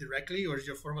formalism directly, or is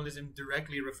your formalism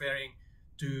directly referring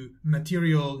to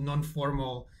material,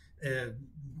 non-formal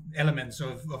elements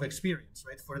of experience,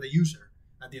 right, for the user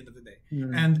at the end of the day?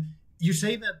 Mm. And you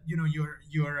say that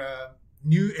your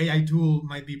new AI tool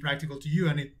might be practical to you,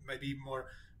 and it might be more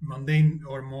mundane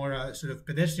or more sort of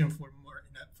pedestrian from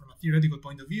a theoretical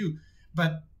point of view,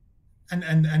 but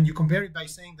and you compare it by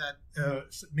saying that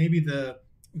maybe the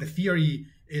theory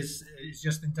is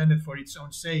just intended for its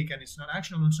own sake and it's not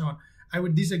actionable and so on. I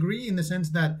would disagree in the sense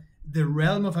that the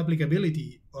realm of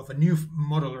applicability of a new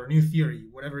model or a new theory,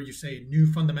 whatever you say, new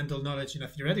fundamental knowledge in a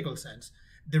theoretical sense,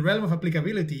 the realm of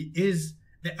applicability is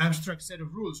the abstract set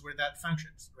of rules where that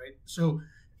functions, right? So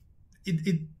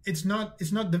it's not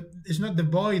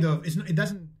devoid of,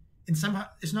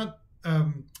 it's not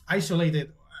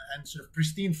isolated and sort of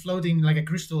pristine, floating like a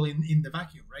crystal in the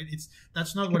vacuum, right?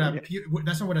 That's not what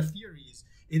a theory is.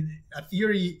 A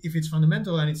theory, if it's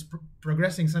fundamental and it's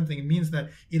progressing something, it means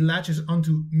that it latches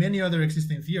onto many other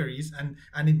existing theories, and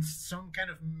in some kind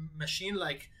of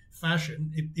machine-like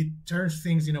fashion, it turns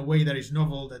things in a way that is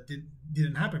novel, that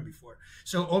didn't happen before.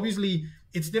 So obviously,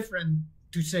 it's different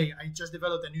to say, I just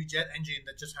developed a new jet engine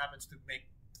that just happens to make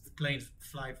planes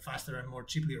fly faster and more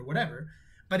cheaply or whatever.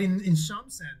 But in some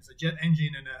sense, a jet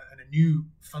engine and a new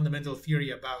fundamental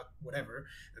theory about whatever,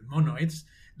 monoids,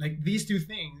 like these two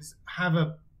things have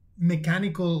a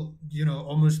mechanical,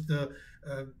 almost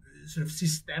sort of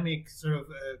systemic sort of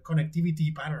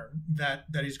connectivity pattern that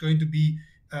is going to be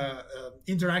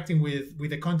interacting with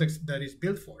the context that is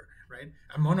built for, right?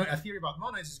 A theory about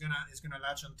monoids is gonna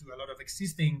latch onto a lot of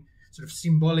existing sort of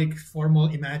symbolic, formal,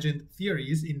 imagined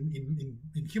theories in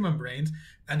human brains,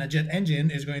 and a jet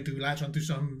engine is going to latch onto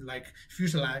some like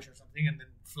fuselage or something and then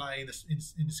fly in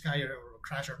the sky or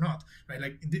crash or not, right?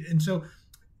 Like, and so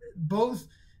both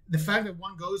the fact that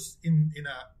one goes in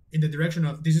the direction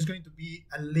of this is going to be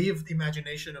a lived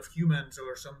imagination of humans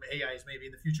or some AIs maybe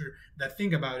in the future that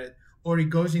think about it, or it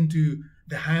goes into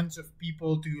the hands of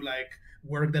people to like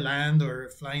work the land or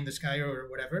fly in the sky or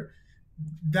whatever.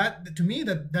 That to me,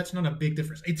 that's not a big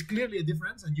difference. It's clearly a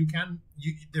difference, and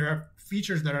there are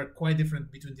features that are quite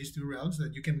different between these two realms,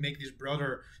 that you can make this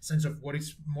broader sense of what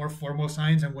is more formal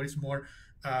science and what is more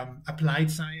applied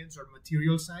science or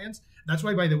material science. That's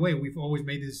why, by the way, we've always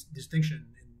made this distinction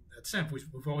at SEMF.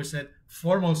 We've always said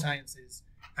formal sciences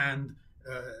and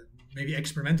maybe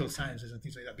experimental sciences and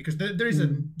things like that, because there's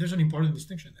an important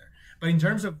distinction there. But in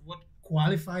terms of what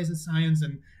qualifies as science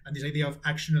and this idea of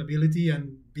actionability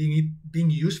and being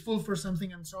useful for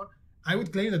something and so on, I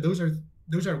would claim that those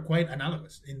are quite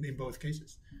analogous in both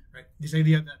cases, right? This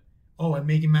idea that, I'm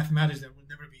making mathematics that will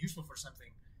never be useful for something.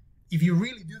 If you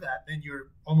really do that, then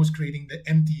you're almost creating the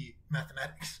empty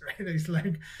mathematics, right? It's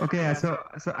like, okay, so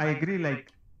I agree. Like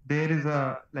there is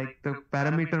the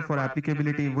parameter for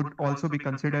applicability would also be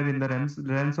considered in the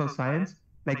realms of science.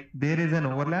 Like there is an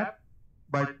overlap,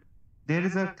 but there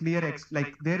is a clear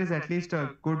there is at least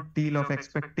a good deal of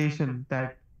expectation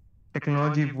that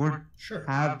technology would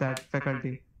have that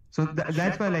faculty. So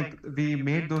that's why like we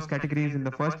made those categories in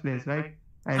the first place, right?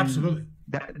 And absolutely.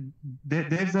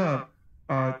 There's a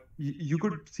you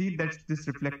could see that this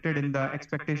reflected in the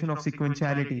expectation of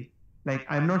sequentiality. Like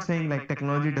I'm not saying like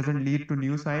technology doesn't lead to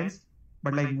new science,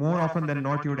 but like more often than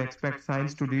not, you would expect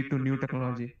science to lead to new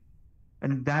technology,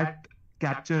 and that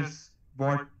captures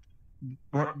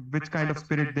which kind of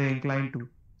spirit they incline to.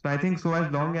 So I think so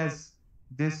as long as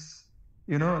this,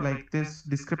 this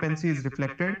discrepancy is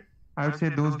reflected, I would say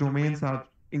those domains are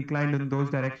inclined in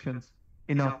those directions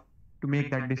enough to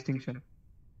make that distinction.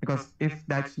 Because if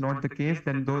that's not the case,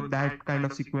 then that kind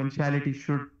of sequentiality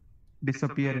should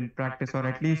disappear in practice, or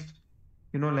at least,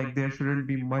 there shouldn't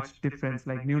be much difference.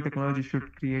 Like new technology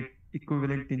should create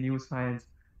equivalent to new science.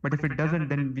 But if it doesn't,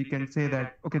 then we can say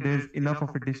that, okay, there's enough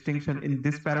of a distinction in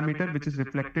this parameter, which is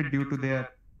reflected due to their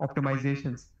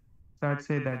optimizations. So I'd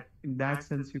say that in that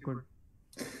sense, you could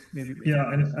maybe...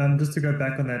 Yeah, and just to go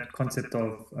back on that concept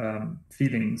of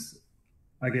feelings,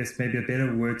 I guess maybe a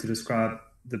better word to describe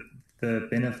the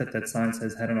benefit that science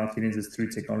has had on our feelings is through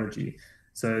technology.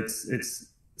 So it's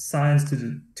science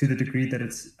to the degree that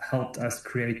it's helped us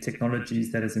create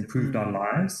technologies that has improved our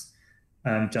lives,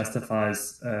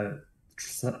 justifies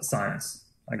science.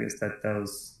 I guess that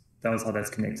was how that's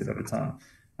connected over time.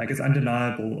 Like, it's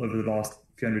undeniable over the last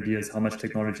few hundred years how much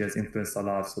technology has influenced our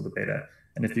lives for the better.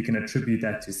 And if you can attribute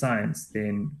that to science,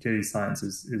 then clearly science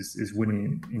is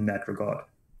winning in that regard.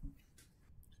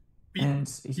 And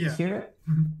Yeah. here,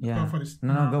 Go for this.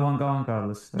 no, go on,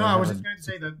 Carlos. No, I was just going to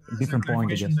say that different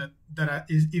point, I guess. that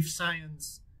is, if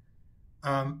science,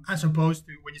 as opposed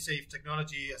to when you say if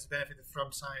technology has benefited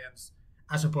from science,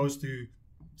 as opposed to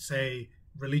say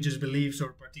religious beliefs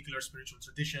or particular spiritual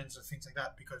traditions or things like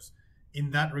that, because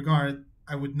in that regard,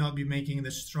 I would not be making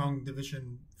the strong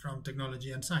division from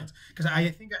technology and science, because I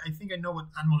think I know what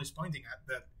Anmol is pointing at,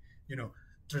 that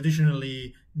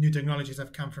traditionally new technologies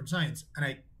have come from science, and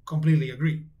I completely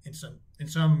agree in some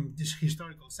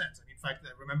historical sense. And in fact, I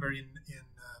remember in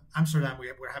Amsterdam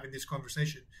we were having this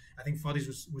conversation. I think Fodis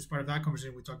was part of that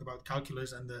conversation. We talked about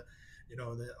calculus and the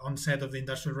onset of the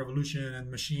Industrial Revolution and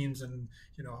machines, and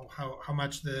how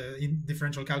much the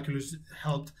differential calculus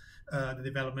helped the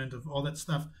development of all that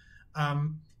stuff.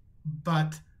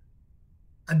 But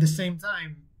at the same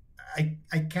time,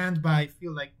 I can't but I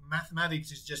feel like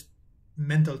mathematics is just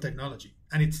mental technology,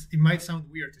 and it might sound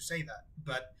weird to say that,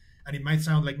 and it might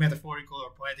sound like metaphorical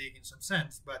or poetic in some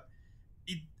sense, but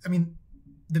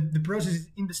the process is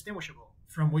indistinguishable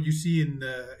from what you see in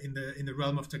the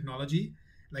realm of technology,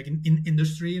 like in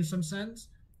industry in some sense.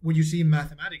 What you see in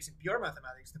mathematics, in pure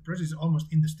mathematics, the process is almost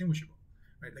indistinguishable,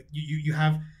 right? Like you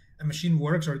have a machine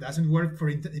works or doesn't work for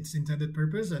its intended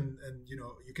purpose, and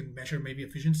you can measure maybe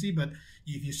efficiency, but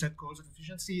if you set goals of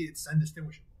efficiency, it's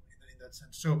indistinguishable in that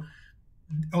sense. So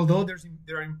although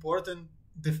there are important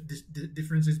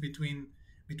differences between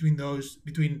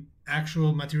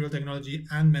actual material technology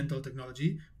and mental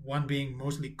technology, one being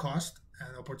mostly cost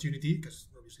and opportunity, because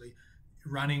obviously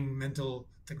running mental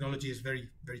technology is very,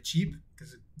 very cheap,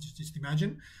 because just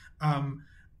imagine.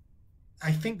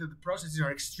 I think that the processes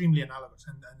are extremely analogous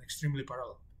and extremely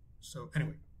parallel. So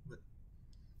anyway.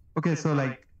 Okay, so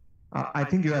I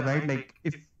think you are right. Like,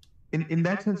 if in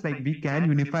that sense, like, we can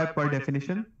unify per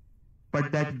definition,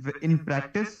 but that in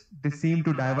practice they seem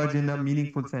to diverge in a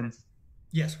meaningful sense.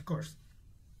 Yes, of course.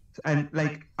 And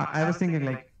like I was thinking,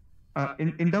 like,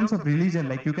 in terms of religion,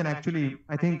 like, you can actually,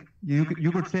 I think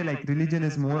you could say, like, religion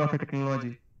is more of a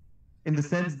technology, in the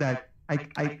sense that I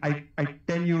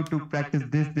tell you to practice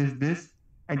this,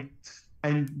 and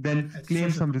then claim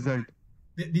some result.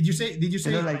 Did you say?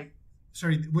 Like,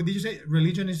 sorry, what did you say?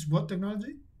 Religion is what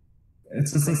technology?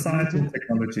 It's a societal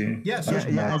technology. Yes, yeah,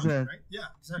 right? Yeah,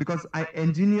 exactly. Because I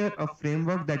engineer a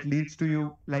framework that leads to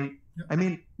you, like, yeah. I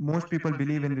mean, most people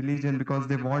believe in religion because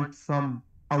they want some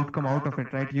outcome out of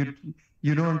it, right?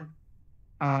 You don't,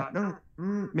 no,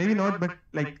 maybe not, but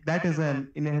like, that is an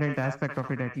inherent aspect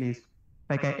of it, at least.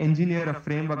 Like, I engineer a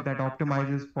framework that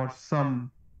optimizes for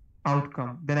some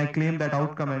outcome. Then I claim that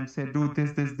outcome and say, do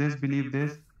this, believe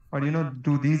this, or,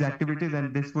 do these activities,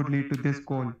 and this would lead to this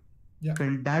goal. Yeah. So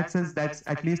in that sense, that's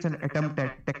at least an attempt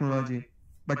at technology.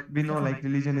 But we know, like,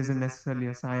 religion isn't necessarily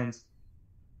a science,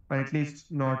 but at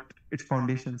least not its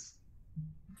foundations.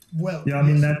 Well, yeah, I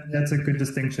mean, that's a good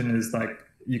distinction. Is like,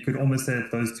 you could almost say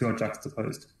that those two are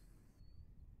juxtaposed.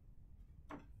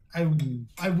 I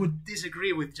would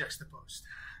disagree with juxtaposed.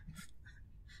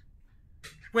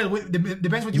 Well,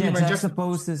 depends what you mean by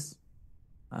juxtaposed. Is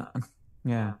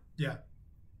yeah. Yeah.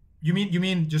 You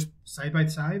mean just side by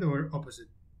side or opposite?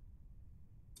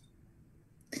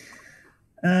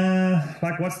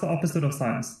 Like, what's the opposite of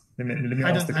science? Let me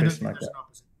ask the question like that.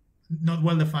 Not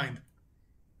well defined.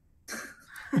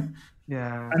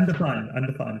 Yeah. Undefined.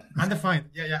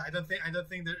 Yeah. I don't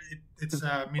think that it's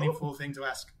a meaningful thing to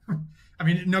ask. I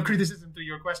mean, no criticism to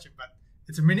your question, but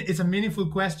it's a meaningful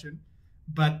question,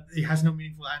 but it has no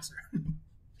meaningful answer.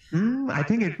 I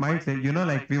think it might say,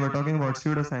 like, we were talking about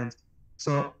pseudoscience.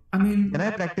 So, I mean, when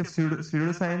I practice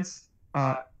pseudoscience,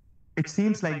 it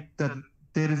seems like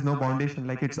there is no foundation,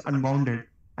 like, it's unbounded.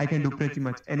 I can do pretty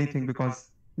much anything,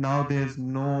 because now there's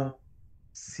no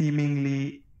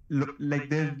seemingly, like,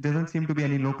 there doesn't seem to be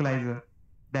any localizer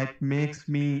that makes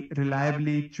me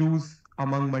reliably choose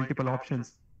among multiple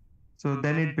options. So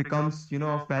then it becomes,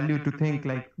 of value to think,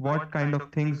 like, what kind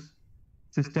of things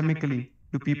systemically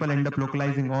do people end up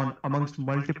localizing on amongst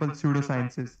multiple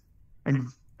pseudosciences? And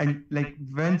like,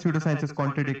 when pseudosciences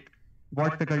contradict,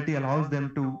 what faculty allows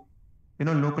them to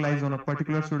localize on a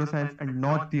particular pseudoscience and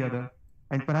not the other?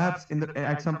 And perhaps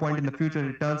at some point in the future,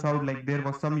 it turns out like there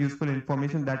was some useful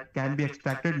information that can be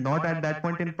extracted, not at that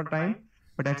point in time,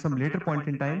 but at some later point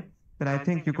in time, then I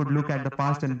think you could look at the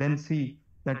past and then see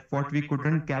that what we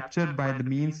couldn't capture by the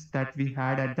means that we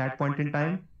had at that point in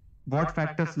time, what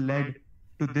factors led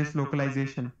to this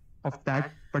localization of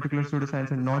that particular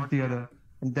pseudoscience and not the other,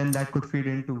 and then that could feed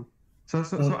into. So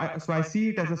I see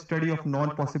it as a study of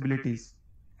non-possibilities.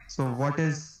 So what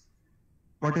is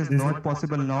not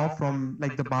possible now from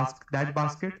like that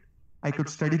basket, I could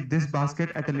study this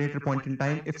basket at a later point in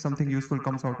time if something useful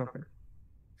comes out of it.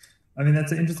 I mean,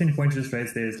 that's an interesting point you just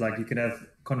raised there. Is like you could have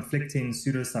conflicting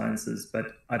pseudosciences, but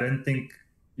I don't think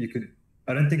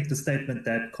the statement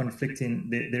that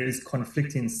there is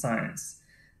conflicting science,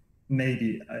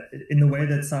 maybe in the way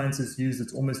that science is used,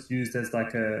 it's almost used as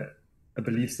like a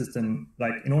belief system.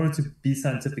 Like in order to be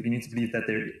scientific, you need to believe that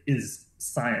there is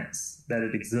science, that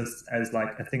it exists as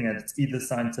like a thing that it's either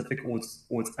scientific or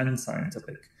it's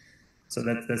unscientific. So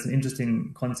that's an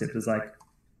interesting concept. Is like,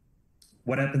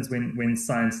 what happens when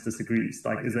science disagrees?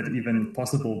 Like, is that even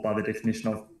possible by the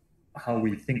definition of how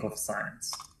we think of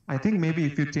science? I think maybe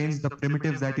if you change the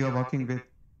primitives that you're working with.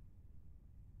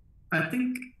 I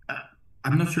think,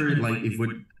 I'm not sure like if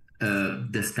we're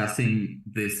discussing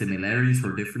the similarities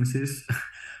or differences,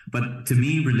 but to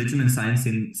me, religion and science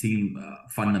seem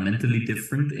fundamentally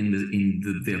different in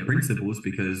their principles,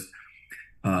 because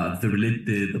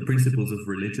the principles of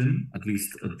religion, at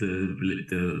least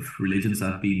the religions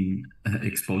I've been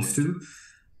exposed to,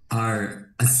 are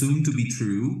assumed to be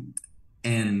true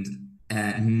and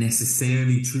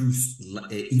necessarily true,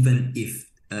 even if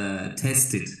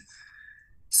tested.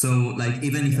 So, like,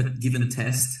 even if a given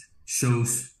test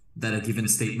shows that a given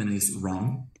statement is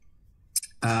wrong,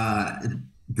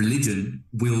 religion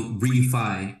will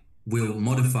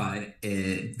modify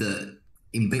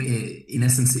in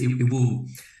essence, it will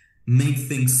make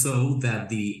things so that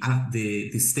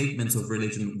the statements of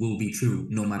religion will be true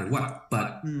no matter what.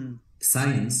 But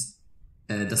science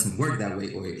doesn't work that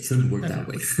way, or it shouldn't work that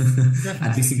way.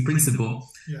 At least in principle.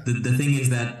 Yeah. The thing is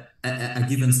that a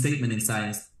given statement in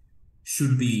science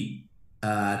should be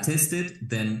tested,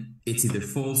 then it's either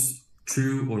false,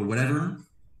 true, or whatever,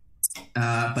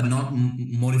 but not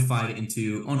modified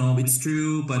into, oh no, it's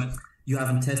true, but you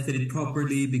haven't tested it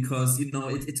properly because, you know,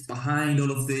 it's behind all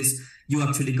of this. You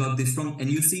actually got this wrong. And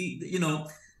you see, you know,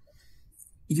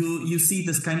 you see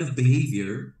this kind of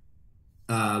behavior,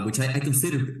 which I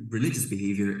consider religious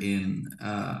behavior in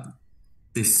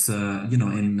this, you know,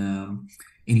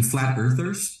 in flat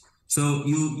earthers. So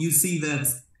you see that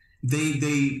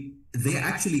they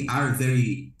actually are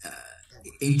very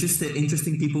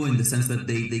interesting people, in the sense that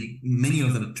they many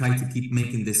of them try to keep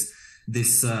making this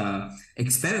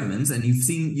experiments, and you've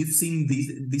seen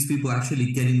these people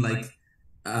actually getting like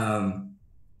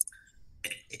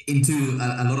into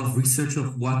a lot of research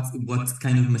of what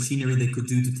kind of machinery they could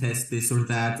do to test this or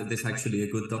that. There's actually a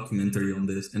good documentary on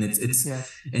this, and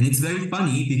it's very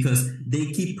funny because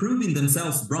they keep proving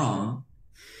themselves wrong,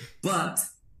 but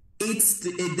they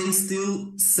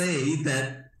still say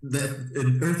that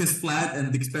the Earth is flat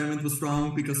and the experiment was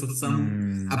wrong because of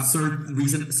some absurd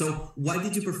reason. So why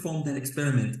did you perform that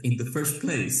experiment in the first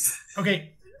place?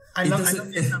 Okay, I love the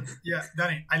example. Yeah,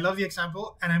 Danny, I love the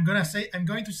example, and I'm going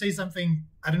to say something.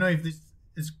 I don't know if this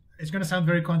is. It's going to sound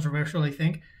very controversial, I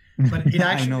think, but it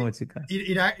actually I know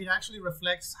it actually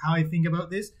reflects how I think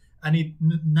about this, and it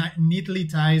neatly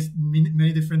ties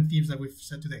many different themes that we've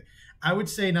said today. I would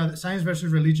say now that science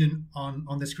versus religion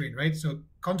on the screen, right? So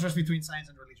contrast between science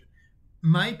and religion.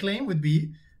 My claim would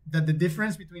be that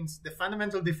the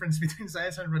fundamental difference between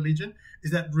science and religion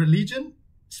is that religion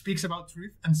speaks about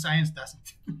truth and science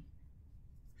doesn't.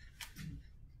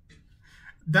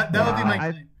 that would be my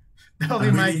claim.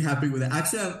 I'm really happy with that.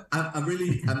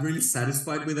 Actually, I'm really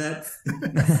satisfied with that.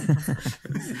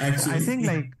 Actually, I think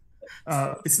like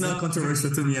it's not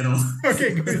controversial to me at all.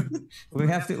 Okay, good. We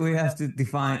have to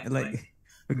define, like,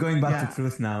 we're going back to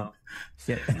truth now.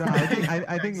 Shit. No, I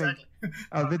think exactly.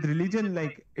 Like with religion,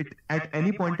 like it at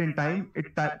any point in time,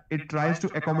 it tries to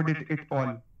accommodate it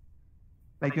all.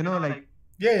 Like, you know, like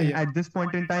at this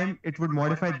point in time, it would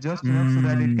modify just enough so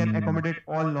that it can accommodate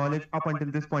all knowledge up until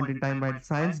this point in time. But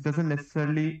science doesn't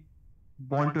necessarily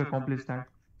want to accomplish that.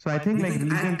 So I think like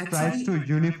religion tries to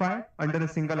unify under a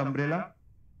single umbrella,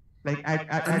 like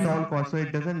at all costs. So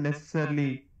it doesn't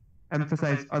necessarily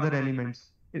emphasize other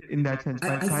elements in that sense.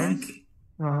 But science.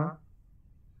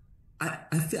 I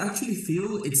actually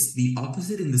feel it's the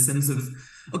opposite, in the sense of,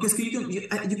 okay, so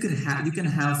you can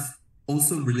have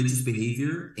also religious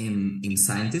behavior in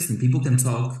scientists, and people can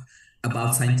talk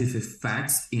about scientific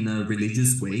facts in a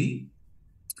religious way,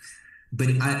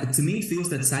 But to me, it feels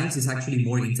that science is actually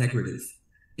more integrative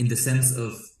in the sense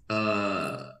of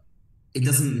it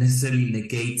doesn't necessarily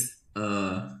negate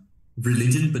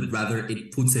religion, but rather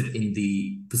it puts it in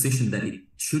the position that it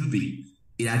should be.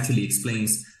 It actually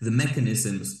explains the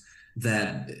mechanisms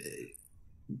that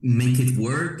make it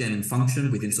work and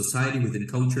function within society, within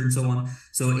culture, and so on.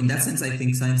 So in that sense, I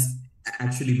think science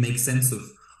actually makes sense of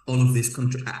all of these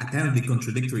apparently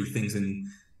contradictory things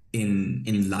in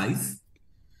life.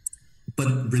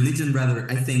 But religion, rather,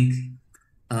 I think,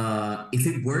 if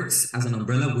it works as an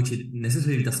umbrella, which it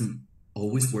necessarily doesn't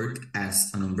always work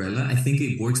as an umbrella, I think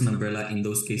it works an umbrella in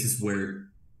those cases where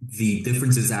the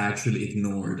differences are actually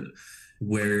ignored,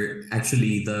 where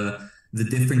actually the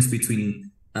difference between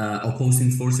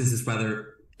opposing forces is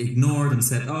rather ignored and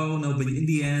said, oh no, but in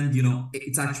the end, you know,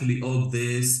 it's actually all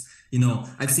this. You know,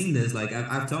 I've seen this, like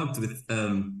I've talked with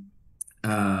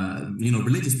you know,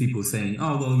 religious people saying,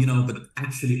 oh, well, you know, but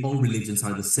actually all religions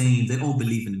are the same. They all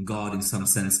believe in God in some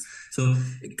sense. So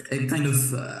it kind of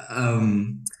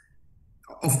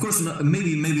course,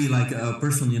 maybe like a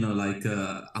person, you know, like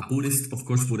a Buddhist, of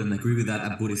course, wouldn't agree with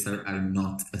that. Buddhists are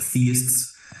not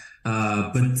theists.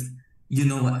 But, you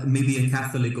know, maybe a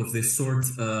Catholic of this sort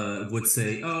would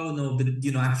say, oh, no, but,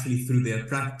 you know, actually through their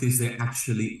practice, they're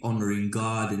actually honoring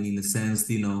God. And in a sense,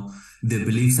 you know, their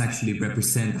beliefs actually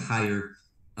represent higher,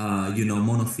 you know,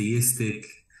 monotheistic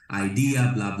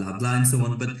idea, blah, blah, blah, and so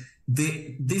on. But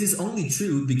this is only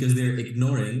true because they're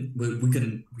ignoring, we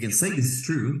can say this is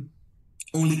true,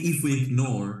 only if we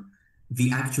ignore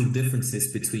the actual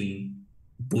differences between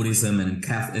Buddhism and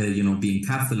you know, being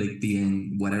Catholic,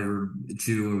 being whatever,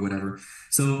 Jew or whatever.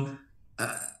 So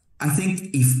I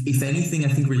think if anything, I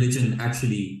think religion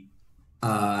actually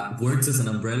works as an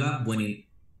umbrella when it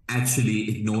actually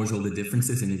ignores all the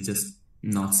differences and it's just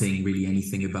not saying really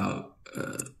anything about,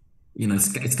 you know,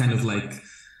 it's kind of like,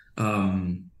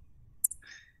 in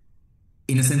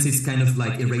a sense, it's kind of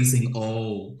like erasing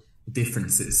all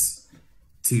differences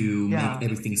to make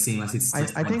everything seem as it's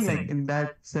just I think thing. Like in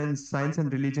that sense, science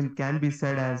and religion can be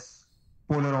said as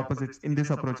polar opposites in this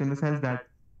approach, in the sense that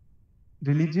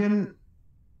religion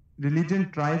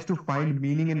tries to find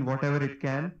meaning in whatever it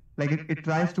can. Like it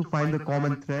tries to find the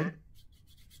common thread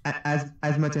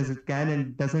as much as it can,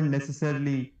 and doesn't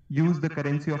necessarily use the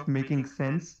currency of making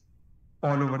sense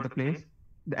all over the place.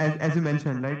 As you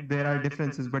mentioned, right, there are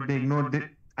differences, but they ignore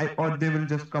or they will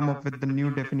just come up with the new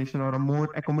definition or a more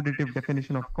accommodative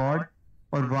definition of God,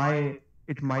 or why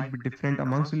it might be different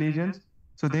amongst religions.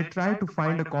 So they try to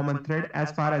find a common thread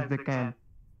as far as they can.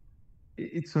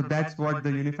 So that's what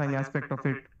the unifying aspect of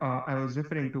it I was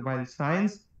referring to. While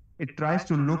science, it tries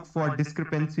to look for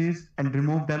discrepancies and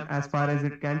remove them as far as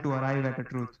it can to arrive at a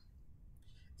truth.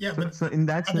 Yeah, so in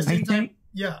that at the sense, same time,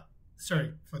 yeah,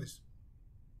 sorry for this.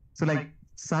 So like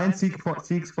science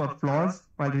seeks for flaws,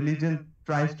 while religion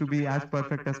tries to be as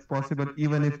perfect as possible,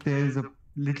 even if there is a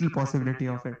little possibility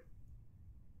of it.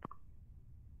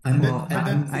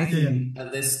 I think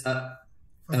this.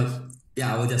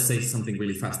 Yeah, I will just say something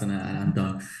really fast and I'm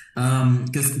done.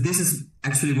 Because this is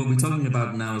actually what we're talking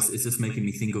about now. Is just making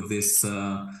me think of this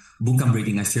book I'm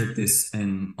reading. I shared this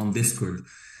on Discord,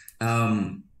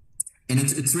 and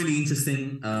it's really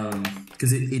interesting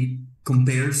because it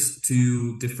compares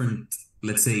to different,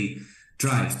 let's say,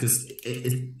 drives. Because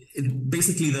it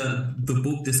basically the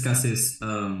book discusses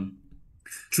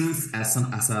truth as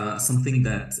something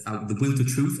that the will to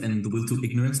truth and the will to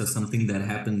ignorance as something that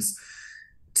happens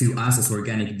to us as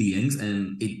organic beings,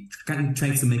 and it kind of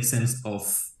tries to make sense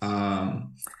of the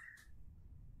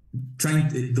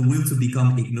will to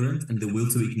become ignorant and the will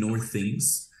to ignore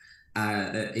things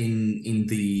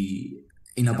in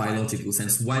a biological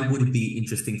sense. Why would it be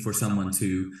interesting for someone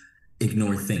to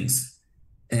ignore things?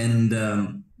 And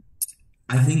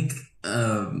I think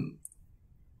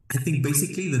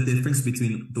basically the difference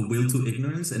between the will to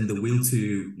ignorance and the will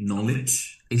to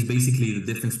knowledge is basically the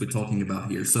difference we're talking about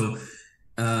here. So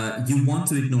you want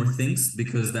to ignore things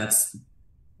because that's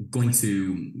going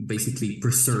to basically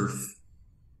preserve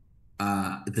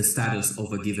the status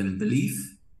of a given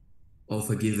belief,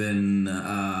 of a given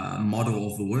model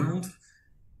of the world,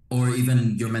 or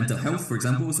even your mental health, for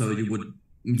example. So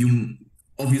you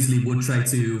obviously would try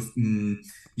to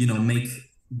make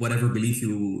whatever belief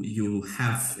you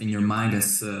have in your mind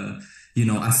as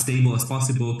as stable as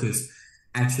possible, because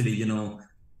actually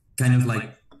kind of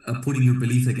like putting your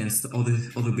belief against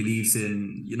other beliefs,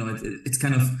 and it's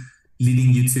kind of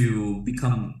leading you to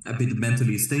become a bit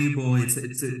mentally stable. It's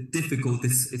difficult.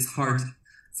 It's hard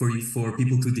for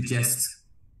people to digest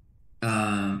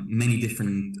many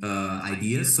different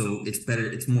ideas. So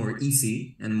it's more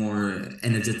easy and more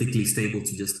energetically stable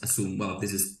to just assume, well,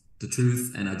 this is the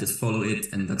truth and I just follow it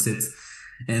and that's it.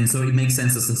 And so it makes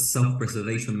sense as a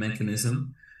self-preservation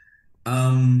mechanism.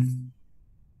 And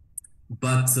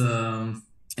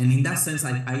in that sense,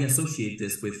 I associate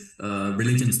this with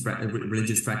religious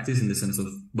practice in the sense of,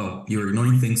 well, you're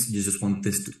ignoring things, you just want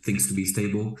things to be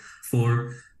stable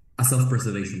for a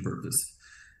self-preservation purpose.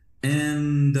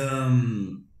 And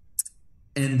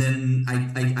then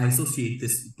I associate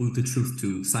this with the truth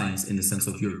to science in the sense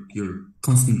of you're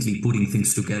constantly putting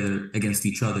things together against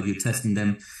each other, you're testing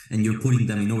them and you're putting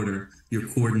them in order, you're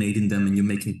coordinating them and you're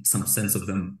making some sense of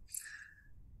them.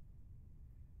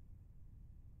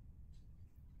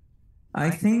 I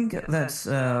think that's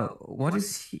what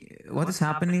is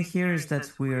happening here is that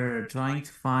we're trying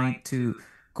to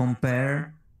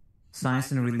compare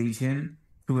science and religion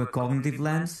through a cognitive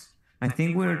lens. I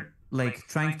think we're like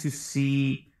trying to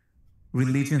see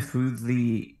religion through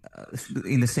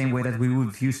in the same way that we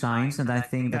would view science, and I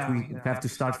think that we have to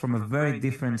start from a very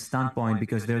different standpoint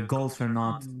because their goals are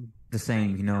not the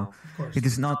same. You know, it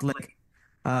is not like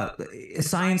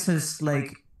science is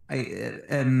like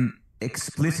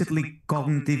explicitly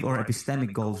cognitive or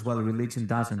epistemic goals, while religion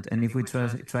doesn't. And if we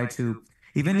try to,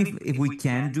 even if we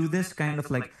can do this kind of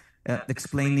like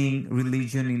explaining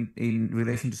religion in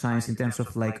relation to science in terms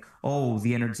of like, oh,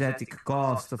 the energetic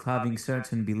cost of having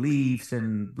certain beliefs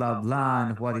and blah, blah,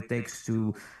 and what it takes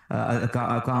to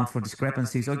account for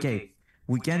discrepancies. Okay,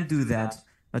 we can do that.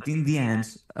 But in the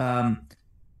end,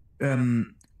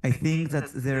 I think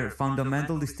that their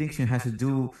fundamental distinction has to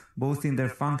do both in their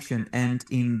function and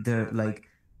in their like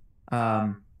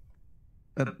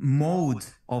mode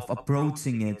of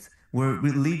approaching it. Where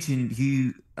religion,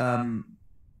 you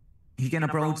can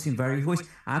approach in various ways.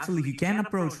 Actually, you can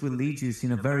approach religious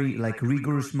in a very like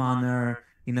rigorous manner,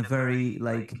 in a very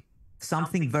like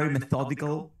something very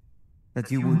methodical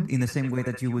that you would in the same way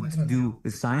that you would do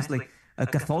with science. Like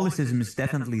Catholicism is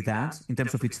definitely that in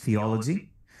terms of its theology.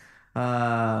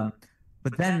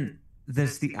 But then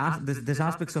there's there's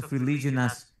aspects of religion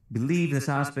as belief. There's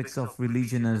aspects of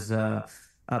religion as an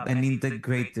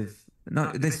integrative.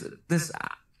 No, this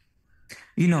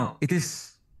you know, it is.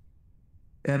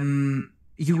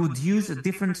 You would use a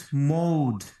different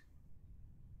mode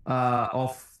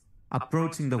of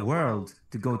approaching the world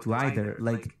to go to either,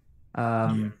 like,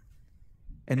 and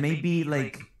maybe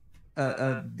like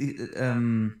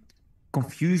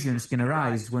confusions can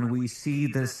arise when we see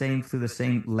the same through the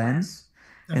same lens.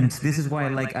 And this is why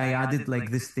like I added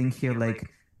like this thing here, like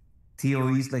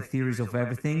TOEs, like theories of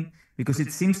everything, because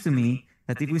it seems to me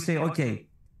that if we say, okay,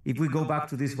 if we go back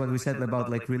to this, what we said about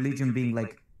like religion being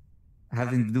like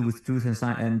having to do with truth and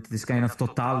science, and this kind of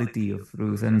totality of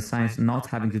truth, and science not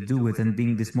having to do with, and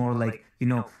being this more like, you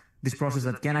know, this process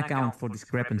that can account for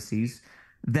discrepancies,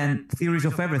 then theories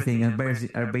of everything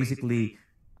are basically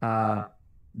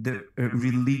the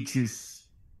religious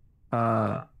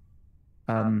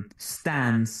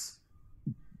stance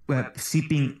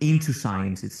seeping into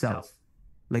science itself,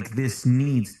 like this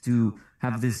need to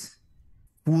have this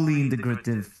fully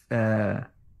integrative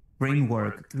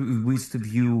framework through which to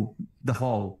view the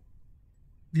whole.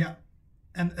 Yeah,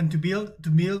 and to build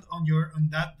on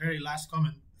that very last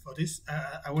comment for this,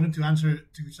 I wanted to answer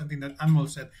to something that Anmol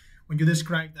said when you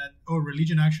described that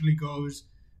religion actually goes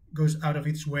out of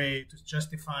its way to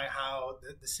justify how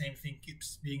the same thing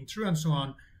keeps being true and so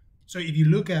on. So if you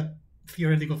look at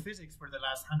theoretical physics for the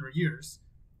last 100 years,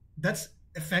 that's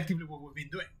effectively what we've been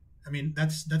doing. I mean,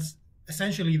 that's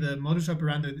essentially the modus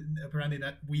operandi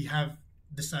that we have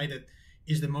decided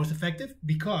is the most effective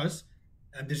because,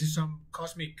 and this is some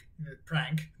cosmic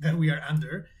prank that we are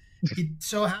under, it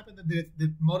so happened that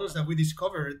the models that we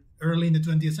discovered early in the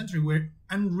 20th century were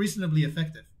unreasonably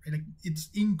effective. Like, it's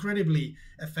incredibly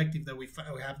effective that we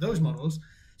have those models.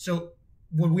 So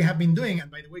what we have been doing,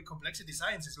 and by the way, complexity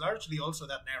science is largely also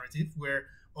that narrative where,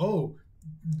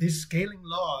 these scaling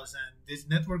laws and these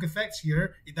network effects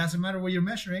here, it doesn't matter what you're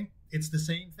measuring, it's the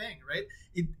same thing, right?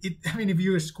 I mean, if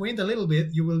you squint a little bit,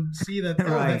 you will see that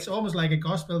right. That's almost like a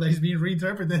gospel that is being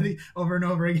reinterpreted over and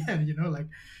over again, you know, like,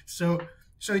 so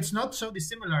it's not so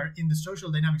dissimilar in the social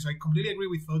dynamics. So I completely agree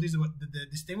with Fotis. The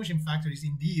distinguishing factor is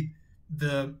indeed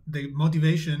the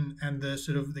motivation and the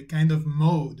sort of the kind of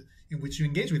mode in which you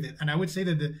engage with it. And I would say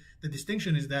that the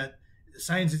distinction is that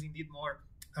science is indeed more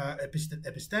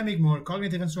epistemic, more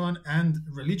cognitive and so on, and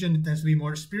religion tends to be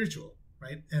more spiritual,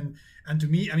 right? And to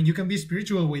me, I mean, you can be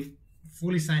spiritual with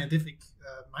fully scientific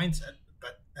mindset,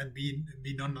 and be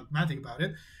non-dogmatic about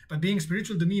it. But being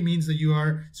spiritual to me means that you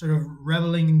are sort of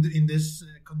reveling in this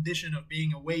condition of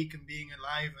being awake and being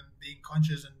alive and being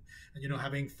conscious and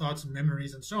having thoughts and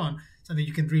memories and so on, something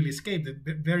you can really escape.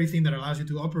 The very thing that allows you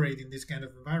to operate in this kind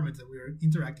of environment that we're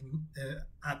interacting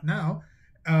at now.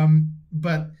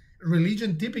 But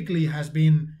religion typically has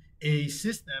been a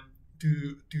system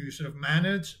to sort of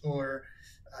manage or,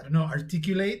 I don't know,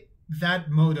 articulate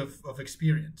that mode of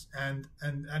experience. And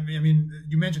I mean,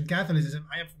 you mentioned Catholicism.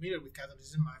 I am familiar with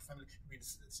Catholicism. My family, I mean,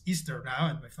 it's Easter now,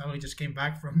 and my family just came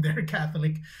back from their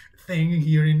Catholic thing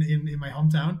here in my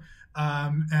hometown.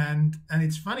 And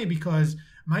it's funny because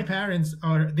my parents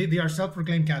they are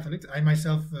self-proclaimed Catholics. I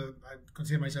myself, I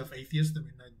consider myself atheist. I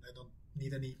mean, I don't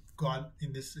need any God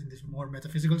in this more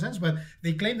metaphysical sense, but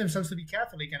they claim themselves to be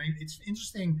Catholic. And it's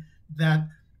interesting that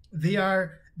they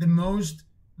are the most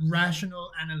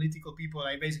rational, analytical people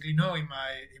I basically know in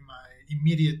my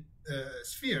immediate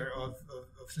sphere of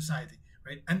society,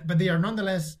 right? But they are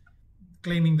nonetheless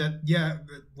claiming that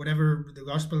whatever the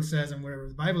gospel says and whatever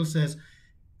the Bible says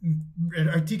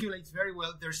articulates very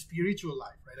well their spiritual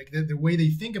life, right? Like the way they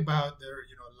think about their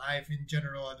life in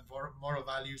general and the moral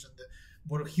values and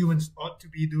what humans ought to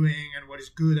be doing and what is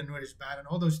good and what is bad and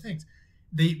all those things.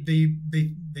 They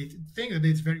think that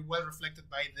it's very well reflected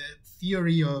by the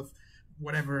theory of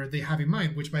whatever they have in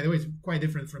mind, which, by the way, is quite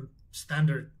different from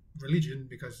standard religion,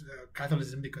 because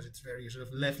Catholicism, because it's very sort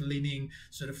of left-leaning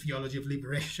sort of theology of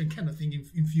liberation kind of thing,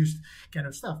 infused kind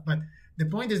of stuff. But the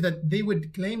point is that they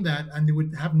would claim that, and they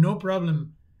would have no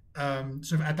problem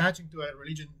sort of attaching to a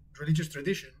religious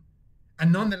tradition,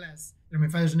 and nonetheless, my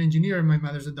father's an engineer and my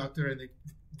mother's a doctor, and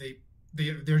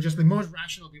they're just the most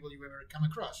rational people you've ever come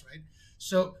across, right?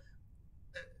 So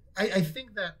I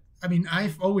think that, I mean,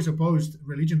 I've always opposed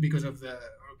religion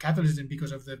or Catholicism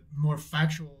because of the more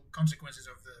factual consequences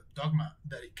of the dogma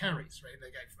that it carries, right?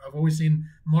 Like I've always seen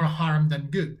more harm than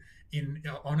good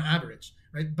on average,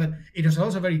 right? But it is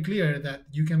also very clear that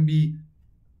you can be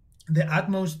the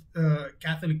utmost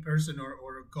Catholic person or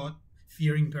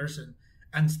God-fearing person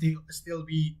and still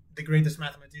be the greatest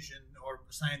mathematician or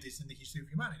scientist in the history of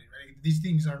humanity, right? These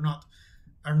things are not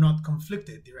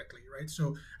conflicted directly, right?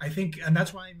 So I think, and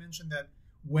that's why I mentioned that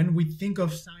when we think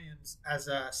of science as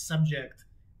a subject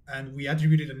and we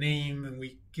attribute it a name and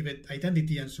we give it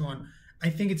identity and so on, I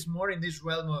think it's more in this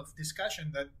realm of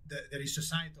discussion that is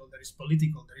societal, that is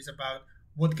political, that is about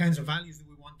what kinds of values do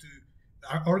we want to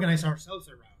organize ourselves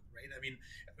around, right? I mean,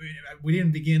 we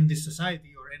didn't begin this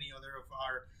society or any other of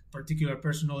our particular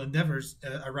personal endeavors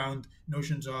around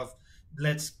notions of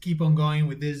let's keep on going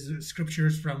with these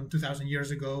scriptures from 2,000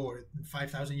 years ago or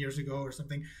 5,000 years ago or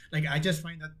something. Like, I just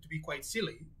find that to be quite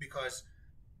silly because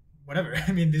whatever,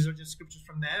 I mean, these are just scriptures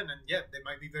from then, and they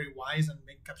might be very wise and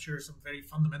may capture some very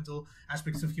fundamental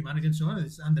aspects of humanity and so on.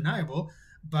 It's undeniable,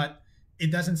 but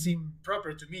it doesn't seem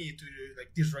proper to me to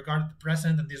like disregard the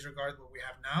present and disregard what we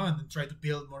have now and then try to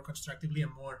build more constructively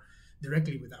and more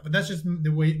directly with that. But that's just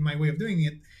my way of doing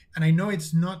it. And I know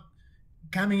it's not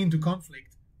coming into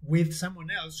conflict with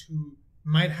someone else who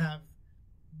might have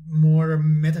more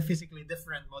metaphysically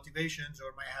different motivations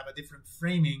or might have a different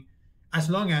framing, as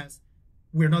long as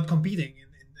we're not competing in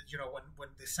when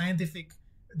the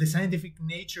scientific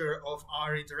nature of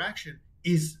our interaction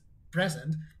is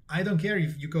present. I don't care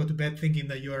if you go to bed thinking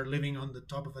that you are living on the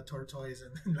top of a tortoise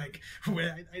and like,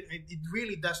 it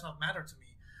really does not matter to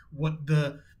me what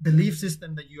the belief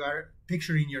system that you are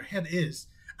picturing in your head is,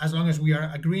 as long as we are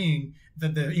agreeing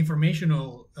that the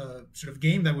informational sort of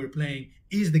game that we're playing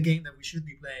is the game that we should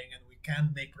be playing and we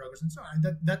can make progress and so on.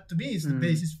 And that to me is the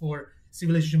basis for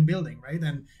civilization building, right?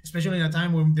 And especially in a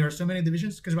time when there are so many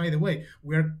divisions, because by the way,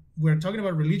 we're talking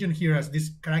about religion here as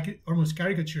this almost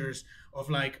caricatures of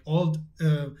like old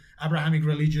Abrahamic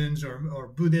religions or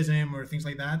Buddhism or things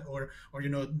like that, or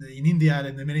in India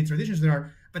and the many traditions there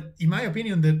are. But in my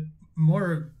opinion, the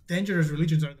more dangerous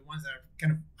religions are the ones that are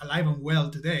kind of alive and well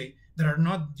today, that are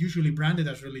not usually branded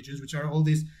as religions, which are all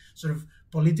these sort of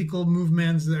political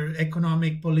movements, they're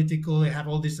economic, political, they have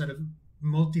all these sort of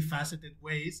multifaceted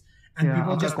ways, and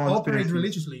people just operate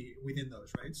religiously within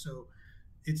those, right? So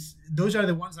those are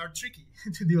the ones that are tricky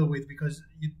to deal with, because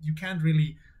you can't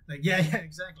really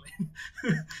exactly.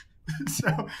 So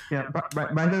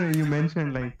by the way, you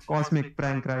mentioned like cosmic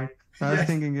prank, right? I was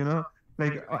thinking,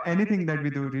 like anything that we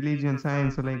do, religion,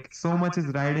 science, so much is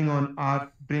riding on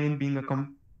our brain being a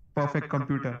perfect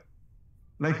computer,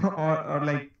 like or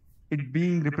like it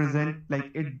being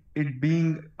it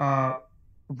being a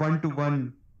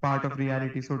one-to-one part of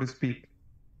reality, so to speak.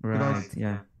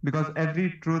 Right. Because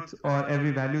every truth or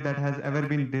every value that has ever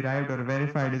been derived or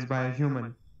verified is by a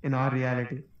human in our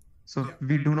reality. So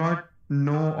we do not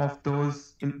know of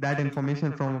that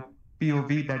information from a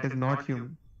POV that is not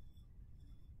human.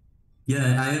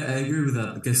 Yeah, I agree with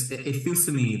that, because it feels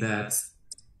to me that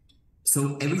so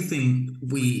everything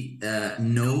we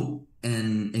know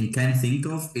and can think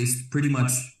of is pretty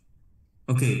much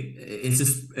okay. It's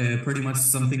just pretty much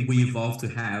something we evolved to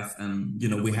have, and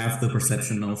we have the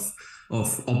perception of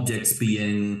objects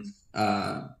being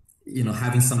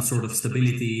having some sort of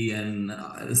stability, and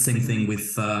the same thing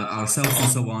with ourselves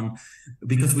and so on,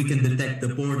 because we can detect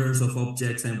the borders of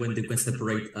objects and when they can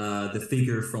separate the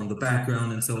figure from the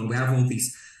background and so on. We have all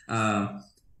these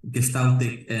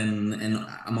gestaltic and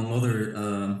among other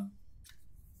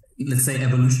let's say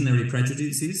evolutionary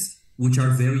prejudices, which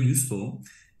are very useful,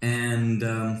 and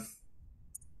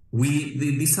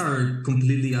these are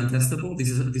completely untestable.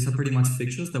 These are pretty much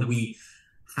fictions that we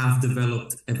have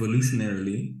developed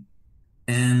evolutionarily.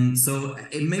 And so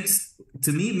it makes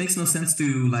no sense to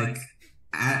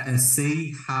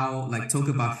say how, talk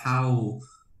about how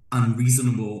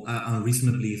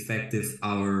unreasonably effective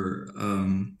our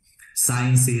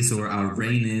science is, or our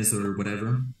brain is, or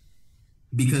whatever,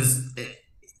 because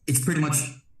it's pretty much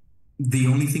the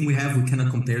only thing we have. We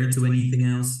cannot compare it to anything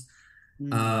else.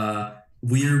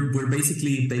 We're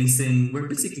basically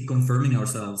confirming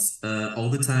ourselves all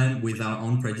the time with our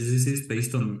own prejudices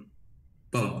based on,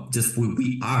 well, just what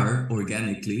we are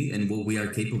organically and what we are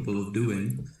capable of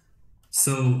doing.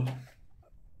 So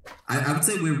I would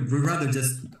say we're rather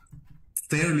just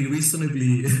fairly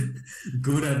reasonably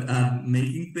good at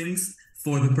making things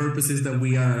for the purposes that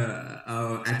we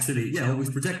are actually always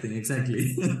projecting.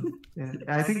 Exactly. Yeah,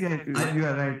 I think you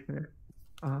are right.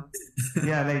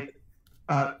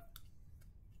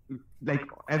 Like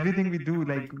everything we do,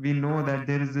 we know that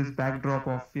there is this backdrop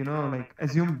of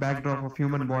assumed backdrop of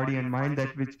human body and mind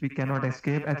that which we cannot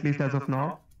escape, at least as of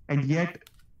now, and yet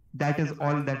that is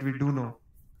all that we do know.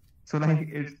 So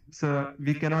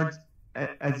we cannot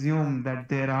assume that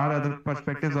there are other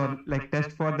perspectives or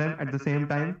test for them at the same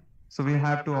time. So we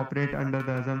have to operate under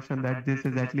the assumption that this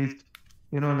is at least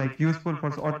useful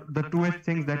for, or the truest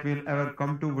things that we'll ever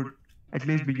come to would at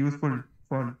least be useful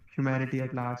for humanity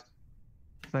at last.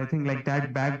 So I think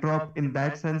that backdrop in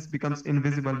that sense becomes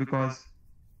invisible because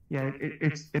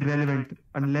it's irrelevant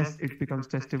unless it becomes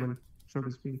testable, so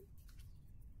to speak.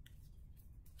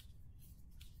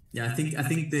 Yeah, I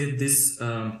think this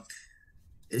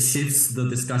shifts the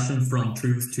discussion from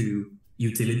truth to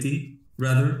utility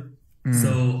rather.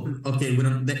 So okay,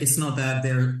 it's not that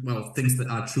they're things that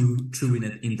are true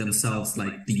in themselves,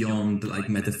 beyond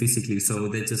metaphysically. So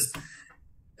they just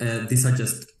these are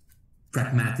just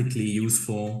pragmatically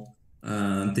useful.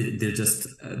 They're just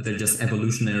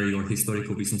evolutionary or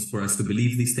historical reasons for us to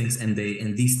believe these things, and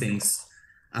these things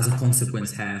as a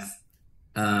consequence have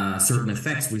certain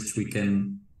effects which we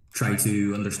can try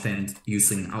to understand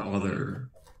using our other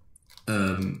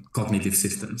cognitive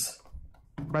systems.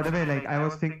 By the way, I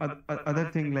was thinking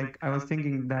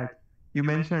that you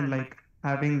mentioned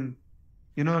having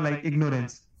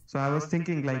ignorance. So I was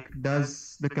thinking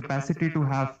does the capacity to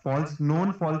have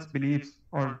known false beliefs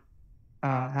or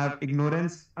have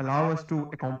ignorance allow us to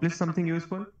accomplish something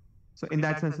useful? So in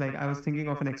that sense, I was thinking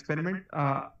of an experiment.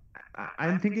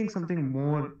 I'm thinking something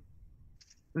more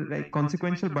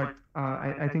consequential, but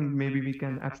I think maybe we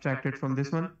can abstract it from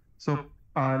this one. So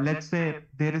let's say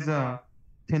there is a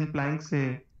thin plank,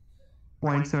 say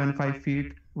 0.75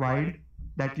 feet wide,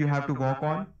 that you have to walk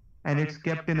on, and it's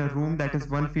kept in a room that is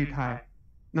 1 feet high.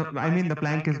 No, I mean the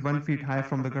plank is 1 feet high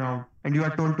from the ground, and you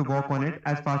are told to walk on it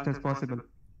as fast as possible.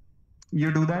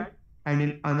 You do that, and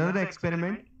in another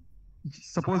experiment,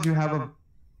 suppose you have a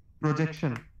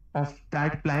projection of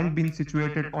that plank being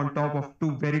situated on top of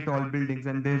 2 very tall buildings,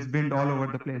 and there's wind all over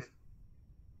the place.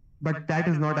 But that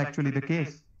is not actually the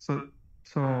case. So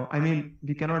I mean,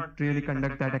 we cannot really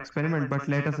conduct that experiment, but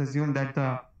let us assume that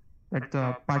the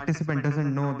participant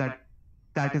doesn't know that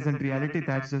isn't reality,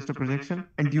 that's just a projection,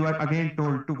 and you are again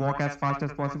told to walk as fast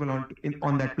as possible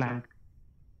on that plank.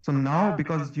 So now,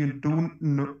 because you do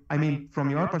know, from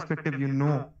your perspective, you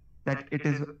know that it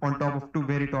is on top of 2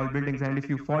 very tall buildings, and if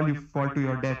you fall to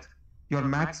your death. Your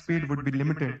max speed would be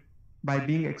limited by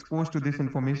being exposed to this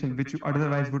information, which you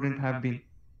otherwise wouldn't have been.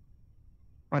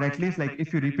 Or at least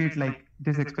if you repeat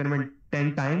this experiment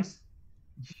 10 times,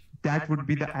 that would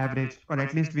be the average, or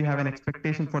at least we have an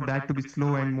expectation for that to be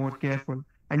slow and more careful.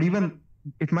 And even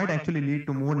it might actually lead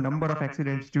to more number of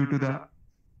accidents due to the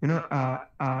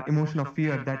emotion of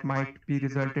fear that might be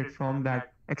resulted from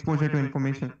that exposure to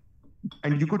information.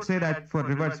 And you could say that for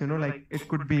reverse, it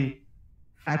could be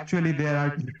actually there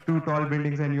are 2 tall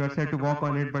buildings and you are said to walk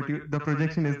on it, but the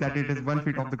projection is that it is 1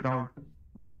 feet off the ground.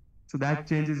 So that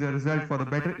changes your result for the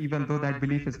better, even though that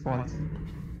belief is false.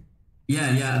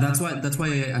 Yeah. That's why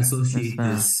I associate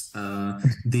this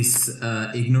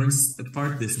ignorance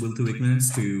part, this will to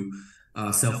ignorance, to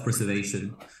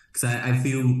self-preservation. Because I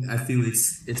feel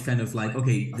it's kind of like,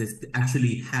 okay,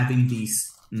 actually having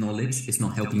these knowledge is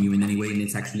not helping you in any way, and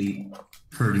it's actually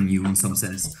hurting you in some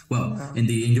sense. Well, in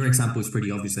your example, it's pretty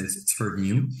obvious that it's hurting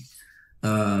you.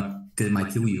 It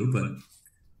might kill you,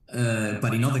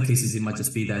 but in other cases, it might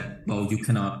just be that, well, you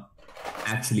cannot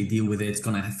actually deal with it. It's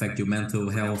gonna affect your mental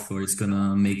health, or it's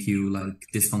gonna make you like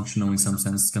dysfunctional in some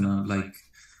sense. It's gonna like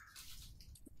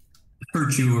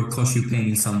hurt you or cause you pain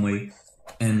in some way.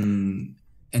 And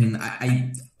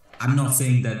I'm not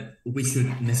saying that we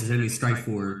should necessarily strive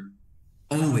for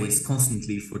always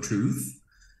constantly for truth,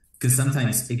 because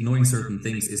sometimes ignoring certain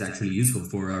things is actually useful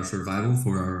for our survival,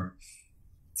 for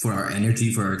our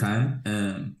energy, for our time.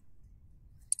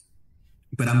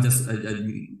 But I'm just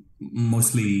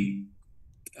mostly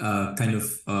kind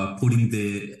of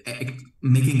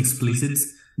making explicit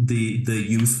the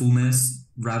usefulness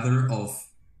rather of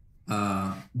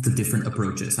the different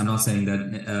approaches. I'm not saying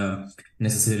that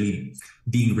necessarily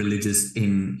being religious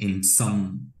in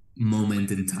some moment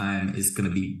in time is going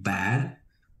to be bad,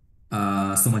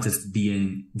 so much as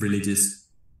being religious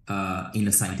in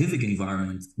a scientific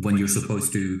environment when you're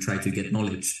supposed to try to get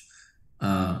knowledge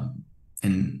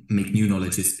and make new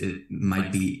knowledge it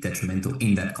might be detrimental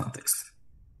in that context.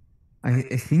 I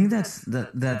think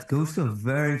that goes to a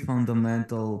very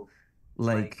fundamental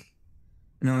like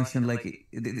notion. Like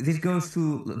this goes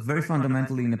to very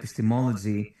fundamentally in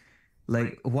epistemology,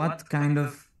 like what kind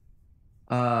of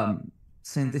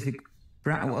scientific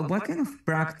what kind of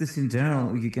practice in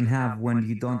general you can have when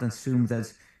you don't assume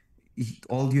that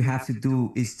all you have to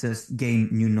do is just gain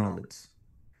new knowledge.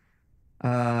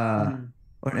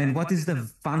 And what is the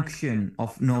function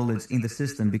of knowledge in the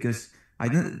system? Because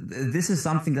this is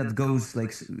something that goes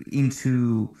like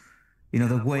into, you know,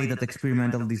 the way that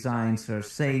experimental designs are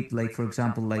shaped. Like, for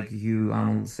example, like you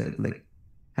said, like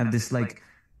have this like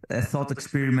a thought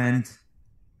experiment,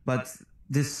 but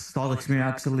this thought experiment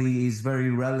actually is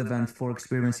very relevant for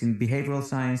experiments in behavioral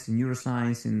science, in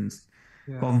neuroscience, in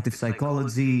cognitive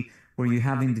psychology, where you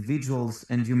have individuals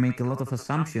and you make a lot of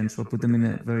assumptions or put them in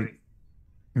a very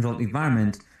controlled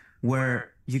environment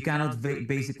where you cannot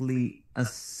basically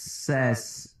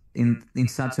assess in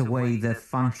such a way the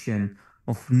function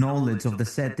of knowledge of the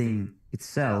setting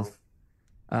itself.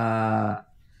 And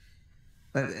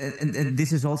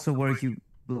this is also where you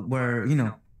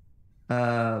know,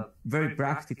 very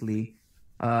practically,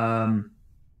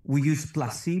 we use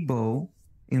placebo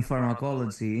in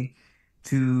pharmacology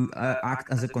to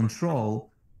act as a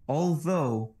control,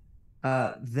 although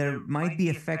there might be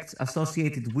effects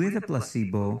associated with a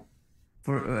placebo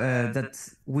that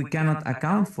we cannot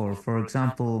account for. For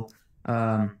example,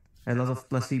 a lot of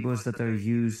placebos that are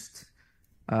used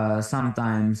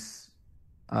sometimes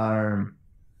are,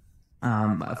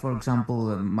 for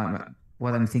example,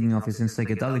 what I'm thinking of is in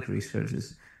psychedelic research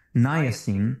is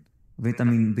niacin,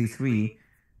 vitamin B3,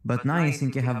 but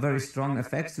niacin can have very strong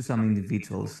effects to some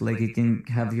individuals. Like it can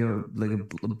have your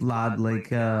blood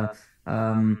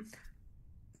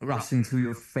rushing through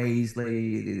your face. Like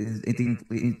it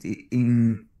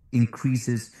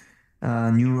increases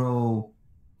how do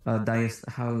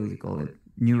you call it?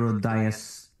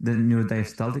 The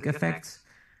neurodiastaltic effects.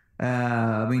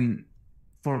 I mean,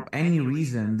 for any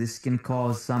reason, this can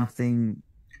cause something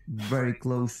very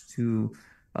close to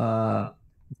an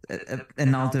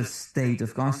altered state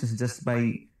of consciousness just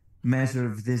by measure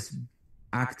of this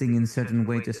acting in a certain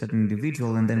way to a certain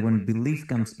individual. And then when belief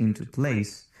comes into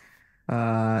place,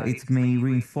 it may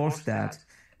reinforce that.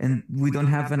 And we don't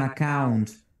have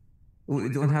we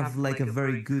don't have like a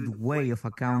very good way of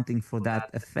accounting for that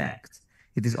effect.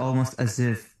 It is almost as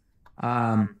if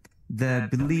the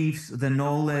beliefs, the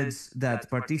knowledge that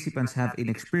participants have in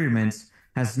experiments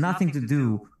has nothing to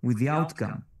do with the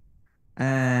outcome.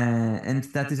 And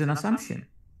that is an assumption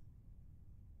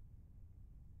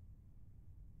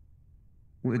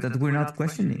that we're not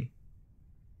questioning.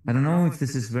 I don't know if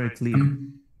this is very clear.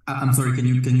 I'm sorry, can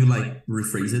you like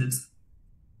rephrase it?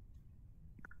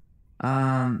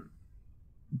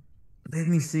 Let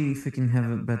me see if I can have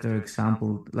a better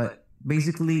example. Like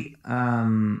basically,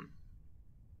 there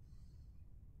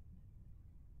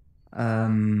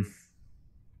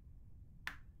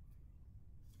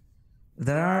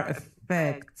are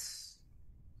effects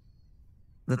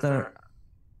that are.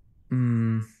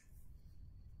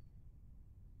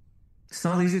 It's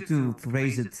not easy to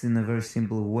phrase it in a very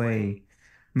simple way.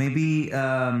 Maybe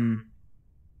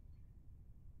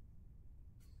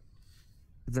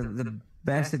the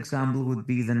best example would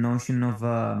be the notion of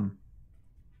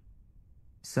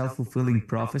self-fulfilling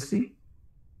prophecy.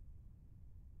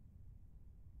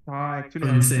 Actually, Are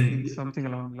I you was saying thinking something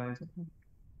along the lines of that.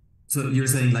 So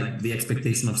you're saying like the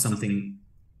expectation of something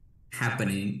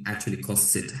happening actually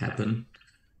causes it to happen?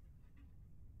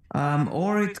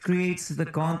 Or it creates the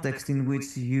context in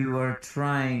which you are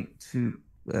trying to,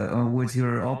 which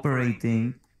you're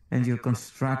operating, and you're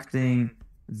constructing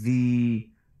the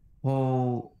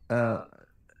whole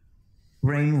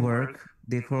framework,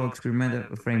 the whole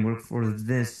experimental framework for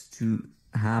this to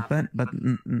happen. But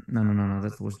no,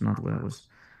 that was not what I was.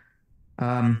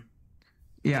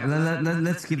 Yeah,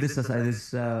 let's keep this aside.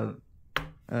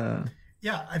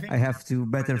 Yeah, I think I have to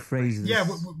better phrase this. Yeah,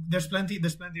 there's plenty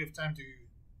of time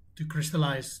to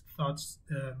crystallize thoughts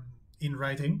in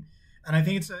writing, and I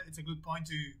think it's a good point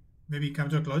to maybe come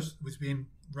to a close. We've been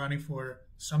running for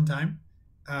some time,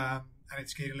 and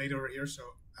it's getting late over here, so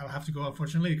I'll have to go,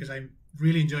 unfortunately, because I'm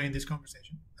really enjoying this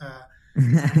conversation.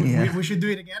 Yeah. We should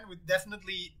do it again.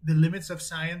 Definitely, the limits of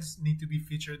science need to be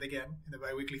featured again in the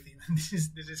biweekly theme. This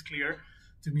is clear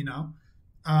to me now.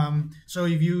 So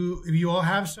if you all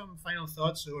have some final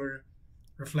thoughts or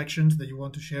reflections that you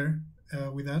want to share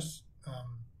with us,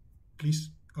 please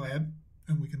go ahead,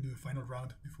 and we can do a final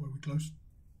round before we close.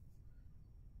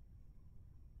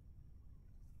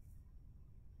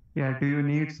 Yeah, do you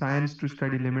need science to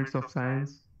study limits of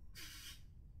science?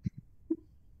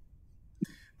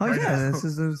 Oh yeah, this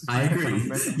is. I agree.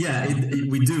 Yeah,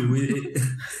 we do.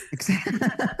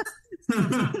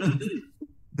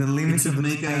 The limits should of the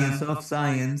make science of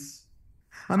science.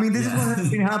 I mean, this is what has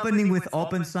been happening with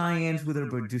open science, with the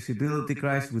reproducibility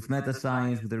crisis, with meta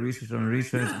science, with the research on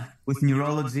research, with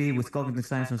neurology, with cognitive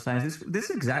science on science. This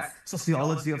exact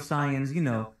sociology of science. You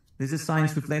know, this is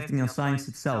science reflecting on science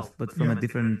itself, but from a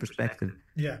different perspective.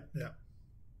 Yeah,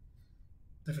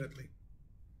 definitely.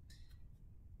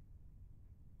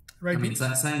 Right. I mean,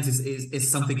 science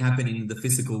is something happening in the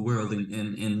physical world,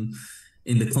 in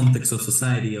the context of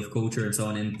society, of culture, and so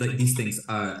on. And these things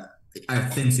are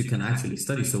things you can actually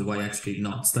study. So why actually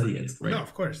not study it, right? No,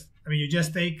 of course. I mean, you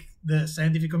just take the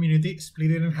scientific community,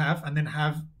 split it in half, and then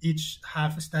have each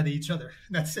half study each other.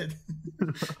 That's it.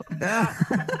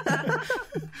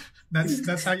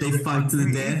 That's how you they fight to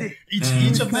the death.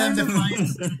 Each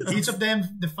of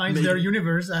them defines their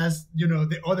universe as, you know,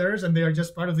 the others, and they are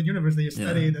just part of the universe. They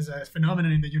study it as a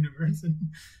phenomenon in the universe.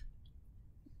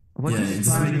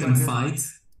 Fight.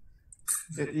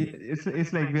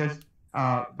 It's like we're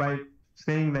by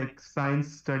saying like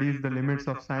science studies the limits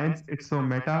of science. It's so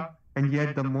meta, and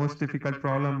yet the most difficult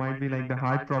problem might be like the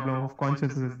hard problem of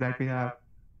consciousness that we have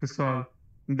to solve.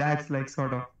 That's like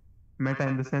sort of meta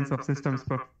in the sense of systems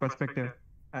perspective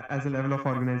as a level of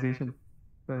organization.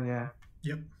 So yeah.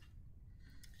 Yep.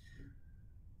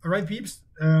 All right, peeps.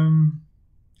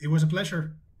 It was a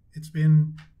pleasure. It's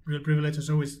been a real privilege as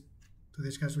always to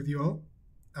discuss with you all.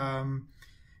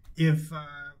 If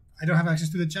I don't have access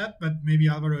to the chat, but maybe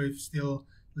Alvaro, if still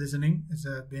listening, has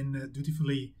been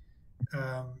dutifully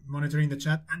monitoring the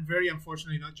chat and very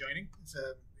unfortunately not joining.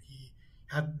 He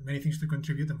had many things to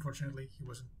contribute. Unfortunately, he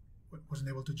wasn't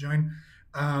able to join.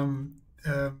 You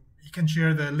can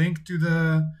share the link to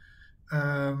the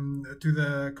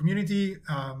community.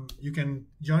 You can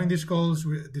join these calls.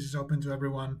 This is open to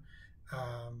everyone.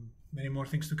 Many more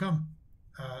things to come.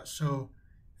 So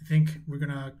I think we're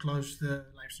gonna close the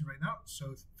live stream right now.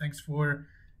 So thanks for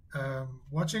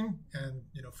watching, and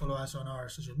follow us on our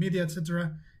social media,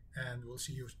 etc. And we'll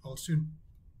see you all soon.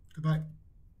 Goodbye.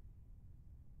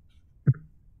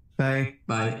 Bye.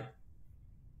 Bye.